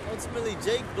 man. Ultimately,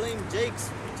 Jake blamed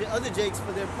other Jakes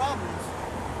for their problems.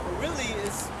 But really,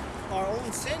 it's our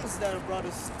own sins that have brought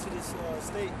us to this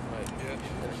state. Right.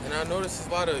 Yeah. And I notice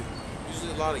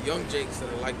usually a lot of young Jakes that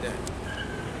are like that.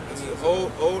 And these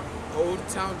old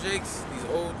town Jakes, these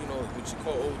old, you know, what you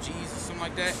call OGs or something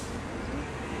like that.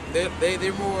 They're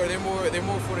more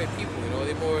for their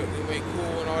they make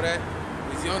cool and all that.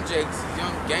 These young Jakes, these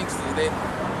young gangsters, they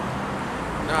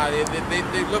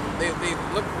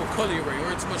look what color you're wearing. You're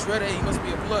wearing too much red, hey, he must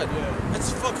be a blood. Yeah. I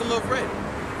just fucking love red.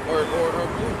 Or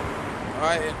blue.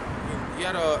 Alright, you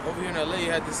had over here in LA,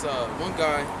 you had this one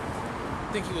guy,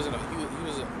 I think he was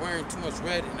wearing too much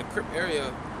red in the Crip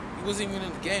area. He wasn't even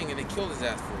in the gang and they killed his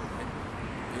ass for it, man.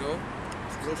 You know?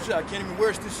 Real shit, I can't even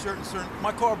wear this shirt in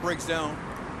my car breaks down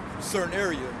in a certain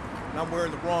area and I'm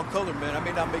wearing the wrong color, man. I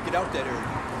may not make it out that area.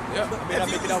 Yeah. I may not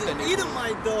make it out that neighborhood.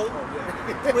 Edomite though,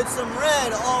 Oh, with some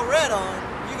all red on,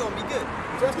 you're gonna be good.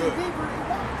 Justin Good. Bieber in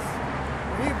Watts.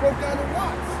 When he broke down in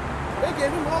Watts, they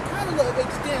gave him all kind of little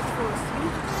extents for us.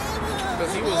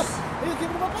 Because he was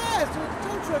giving him a pass to the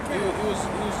tow truck. He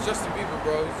was Justin Bieber,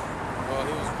 bro.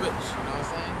 He was rich, you know what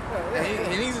I'm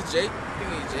saying? And he's a Jake. I think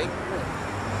he's Jake.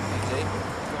 He's Jake.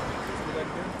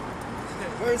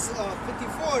 Verse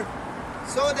 54,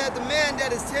 so that the man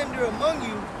that is tender among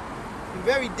you and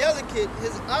very delicate,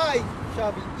 his eye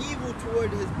shall be evil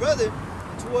toward his brother,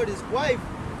 and toward his wife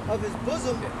of his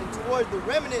bosom, and toward the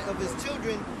remnant of his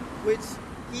children, which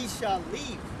he shall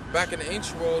leave. Back in the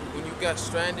ancient world, when you got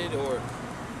stranded or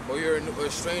you're a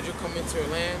stranger come into your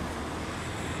land,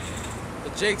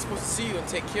 the Jake's supposed to see you and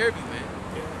take care of you, man.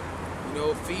 You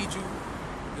know, feed you,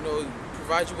 you know,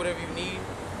 provide you whatever you need.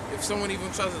 If someone even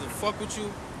tries to fuck with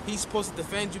you, he's supposed to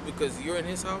defend you because you're in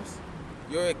his house.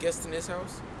 You're a guest in his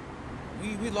house.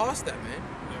 We lost that, man.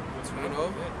 You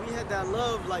know? We had that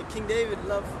love like King David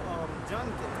loved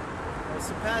Jonathan,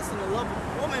 surpassing the love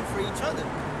of woman for each other.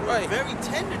 We were Right. very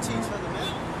tender to each other, man.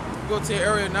 You go to an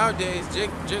area nowadays, Jake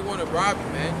want to rob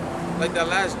you, man. Like that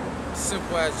last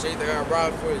simple ass Jake that got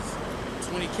robbed for his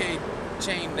 20K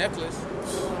chain necklace.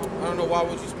 I don't know why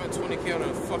would you spend 20K on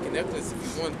a fucking necklace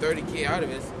if you won 30K out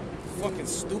of it. It's fucking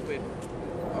stupid.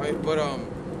 All right, but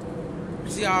you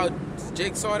see how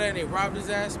Jake saw that and they robbed his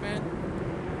ass, man?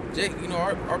 Jake, you know,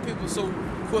 our people so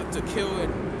quick to kill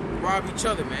and rob each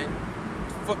other, man.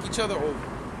 Fuck each other over.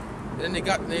 And then they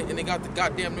got the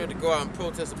goddamn nerve to go out and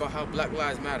protest about how Black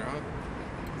Lives Matter, huh?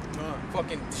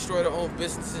 Fucking destroy their own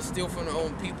businesses, steal from their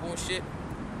own people and shit,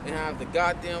 and have the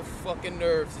goddamn fucking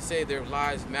nerve to say their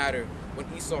lives matter when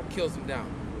Esau kills them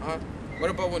down, huh? What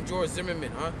about when George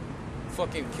Zimmerman, huh?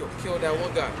 Fucking killed that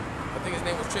one guy. I think his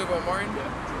name was Trayvon Martin.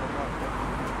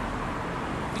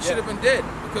 He should have been dead,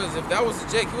 because if that was a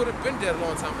Jake, he would have been dead a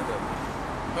long time ago.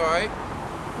 All right?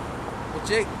 But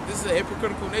Jake, this is a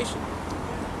hypocritical nation.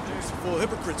 Jake's full of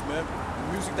hypocrites, man.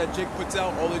 The music that Jake puts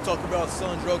out, all they talk about is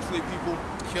selling drugs for their people,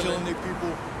 killing their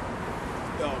people,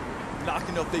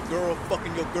 knocking up their girl,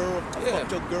 fucking your girl, I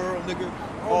fucked your girl, nigga.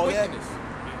 All that. wickedness.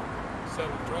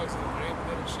 Selling drugs in the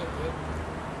neighborhood and shit, man.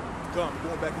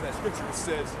 Going back to that scripture, it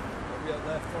says, we have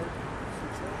last part.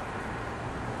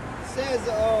 It says,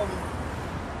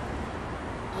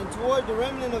 and toward the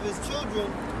remnant of his children,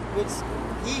 which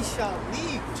he shall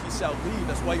leave. Which he shall leave.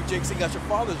 That's why you Jake ain't got your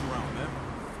fathers around, man.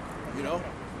 You know?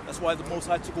 That's why the Most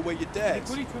High took away your dads.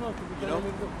 You know?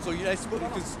 So you're not supposed to,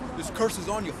 because there's curses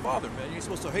on your father, man. You're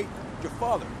supposed to hate your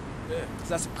father. Yeah. Because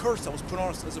that's a curse that was put on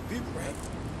us as a people, right?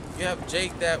 You have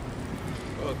Jake that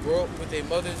grow up with their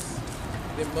mothers.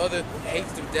 Their mother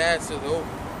hates their dad, so they'll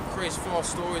create false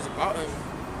stories about him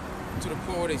to the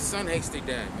point where their son hates their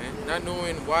dad, man. Not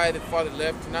knowing why the father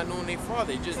left, not knowing their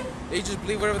father. They just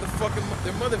believe whatever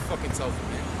their mother fucking tells them,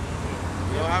 man.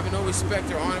 You know, having no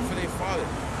respect or honor for their father.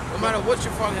 No matter what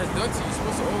your father has done to you, you're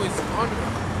supposed to always honor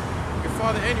your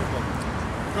father and your mother.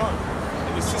 God.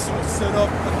 And the system was set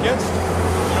up against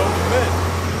you know, the men.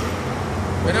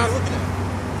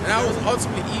 And I was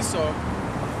ultimately Esau.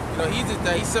 You know, he did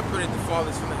that. He separated the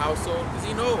fathers from the household because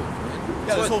he knows.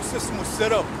 Yeah, this whole system was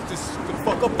set up just to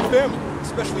fuck up the family,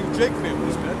 especially the Jake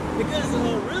families, man. Because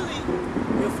really,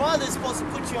 your father is supposed to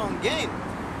put you on game,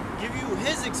 give you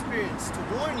his experience to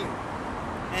warn you.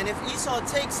 And if Esau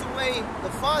takes away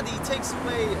the father, he takes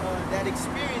away that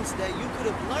experience that you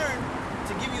could have learned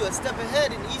to give you a step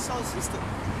ahead in Esau's system.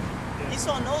 Yeah.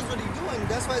 Esau knows what he's doing.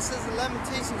 That's why it says in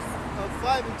Lamentations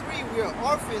 5 and 3, we are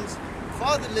orphans,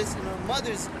 fatherless, and our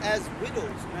mothers as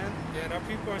widows, man. Yeah, and our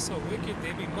people are so wicked,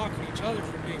 they be mocking each other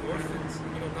for being orphans,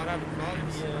 you know, not having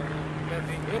fathers, not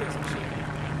being widows and shit.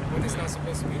 But it's not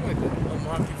supposed to be like that. Don't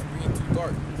mock you for being too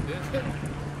dark.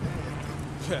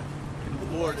 Yeah.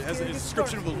 The Lord, as the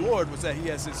description of the Lord was that he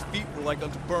has his feet were like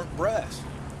unto burnt brass.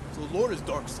 So the Lord is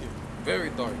dark skinned. Very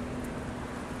dark.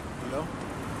 You know?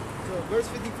 So verse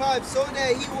 55, so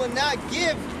that he will not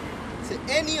give to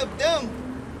any of them.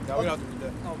 Now we don't have to read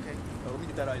that. Okay. Let me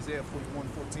get that Isaiah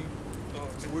 41:14.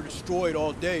 So we're destroyed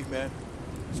all day, man.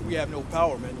 So we have no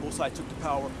power, man. The Most High took the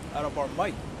power out of our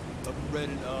might. Like we read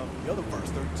in the other verse,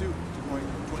 32,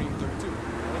 20 and 32.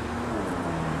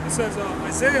 It says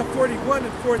Isaiah 41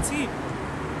 and 14.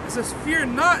 It says, fear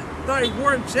not thy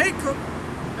worm Jacob,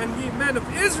 and ye men of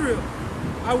Israel.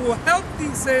 I will help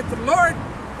thee, saith the Lord,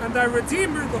 and thy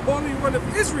Redeemer, the Holy One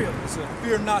of Israel. It says,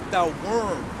 fear not thou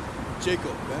worm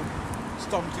Jacob, man. It's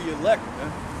talking to the elect,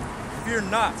 man. Fear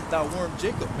not thou worm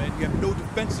Jacob, man. You have no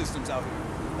defense systems out here.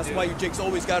 That's why you Jake's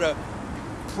always gotta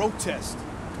protest.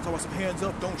 Talk about some hands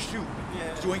up, don't shoot.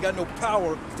 Because you ain't got no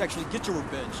power to actually get your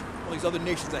revenge on these other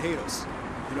nations that hate us.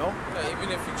 You know? Yeah,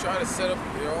 even if you try to set up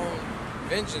your own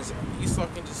vengeance, Esau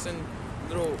can just send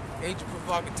little agent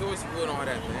provocateurs doing all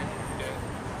that, man.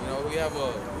 You know, we have we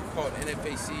call it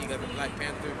NFAC, you got the Black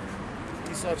Panther.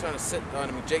 Esau trying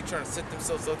to Jake trying to set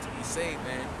themselves up to be saved,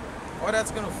 man. All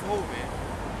that's gonna fold, man.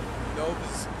 You know,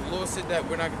 because the Lord said that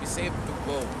we're not gonna be saved through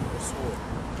bow or sword.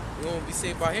 We're gonna be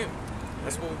saved by Him.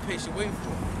 That's what we're patiently waiting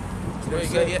for. You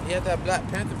know, you had that Black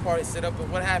Panther party set up,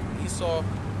 and what happened? Esau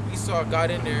got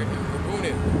in there and ruined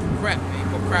it. Crack, man. He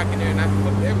put crack in there and I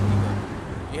fucked everything up.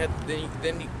 You had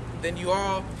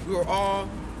we were all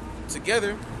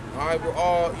together. All right, we're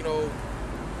all, you know,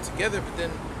 together. But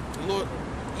then the Lord,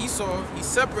 Esau, he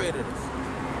separated us.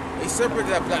 He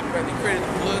separated that Black Panther. He created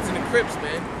the Bloods and the Crips,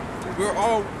 man. We're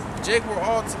all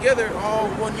together, all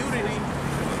one unity.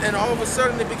 And all of a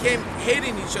sudden, they became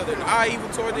hating each other. And I even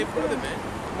toward their brother, man.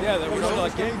 Yeah, that was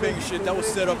like gangbang shit. That was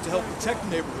set up to help protect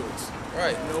neighborhoods.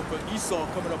 Right. You know, but Esau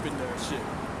coming up in there and shit.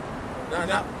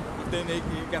 But then they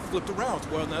got flipped around.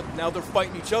 Well, now they're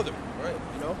fighting each other. Right.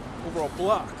 You know, over a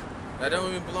block. That don't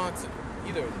even belong to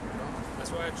either of them.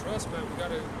 That's why I trust, man. We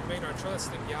gotta remain our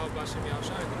trust in Yahweh Bashem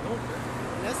Yahushai, the Lord, man.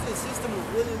 And that's the system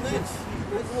of Willie Lynch.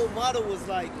 His whole motto was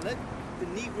like, let the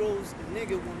Negroes, the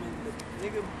nigger woman, the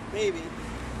nigger baby,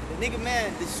 the nigger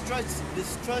man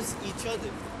distrust each other.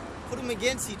 Put them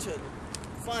against each other.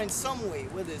 Find some way,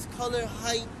 whether it's color,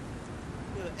 height,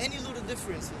 any little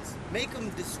differences. Make them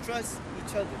distrust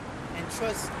each other and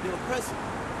trust the oppressor.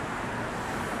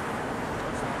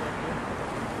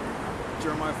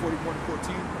 Jeremiah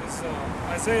 41:14. It's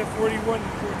Isaiah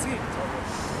 41:14. It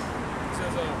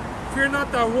says, fear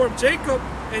not thou worm Jacob,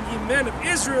 and ye men of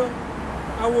Israel.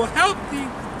 I will help thee,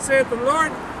 saith the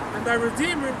Lord, and thy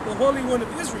Redeemer, the Holy One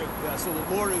of Israel. Yeah, so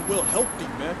the Lord will help thee,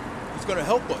 man. He's going to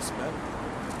help us, man.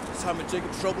 This time in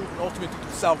Jacob's trouble and ultimately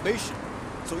through salvation.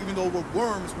 So even though we're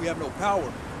worms, we have no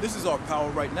power. This is our power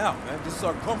right now, man. This is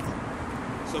our comfort.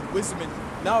 So wisdom and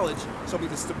knowledge shall be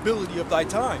the stability of thy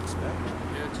times, man.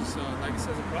 Yeah, just like it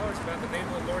says in Proverbs, man, the name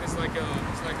of the Lord is like a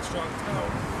strong tower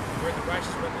where the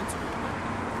righteous run into it.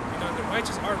 You know, the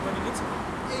righteous are running into it.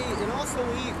 Hey, and also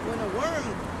when a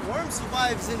worm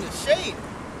survives in the shade,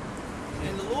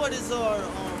 and the Lord is our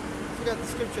forgot the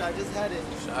scripture. I just had it.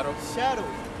 Shadow. Shadow.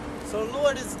 So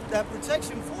Lord is that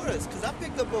protection for us. Because I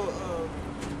picked up a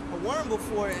worm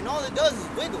before, and all it does is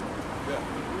wiggle. Yeah.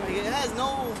 Like it has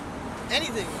no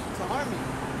anything to harm me.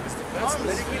 It's the Let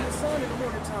best. it get in the sun in the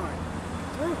morning time.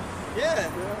 True. Yeah.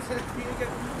 You know what I'm saying? He ain't got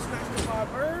to snatch the fire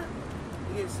bird.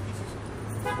 He just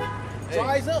Hey.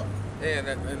 dries up. Yeah,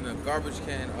 and in the garbage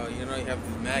can, you know, you have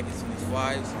these maggots and these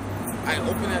flies. I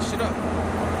open that shit up.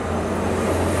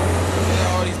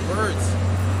 Yeah, all these birds.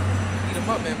 Eat them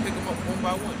up, man. Pick them up one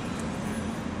by one.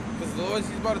 Because the Lord,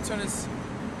 He's about to turn us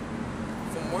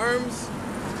from worms,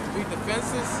 being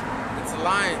defenseless, into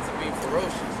lions and being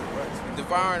ferocious.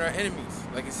 Devouring our enemies.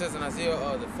 Like it says in Isaiah,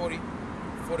 the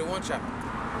 41 chapter.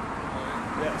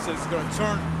 Yeah, it says it's going to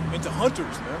turn into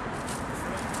hunters, man.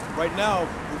 Right now,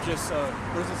 we're just,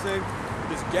 what does it say?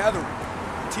 We're just gathering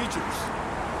teachers.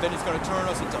 Then He's going to turn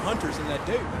us into hunters in that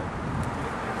day, man.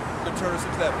 He's going to turn us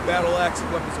into that battle axe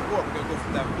and weapons of war. We're going to go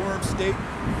from that worm state,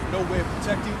 no way of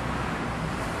protecting,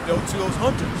 you know, to those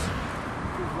hunters.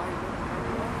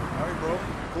 All right, bro.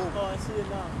 Cool. Oh, I see it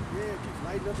now. Yeah, it keeps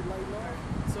lighting up and lighting up.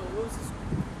 So what was this?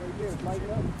 Right there, it's lighting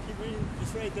up. Keep reading.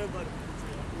 It's right there, buddy.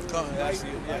 I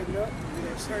see it, yeah. Lighting up. And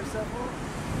then turn stuff on.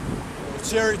 The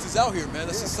chariots is out here, man.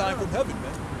 That's a sign from heaven,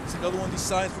 man. It's another one of these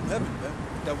signs from heaven, man.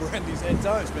 That we're in these end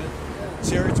times, man.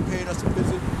 Chariots paying us a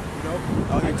visit, you know,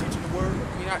 out here teaching the word.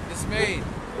 Be not dismayed.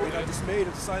 We're not dismayed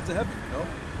at the signs of heaven, you know.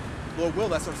 Lord will,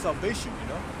 that's our salvation, you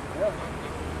know. Yeah.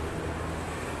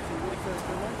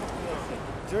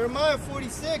 Jeremiah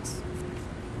 46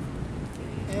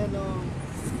 and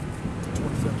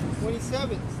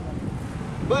 27.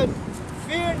 But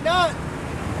fear not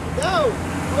thou,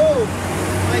 O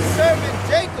my servant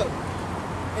Jacob,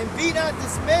 and be not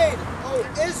dismayed, O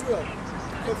Israel.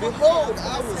 For behold,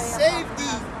 I will save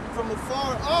thee from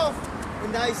afar off,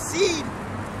 and thy seed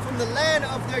from the land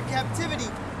of their captivity.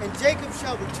 And Jacob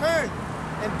shall return,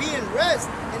 and be in rest,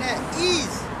 and at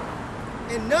ease,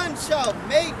 and none shall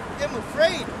make him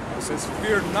afraid. It says,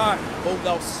 fear not, O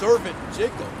thou servant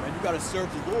Jacob, man. You got to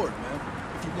serve the Lord, man.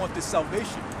 If you want this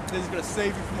salvation, then He's going to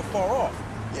save you from afar off.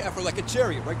 Yeah, for like a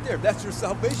chariot right there. That's your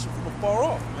salvation from afar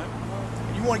off, man.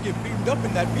 And you want to get beamed up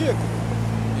in that vehicle.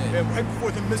 And right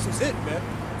before the missiles hit, man.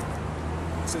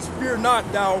 It says, fear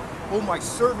not thou, O my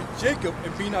servant Jacob,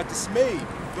 and be not dismayed.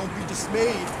 Don't be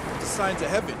dismayed at the signs of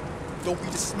heaven. Don't be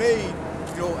dismayed,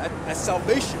 you know, at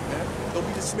salvation, man. Don't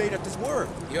be dismayed at this word.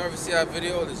 You ever see that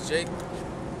video of this Jake?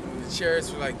 The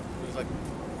chariots were like, it was like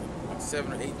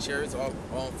 7 or 8 chariots all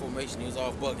in formation. He was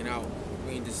all bugging out,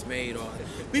 being dismayed. All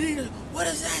we need to, what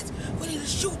is that? We need to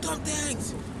shoot them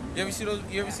things. You ever see those?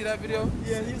 You ever see that video?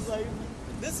 Yeah, and he's like,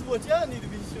 this is what y'all need to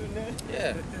be shooting at.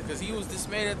 Yeah, because he was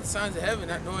dismayed at the signs of heaven,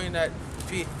 not knowing that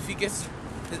if he gets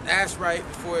his ass right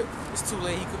before it's too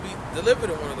late, he could be delivered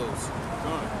in one of those.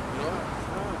 You know?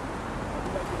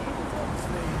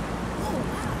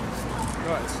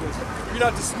 Right, it says, be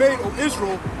not dismayed, O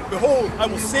Israel. Behold, I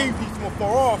will save thee from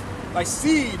afar off, thy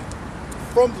seed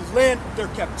from the land of their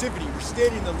captivity. We're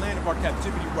standing in the land of our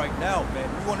captivity right now, man.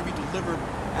 We want to be delivered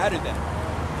out of that.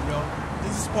 You know,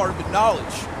 this is part of the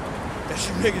knowledge that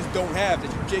you niggas don't have,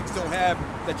 that you Jakes don't have,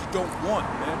 that you don't want,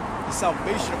 man. The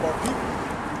salvation of our people.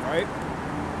 Alright?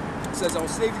 It says, I will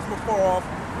save thee from afar off,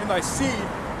 and thy seed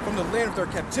from the land of their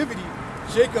captivity.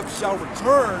 Jacob shall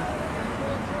return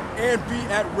and be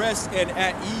at rest and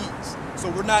at ease. So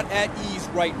we're not at ease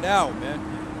right now, man.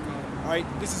 Alright?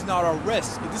 This is not our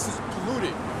rest. This is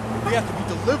polluted. We have to be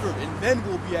delivered, and then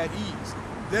we'll be at ease.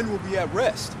 Then we'll be at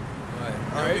rest.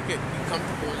 All right. We can be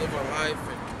comfortable and live our life,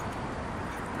 and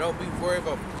don't be worried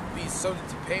about being subject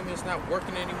to payments, not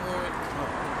working anymore,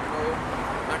 you know,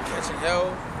 not catching hell,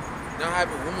 not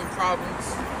having women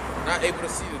problems, not able to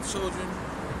see the children.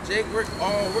 Jake, we're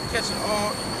catching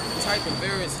all type of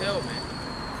various hell, man.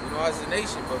 You know, as a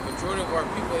nation, but majority of our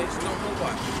people, they just don't know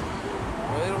why. You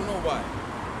know, they don't know why.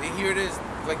 They hear this,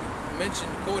 like you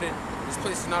mentioned, quoted, this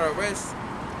place is not our rest.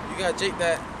 You got Jake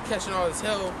that catching all this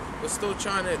hell, but still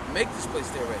trying to make this place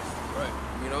their rest. Right.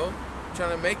 You know,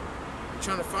 trying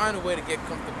to find a way to get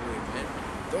comfortable with, man.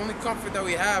 The only comfort that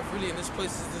we have really in this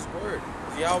place is this word,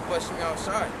 is Yahweh blessing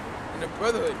outside, and the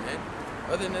brotherhood, man.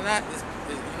 Other than that,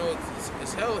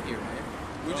 it's hell here, man.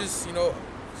 We're just, you know,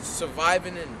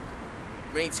 surviving and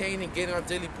maintaining, getting our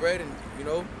daily bread, and you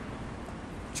know,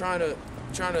 trying to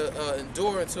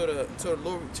endure until the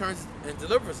Lord returns and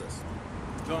delivers us.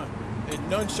 John, and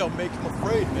none shall make him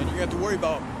afraid, man. You have to worry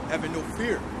about having no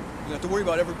fear. You don't have to worry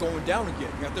about ever going down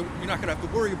again. You're not gonna have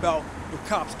to worry about your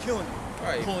cops killing you,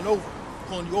 Right. pulling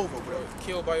you over, whatever.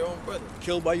 Killed by your own brother.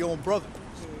 Killed by your own brother.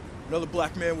 Another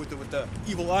black man with the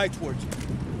evil eye towards you.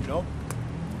 You know.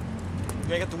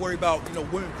 You ain't got to worry about,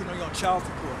 women putting you on child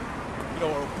support,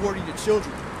 or aborting your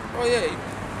children. Oh yeah,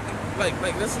 like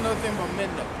that's another thing about men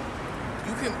though.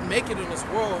 You can make it in this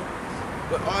world,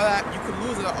 but all that you can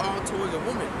lose it all towards a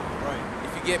woman. Right.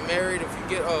 If you get married, if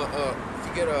you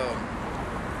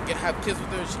have kids with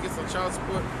her, and she gets on child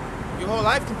support, your whole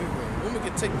life can be ruined. Women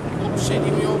can take shit,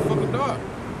 even your own fucking dog,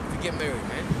 if you get married,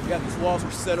 man. Yeah, these laws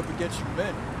were set up against you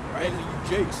men, right? Mainly you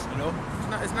Jakes,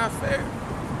 It's not fair.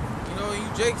 You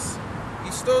Jakes,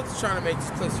 you still trying to make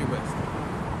this place your rest.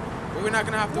 But we're not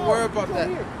gonna have to worry about that.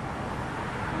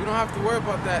 We don't have to worry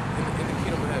about that in the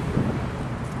kingdom of heaven.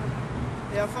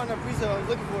 Yeah, I found that precept I was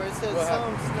looking for. It says What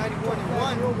Psalms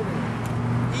 91:1.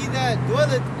 He that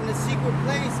dwelleth in the secret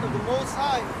place of the Most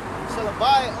High shall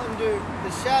abide under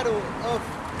the shadow of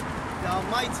the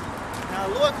Almighty. Now,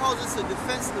 the Lord calls us a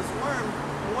defenseless worm.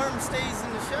 The worm stays in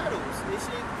the shadows. They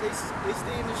stay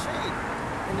in the shade.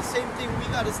 And the same thing, we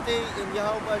got to stay in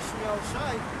Yahweh Shema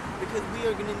Shai because we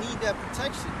are going to need that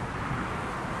protection.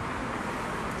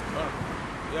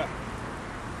 Yeah.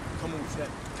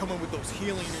 Coming with those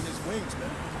healing in his wings,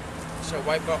 man. Shall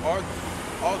wipe out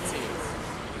all tears.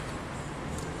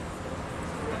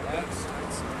 Acts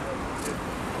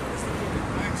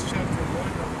chapter 1.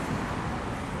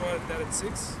 You wanted that at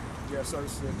 6? Yeah, start at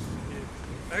 6.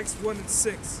 Yeah. Acts 1 and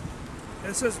 6. And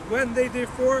it says, when they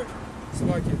therefore,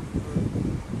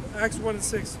 Acts 1 and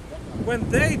 6. When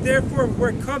they therefore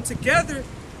were come together,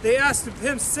 they asked of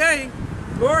him, saying,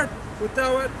 Lord, wilt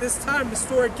thou at this time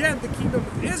restore again the kingdom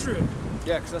of Israel?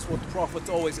 Yeah, because that's what the prophets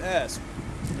always ask.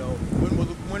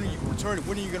 When are you returning?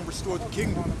 When are you going to restore the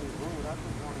kingdom?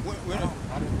 When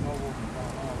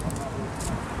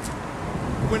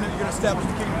are you going to establish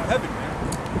the kingdom of heaven, man?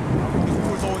 Because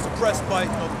we was always oppressed by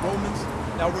the Romans.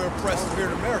 Now we're oppressed here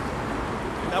in America.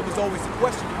 And that was always the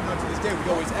question. Even to this day, we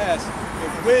always ask,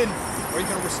 when are you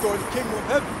going to restore the kingdom of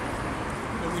heaven?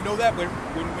 And we know that when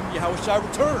Yahweh Shai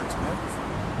returns, man.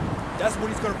 That's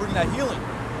when he's going to bring that healing.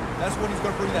 That's when he's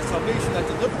going to bring that salvation, that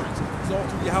deliverance. It's all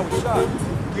through Yahweh Shai.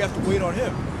 We have to wait on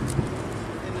him.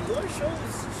 And the Lord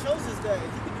shows us that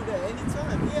he can do that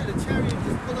anytime. He had a chariot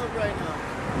just pull up right now.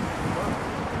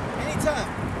 Anytime.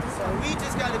 So we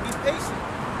just got to be patient.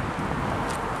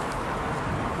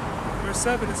 Verse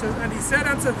 7, it says, and he said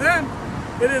unto them,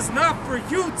 it is not for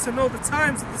you to know the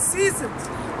times of the seasons,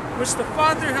 which the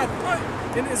Father hath put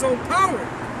in his own power.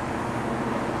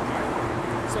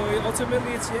 So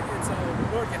ultimately, it's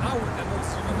Lord Yahweh that knows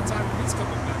the time when he's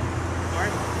coming back. All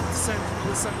right, the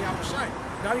Son Yahweh Shai.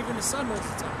 Not even the Son knows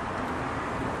the time.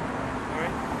 All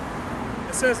right.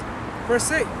 It says,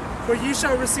 verse 8, for ye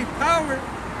shall receive power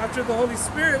after the Holy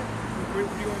Spirit. Where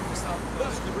do you want me to stop?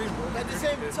 At the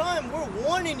same time, we're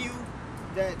warning you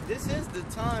that this is the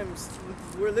times.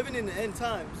 We're living in the end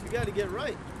times. You got to get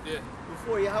right. Yeah.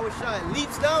 Before Yahweh Shai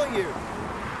leaps down here.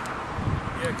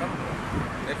 Yeah, come on.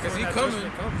 Because he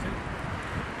coming.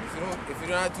 If you're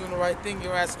not doing the right thing,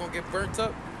 your ass is gonna get burnt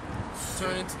up,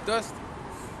 turn into dust.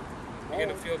 You're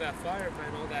gonna feel that fire,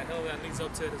 man, all that hell that leads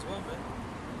up to it as well, man.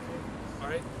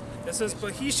 Alright? It says,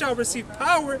 but he shall receive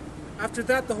power. After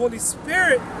that the Holy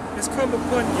Spirit is come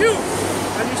upon you,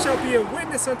 and you shall be a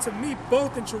witness unto me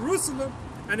both in Jerusalem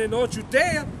and in all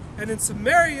Judea and in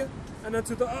Samaria and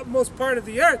unto the utmost part of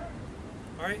the earth.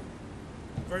 Alright?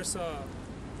 Verse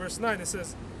 9 it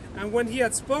says, and when he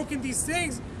had spoken these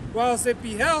things, whilst they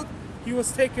beheld, he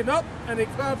was taken up, and a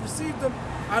cloud received them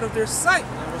out of their sight.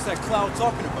 And what's that cloud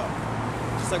talking about?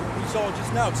 Just like what we saw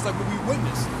just now, just like what we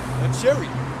witnessed, a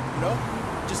chariot,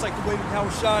 Just like the way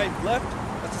Yahweh Shai left,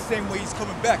 that's the same way he's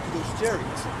coming back to those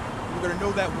chariots. We're going to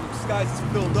know that when the skies is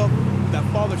filled up, that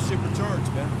fathership returns,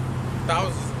 man.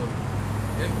 Thousands will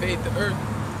invade the earth.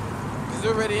 He's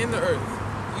already in the earth.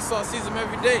 Esau sees him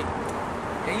every day,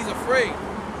 and he's afraid.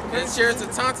 And the chariots are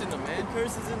taunting him, man. The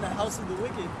curse is in the house of the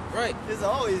wicked. Right. It's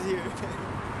always here.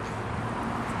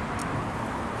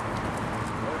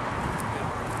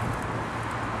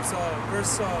 So,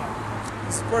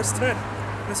 verse 10.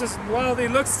 It says, while they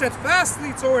looked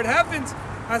steadfastly toward heavens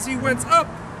as he went up,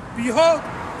 behold,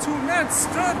 two men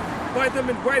stood by them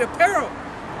in white apparel,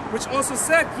 which also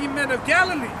said, ye men of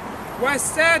Galilee, why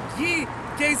stand ye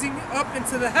gazing up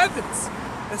into the heavens?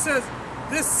 It says,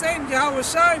 this same Yahweh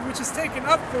Shai, which is taken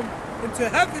up from into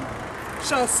heaven,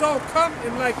 shall so come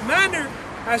in like manner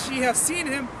as ye have seen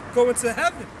him go into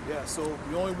heaven. Yeah, so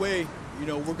the only way,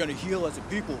 we're going to heal as a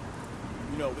people,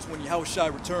 is when Yahweh Shai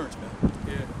returns, man.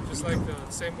 Yeah, just like the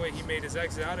same way he made his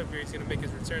exit out of here, he's going to make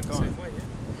his return the same way, yeah.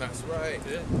 That's right.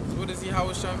 Yeah. So what does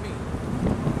Yahweh Shai mean?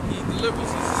 He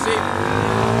delivers, he's a savior.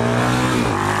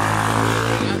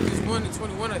 Matthew 1 and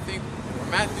 21, I think, or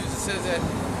Matthew says that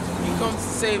he comes to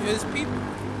save his people.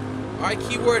 All right,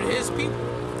 keyword his people,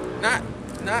 not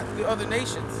the other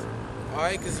nations. All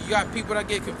right, because you got people that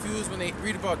get confused when they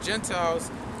read about Gentiles,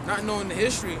 not knowing the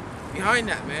history behind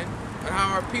that, man, and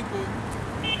how our people,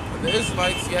 the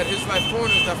Israelites, you had Israelite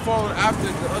foreigners that followed after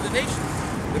the other nations.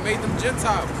 They made them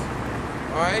Gentiles.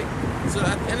 All right, so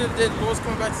at the end of the day, the Lord's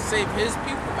coming back to save His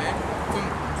people, man,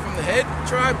 from the head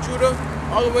tribe Judah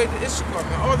all the way to Issachar,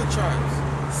 man, all the tribes,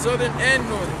 southern and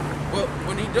northern. But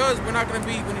when He does, we're not gonna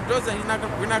be. When He does that,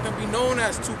 we're not gonna be known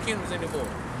as two kingdoms anymore.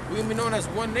 We're gonna be known as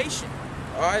one nation.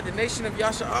 All right, the nation of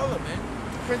Yasha Allah, man,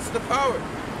 Prince of the Power,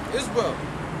 Israel.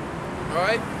 All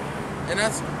right, and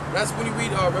that's when you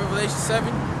read Revelation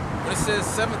 7, when it says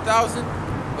 7,000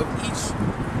 of each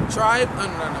tribe.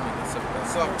 No,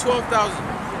 so 12,000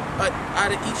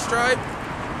 out of each tribe.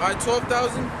 All right,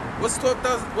 12,000. What's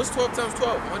 12,000? What's 12 times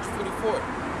 12? 144.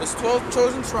 There's 12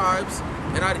 chosen tribes,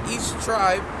 and out of each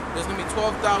tribe, there's gonna be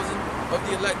 12,000 of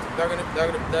the elect that are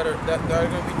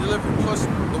gonna be delivered, plus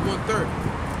the 1/3.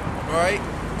 All right.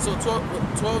 So 12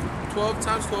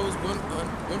 times 12 is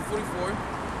 144.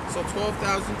 So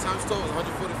 12,000 times 12 is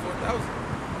 144,000.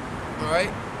 All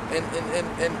right. And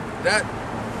that,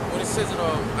 when it says in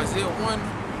Isaiah 1,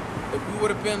 if we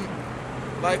would have been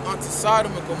like unto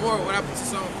Sodom and Gomorrah, what happened to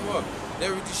Sodom and Gomorrah? They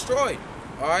were destroyed.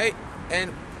 All right.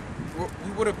 And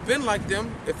we would have been like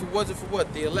them if it wasn't for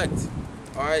what? The elect.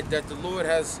 All right. That the Lord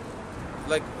has,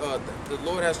 the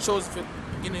Lord has chosen for the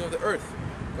beginning of the earth.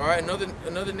 All right.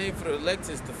 Another name for the elect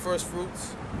is the first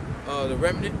fruits, the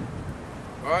remnant.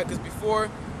 All right. Because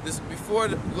before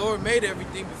the Lord made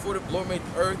everything, before the Lord made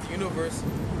the earth, the universe,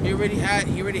 He already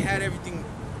had everything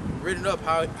written up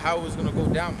how it was gonna go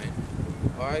down, man.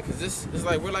 All right, because this is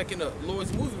like we're like in the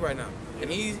Lord's movie right now, and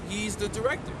he's the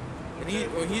director, and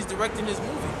he's directing this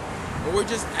movie, and we're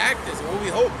just actors. And what we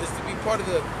hope is to be part of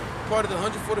the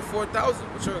 144,000,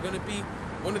 which are gonna be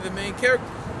one of the main characters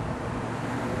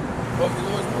of the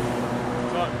Lord's movie.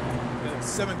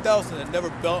 7,000 that never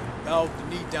bowed the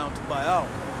knee down to Baal.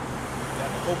 That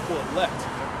hopeful elect.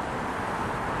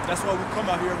 That's why we come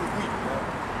out here every week, man,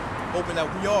 hoping that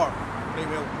we are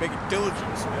making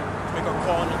diligence, man, to make our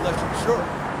call and election sure.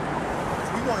 Because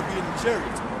we want to be in the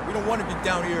chariots, man. We don't want to be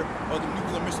down here or the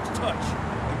nuclear missiles touch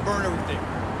and burn everything.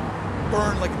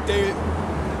 Burn like a day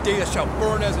that shall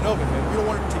burn as an oven, man. We don't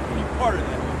want to take any part of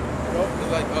that. You know?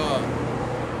 It's like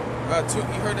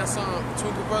you heard that song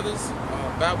Twinkle Brothers,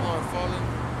 Babylon Falling.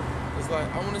 It's like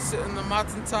I want to sit in the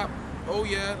mountain top. Oh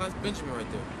yeah, that's Benjamin right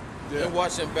there. Yeah. And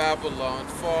watching Babylon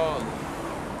fall.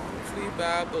 Flee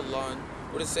Babylon.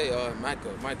 What did it say?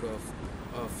 Micah,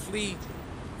 flee,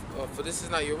 for this is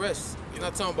not your rest. He's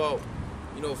not talking about,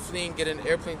 fleeing, getting an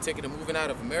airplane ticket and moving out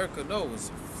of America. No,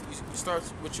 it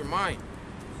starts with your mind.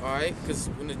 All right? Because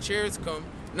when the chariots come,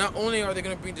 not only are they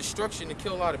going to bring destruction and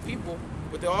kill a lot of people,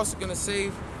 but they're also going to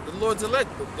save the Lord's elect,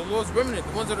 the Lord's remnant,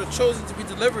 the ones that are chosen to be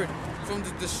delivered from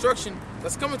the destruction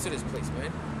that's coming to this place,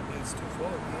 man. It's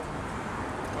twofold, man.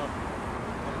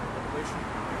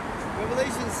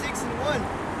 Revelation 6:1.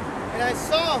 And I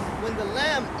saw when the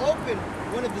Lamb opened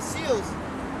one of the seals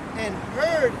and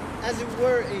heard as it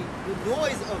were the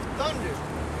noise of thunder.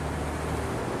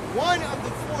 One of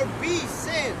the four beasts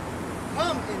saying,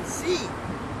 Come and see.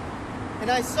 And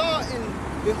I saw and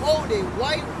behold a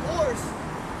white horse,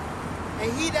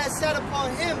 and he that sat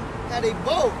upon him had a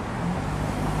bow,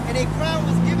 and a crown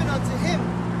was given unto him,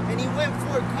 and he went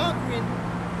forth conquering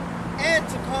and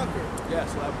to conquer. Yeah,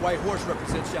 so that white horse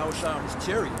represents Yahushua on his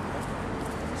chariot.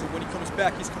 So when he comes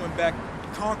back, he's coming back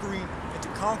conquering and to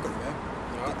conquer, man.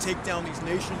 To take down these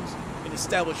nations and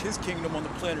establish his kingdom on the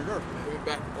planet Earth, man. Bring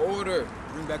back order.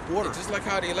 Bring back order. And just like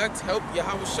how the elect help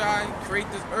Yahushua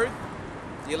create this earth,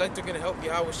 the elect are going to help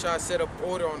Yahushua set up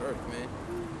order on earth, man.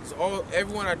 So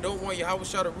everyone that don't want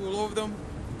Yahushua to rule over them,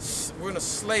 we're going to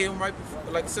slay him right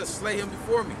before, like I said, slay him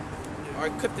before me. All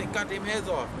right, cut their goddamn heads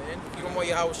off, man. You don't want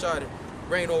Yahushua to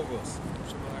reign over us.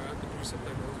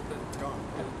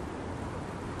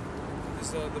 It's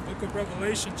the book of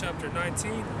Revelation, chapter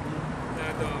 19,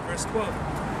 and verse 12.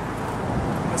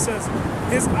 It says,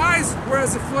 His eyes were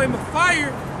as a flame of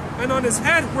fire, and on his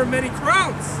head were many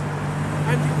crowns.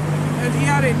 And he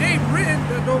had a name written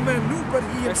that no man knew but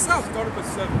he himself. Started with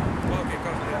 7. Okay,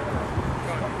 got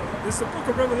it. This is the book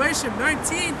of Revelation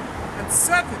 19 and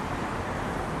 7.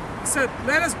 It said,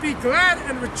 Let us be glad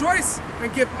and rejoice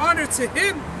and give honor to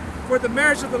him, for the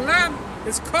marriage of the Lamb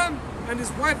is come, and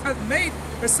his wife hath made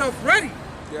herself ready.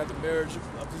 Yeah, the marriage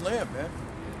of the Lamb, man.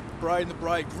 Bride and the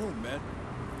bridegroom, man.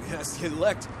 That's the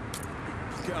elect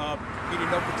meeting up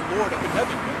with the Lord up in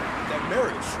heaven, man. That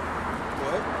marriage. Go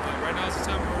ahead. Right now is the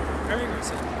time we're preparing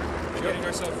ourselves. We're getting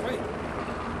ourselves right.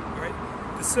 All right.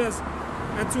 It says,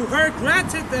 and to her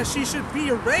granted that she should be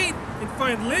arrayed in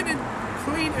fine linen,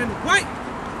 clean and white,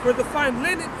 for the fine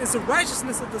linen is the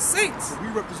righteousness of the saints. So we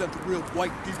represent the real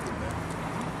white people, man.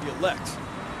 The elect,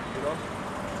 you know?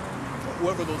 Or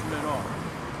whoever those men are.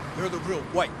 They're the real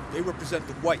white. They represent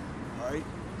the white, all right?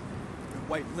 The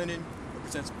white linen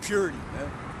represents purity, man.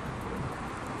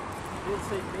 They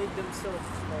say made themselves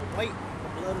white in the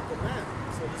blood of the Lamb.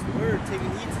 So this word, taking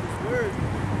heed to this word,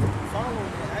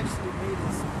 following it actually made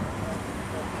us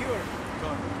pure.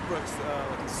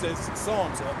 Like it says in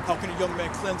Psalms, how can a young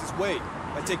man cleanse his way?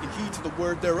 By taking heed to the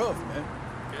word thereof, man.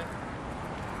 Yeah.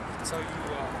 That's how you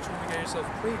truly get yourself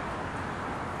clean.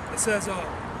 It says,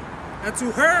 and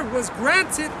to her was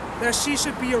granted that she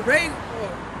should be arrayed.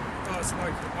 It's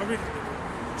like, I'll read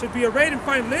it. Should be arrayed in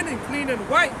fine linen, clean and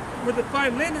white, for the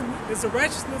fine linen is the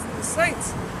righteousness of the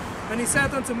saints. And he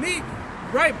said unto me,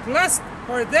 right blessed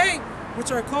are they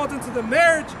which are called into the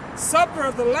marriage supper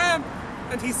of the Lamb.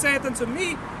 And he saith unto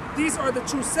me, these are the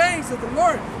true sayings of the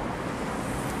Lord.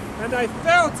 And I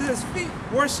fell to his feet,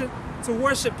 to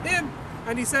worship him.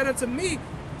 And he said unto me,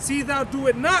 see thou do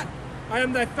it not. I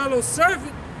am thy fellow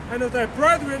servant, and of thy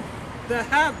brethren that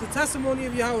have the testimony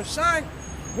of Yahushai.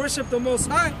 Worship the Most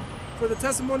High, for the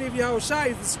testimony of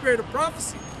Yahushai is the spirit of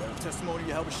prophecy. Yeah, the testimony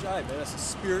of Yahushai, man, that's the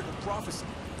spirit of prophecy.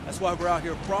 That's why we're out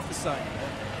here prophesying,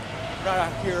 man. We're not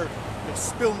out here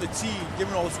spilling the tea,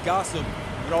 giving all this gossip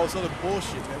and all this other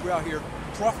bullshit, man. We're out here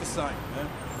prophesying, man.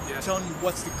 Yeah. Telling you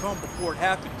what's to come before it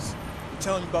happens. We're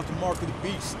telling you about the mark of the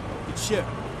beast, the chip.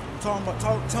 We're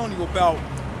telling you about,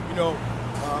 you know,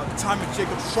 the time of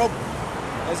Jacob's trouble,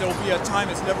 as there will be a time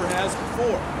it's never has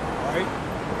before, all right?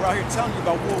 We're out here telling you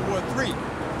about World War III.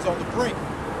 It's on the brink,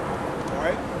 all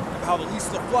right? And how the least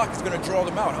of the flock is going to draw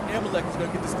them out, how Amalek is going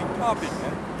to get this thing popping,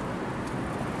 man.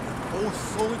 Oh,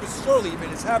 slowly but surely, man,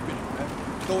 it's happening, man.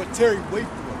 Though it tarry, wait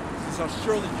for it. This shall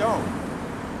surely come.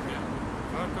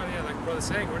 Yeah, like brother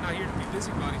saying, we're not here to be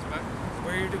busybodies, man.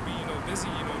 We're here to be, busy,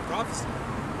 in prophecy.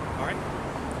 All right?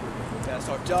 That's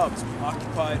our job, is to be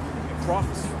occupied in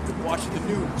prophecy, watching the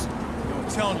news,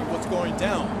 telling you what's going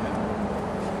down, man.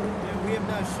 Yeah, we have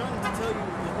not shunned to tell you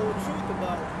the whole truth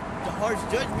about the harsh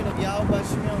judgment of Yahweh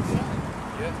Shemel Shai.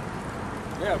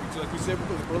 Yeah, like we said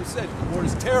before, the brother said, the Lord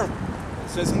is terrible. It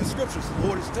says in the scriptures, the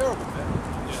Lord is terrible, man.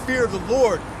 The fear of the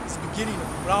Lord is the beginning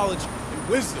of knowledge and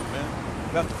wisdom, man.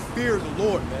 We have to fear the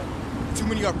Lord, man. Too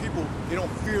many of our people, they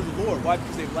don't fear the Lord. Why?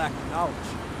 Because they lack the knowledge.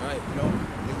 Right.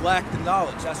 They lack the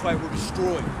knowledge. That's why we're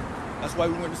destroyed. That's why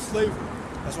we went into slavery.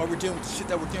 That's why we're dealing with the shit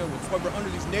that we're dealing with. That's why we're under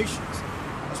these nations.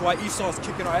 That's why Esau's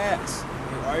kicking our ass.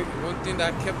 All right? One thing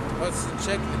that kept us in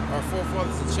check, our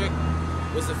forefathers in check,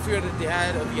 was the fear that they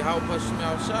had of Yahweh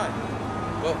Shemel Shai.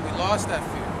 But we lost that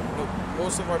fear.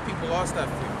 Most of our people lost that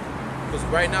fear. Because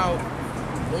right now,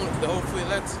 the whole free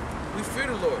elect, we fear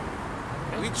the Lord.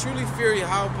 We truly fear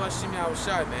Yahweh Shemel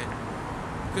Shai, man.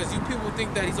 Because you people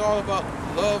think that he's all about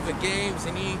love and games,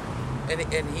 and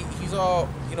he's all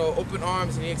open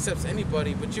arms and he accepts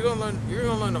anybody. But you're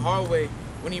gonna learn the hard way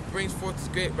when he brings forth his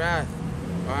great wrath,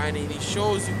 all right? And he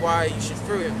shows you why you should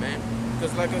fear him, man.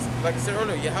 Because like I said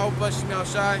earlier, Yahweh Shemel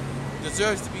Shai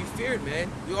deserves to be feared, man.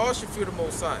 We all should fear the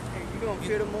Most High. Hey, you're gonna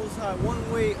fear the Most High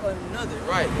one way or another.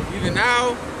 Right, either now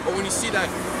or when you see that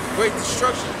great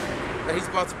destruction that he's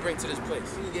about to bring to this place.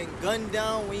 When you get gunned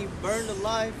down, when you burned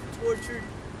alive, tortured,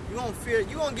 you're gonna fear.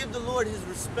 You're gonna give the Lord his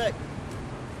respect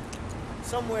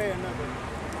some way or another.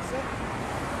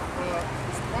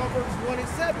 It's Proverbs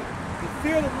 1:7. The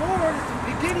fear of the Lord is the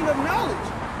beginning of knowledge,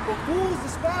 but fools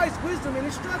despise wisdom and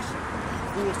instruction.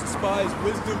 Fools despise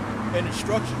wisdom and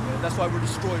instruction, man. That's why we're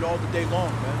destroyed all the day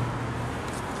long, man.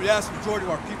 The vast majority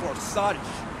of our people are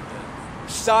sottish. We're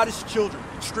sottish children,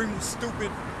 extremely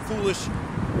stupid, foolish,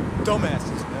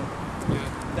 dumbasses, man. Yeah.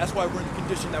 That's why we're in the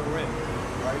condition that we're in,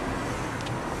 right?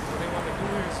 What they want to do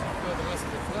here is fulfill the lust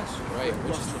of the flesh. Right,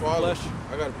 which Lust is of the folly. flesh.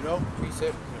 I got a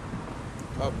precept.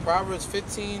 Proverbs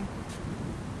 15.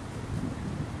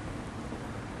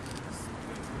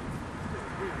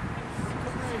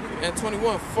 And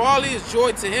 21. Folly is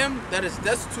joy to him that is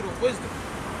destitute of wisdom.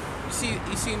 You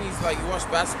see these, like, you watch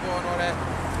basketball and all that.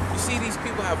 You see these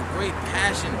people have great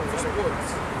passion for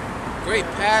sports, great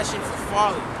passion for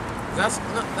folly. That's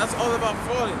all about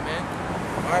folly, man.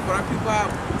 All right, but our people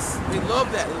they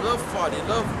love that. They love folly. They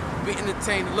love being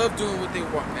entertained. They love doing what they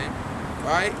want, man. All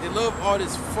right, they love all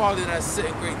this folly that's set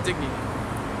in great dignity.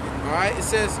 All right, it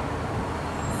says,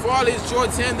 folly is joy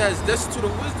to him that is destitute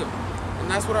of wisdom. And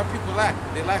that's what our people lack.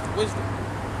 They lack wisdom.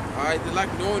 All right, they lack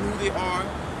knowing who they are,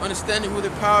 understanding who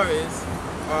their power is.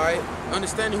 All right,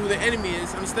 understanding who their enemy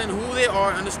is, understanding who they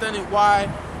are, understanding why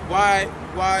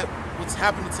what's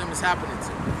happening to them is happening to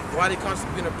them. Why they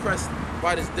constantly being oppressed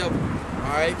by this devil.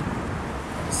 Alright?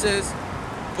 It says,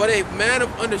 but a man of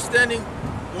understanding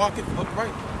walketh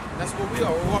upright. That's what we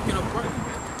are. We're walking upright,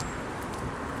 man.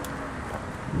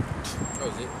 That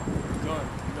was it.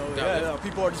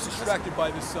 People are just distracted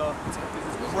by this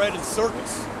bread and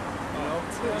circus.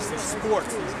 These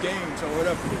sports, these games, or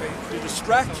whatever. They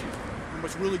distract you from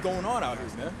what's really going on out here,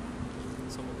 man.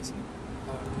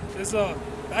 There's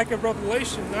back in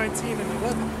Revelation 19 and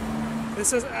 11. It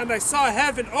says, and I saw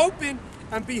heaven open,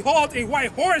 and behold, a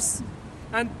white horse,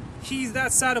 and he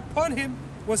that sat upon him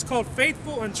was called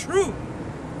Faithful and True,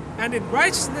 and in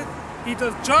righteousness he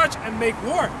doth judge and make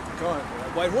war. Go on,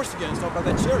 white horse again. Let's talk about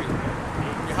that chariot.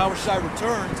 When Yahweh Shai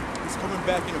returns, he's coming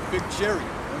back in a big chariot,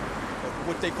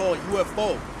 what they call a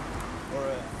UFO or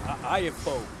an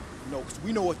IFO, because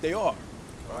we know what they are,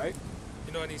 all right?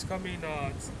 And he's coming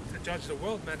to judge the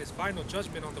world, man. His final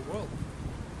judgment on the world,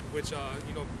 which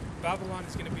Babylon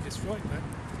is going to be destroyed, man,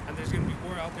 and there's going to be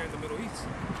war out there in the Middle East.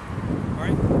 All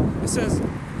right. It says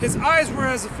his eyes were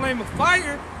as a flame of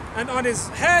fire, and on his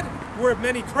head were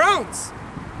many crowns,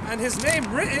 and his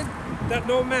name written that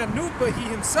no man knew but he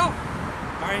himself.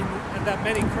 All right, and that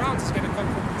many crowns is going to come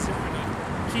from these different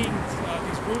kings,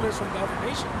 these rulers from the other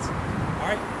nations. All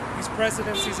right, these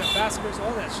presidents, these ambassadors,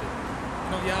 all that shit.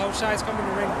 Yahweh Shai is coming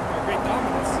to reign great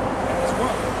dominance in this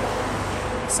world.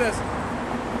 It says,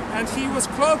 and he was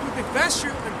clothed with a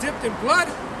vesture and dipped in blood,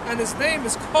 and his name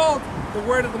is called the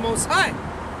Word of the Most High.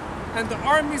 And the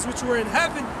armies which were in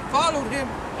heaven followed him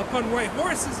upon white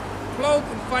horses,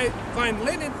 clothed in fine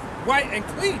linen, white and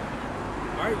clean.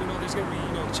 All right, there's going to be,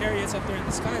 chariots up there in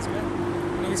the skies,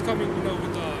 man. He's coming,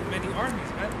 with many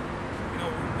armies, man.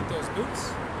 With those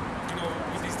nukes,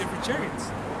 with these different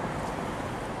chariots.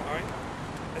 All right.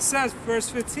 It says, verse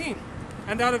 15,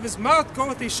 and out of his mouth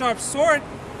goeth a sharp sword,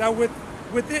 that with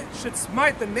it should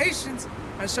smite the nations,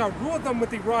 and shall rule them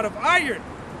with a rod of iron.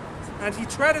 And he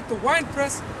treadeth the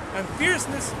winepress, and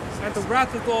fierceness, and the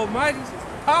wrath of the Almighty's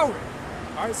power.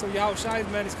 All right, so Yahweh Shai,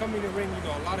 man, is coming to bring,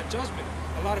 a lot of judgment.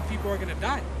 A lot of people are going to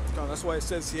die. That's why it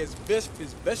says his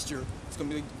vesture is going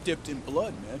to be dipped in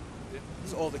blood, man. This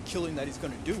is all the killing that he's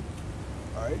going to do.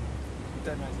 All right? Put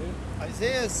that in Isaiah.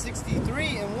 Isaiah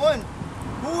 63 and 1.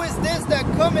 Who is this that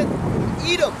cometh from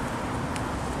Edom,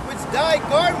 which dyed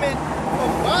garment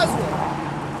from Basra?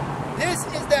 This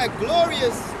is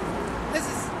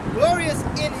glorious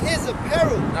in his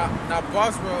apparel. Now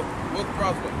Basra, what's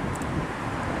Basra?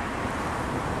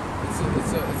 It's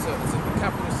a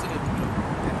capital city of Judah.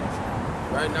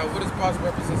 Right now, what does Basra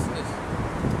represent in this?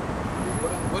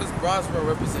 What does Basra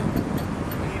represent?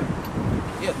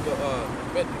 Yeah, it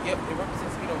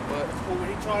represents but when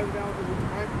he charged down the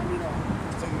right,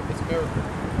 it's a miracle.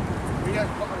 He has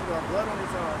blood on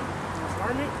his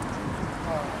garment.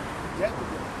 Death with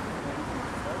him.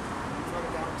 He charged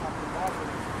it down on top of the Basra.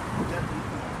 Death with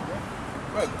him.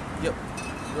 Right. Yep.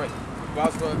 Right.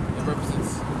 Basra, it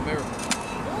represents a miracle.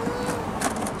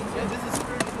 Yeah, this is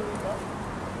spiritually.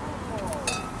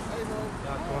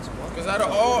 Because out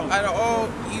of all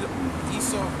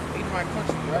Edomite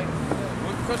country, right?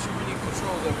 What country really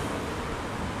controls everything?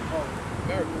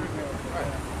 America.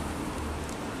 Right.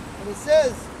 And it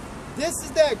says, this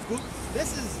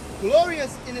is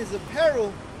glorious in his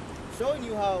apparel, showing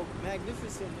you how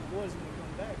magnificent the Lord is going to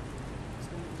come back. It's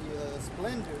going to be a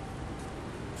splendor.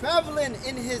 Traveling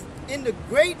in the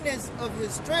greatness of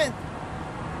his strength,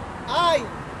 I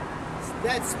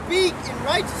that speak in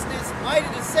righteousness, mighty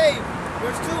to save.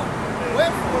 Verse 2.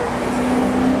 Wherefore,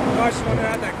 God's going to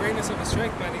have that greatness of his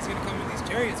strength, man. He's going to come with these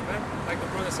chariots, man. Like the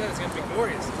brother said, it's going to be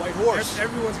glorious. White horse.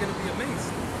 Everyone's going to be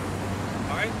amazed.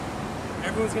 All right?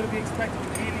 Everyone's going to be expecting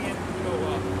an alien,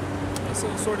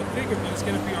 some sort of figure, but it's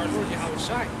going to be our Lord Yahweh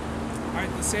Shai. All right?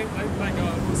 The same, like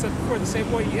we said before, the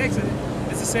same way he exited,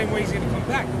 it's the same way he's going to come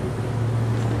back.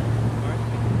 All right?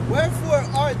 wherefore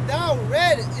art thou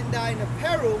red in thine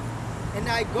apparel, and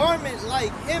thy garment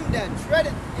like him that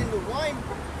treadeth in the wine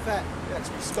fat? Yeah,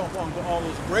 because we stomp on all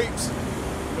those grapes.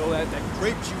 That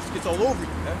grape juice gets all over you,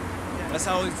 man. Yeah. That's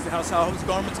how his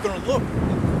garment's going to look,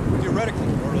 theoretically,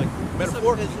 or like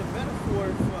metaphorically. It's a metaphor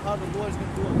for how the Lord's going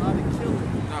to do a lot of killing.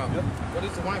 No. Yep. What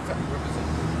does the wine fat represent?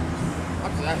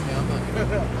 I'm just asking. I'm not.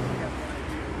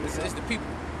 It's the people.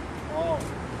 Oh.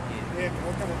 Yeah.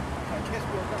 What kind of? I guess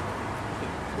what kind of?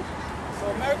 So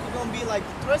America's going to be like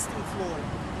the threshing floor.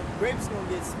 The grapes going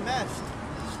to get smashed.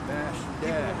 Smash,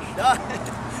 People dash. gonna die.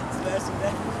 Smash and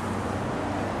dash.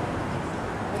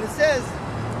 And it says,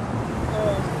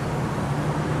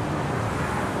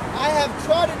 I have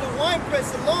trodden the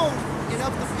winepress alone, and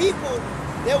of the people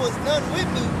there was none with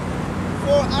me,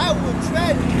 for I will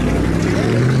tread.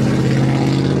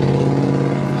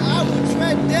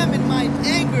 tread them in my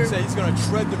anger. He said he's going to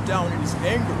tread them down in his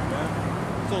anger,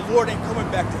 man. So the Lord ain't coming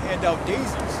back to hand out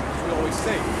daisies, as we always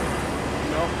say.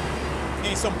 You know? He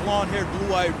ain't some blonde-haired,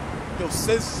 blue-eyed,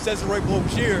 Cesare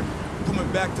Borgia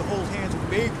coming back to hold hands with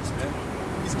babies, man.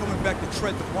 He's coming back to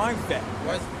tread the wine fat.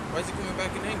 Why is he coming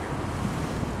back in anger?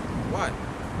 Why?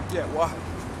 Yeah, why?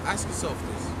 Ask yourself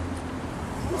this.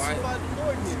 Crucify the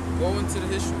Lord here. Go into the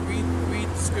history, read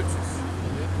the scriptures.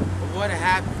 Of what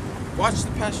happened. Watch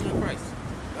The Passion of Christ.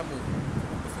 That movie.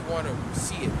 If you want to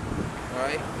see it.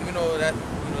 Alright? Even though that,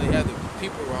 they had the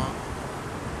people wrong.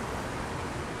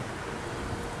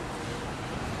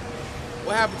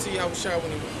 What happened to Yahushua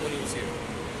when he was here?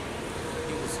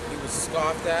 He was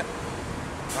scoffed at.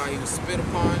 He was spit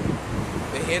upon.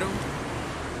 They hit him.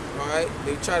 Alright?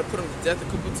 They tried to put him to death a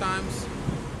couple times.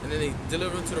 And then they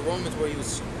delivered him to the Romans where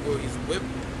he's whipped,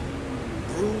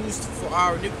 bruised for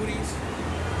our iniquities,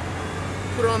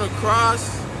 put on a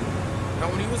cross. Now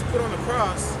when he was put on the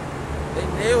cross, they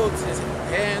nailed his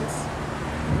hands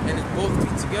and his both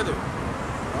feet together,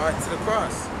 to the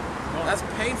cross. That's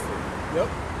painful. Yep.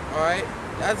 Alright?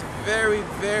 That's very,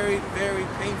 very, very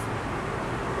painful.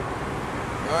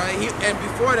 Alright? And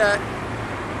before that,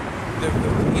 the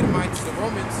Edomites, the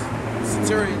Romans, the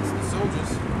centurions, the soldiers,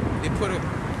 they put a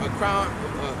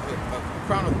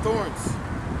crown of thorns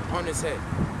on his head.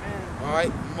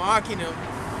 Alright? Mocking him,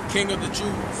 King of the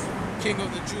Jews. King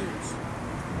of the Jews.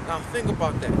 Now think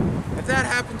about that. If that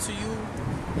happened to you,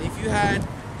 and if you had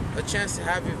a chance to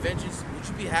have your vengeance, would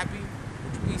you be happy?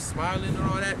 Would you be smiling and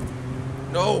all that?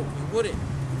 No, you wouldn't.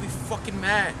 You'd be fucking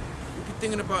mad. You'd be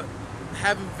thinking about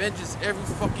having vengeance every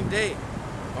fucking day.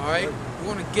 Alright? You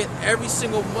want to get every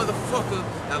single motherfucker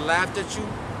that laughed at you.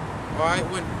 Alright?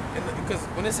 Because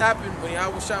when this happened, when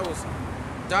Yahushua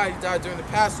died, he died during the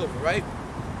Passover, right?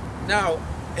 Now,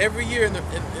 every year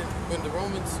when the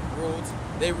Romans ruled,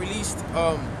 they released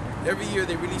every year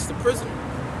they released a prisoner.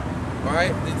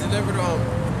 Alright? They delivered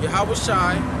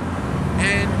Yahushua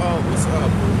and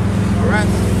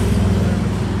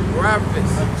Barabbas,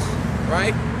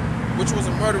 right? Which was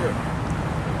a murderer.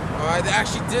 Alright, they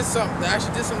actually did something. They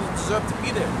actually did something that deserved to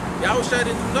be there. Yahushua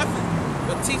didn't do nothing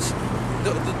but teach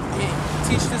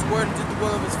this word and did the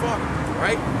will of his Father.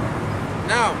 Right?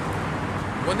 Now,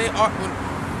 when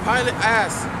Pilate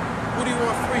asked, "Who do you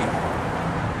want free?"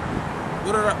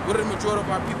 What did the majority of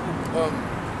our people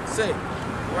say?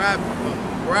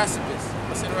 Barabbas.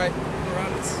 I said it right?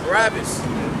 Barabbas.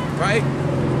 Right?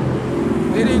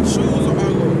 They didn't choose our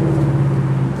Lord.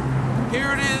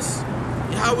 Here it is.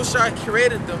 Yahushua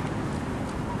created them.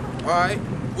 Alright?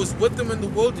 Was with them in the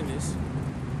wilderness.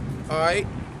 Alright?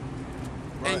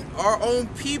 Right. And our own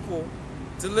people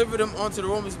delivered them onto the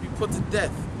Romans to be put to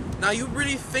death. Now you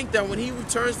really think that when he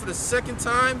returns for the second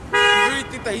time, you really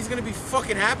think that he's gonna be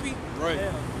fucking happy? Right.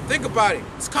 Yeah. Think about it.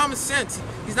 It's common sense.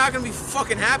 He's not gonna be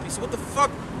fucking happy. So what the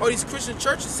fuck are these Christian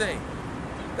churches saying?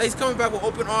 That he's coming back with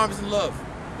open arms and love.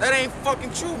 That ain't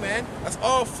fucking true, man. That's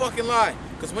all fucking lie.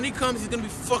 Because when he comes, he's gonna be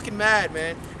fucking mad,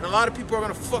 man. And a lot of people are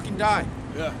gonna fucking die.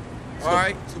 Yeah.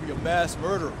 Alright? It's gonna be a mass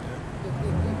murder, man.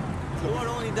 The Lord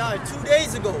only died 2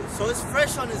 days ago, so it's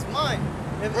fresh on his mind.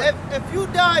 If you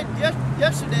died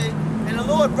yesterday and the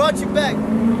Lord brought you back,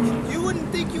 you wouldn't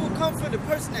think you would come for the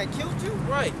person that killed you?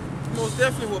 Right. Most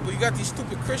definitely would. But you got these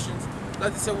stupid Christians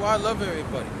like to say, well, I love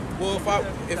everybody. Well,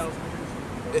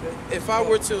 if I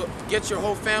were to get your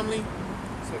whole family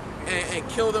and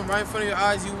kill them right in front of your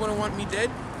eyes, you wouldn't want me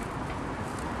dead?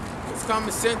 It's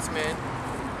common sense, man.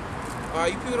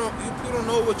 You people don't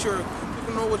know what you're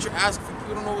asking for.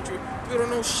 People don't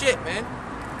know shit, man.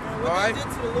 What they did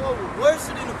to the Lord was worse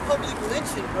than a public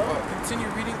lynching, bro. Continue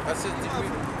reading. I said,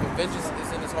 vengeance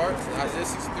is in his heart. Isaiah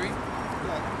 63.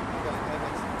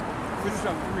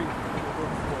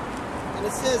 And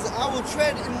it says, I will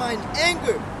tread in mine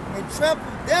anger and trample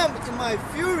them in my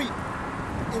fury,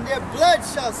 and their blood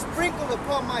shall sprinkle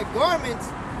upon my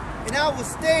garments, and I will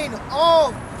stain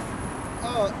all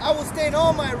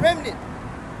my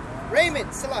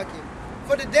raiment, Salakia.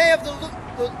 For the day of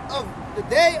the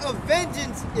day of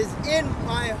vengeance is in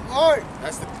my heart.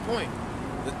 That's the point.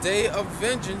 The day of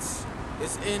vengeance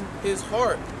is in his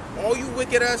heart. All you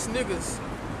wicked ass niggas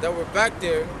that were back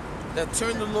there, that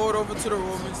turned the Lord over to the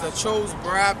Romans, that chose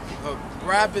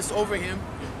Barabbas over him,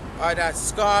 that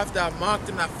scoffed, that mocked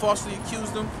him, that falsely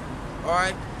accused him.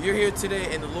 Alright, you're here today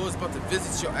and the Lord's about to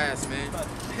visit your ass, man.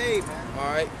 Hey, man.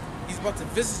 Alright, he's about to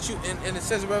visit you, and it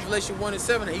says in Revelation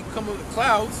 1:7 that he can come with the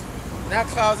clouds. That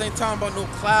clouds ain't talking about no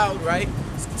cloud, right?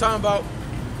 It's talking about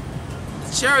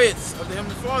the chariots of the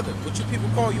Heavenly Father, what you people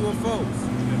call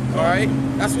UFOs. Alright?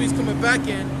 That's what he's coming back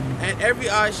in. and every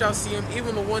eye shall see him,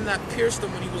 even the one that pierced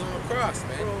him when he was on the cross,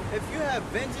 man. Bro, if you have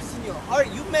vengeance in your heart,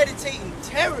 you meditating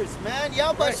terrors, man.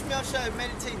 Y'all Right. Shemel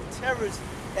meditating terrors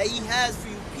that he has for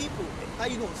you people. How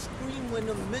you gonna scream when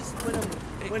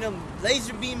when them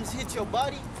laser beams hit your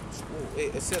body?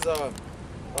 It says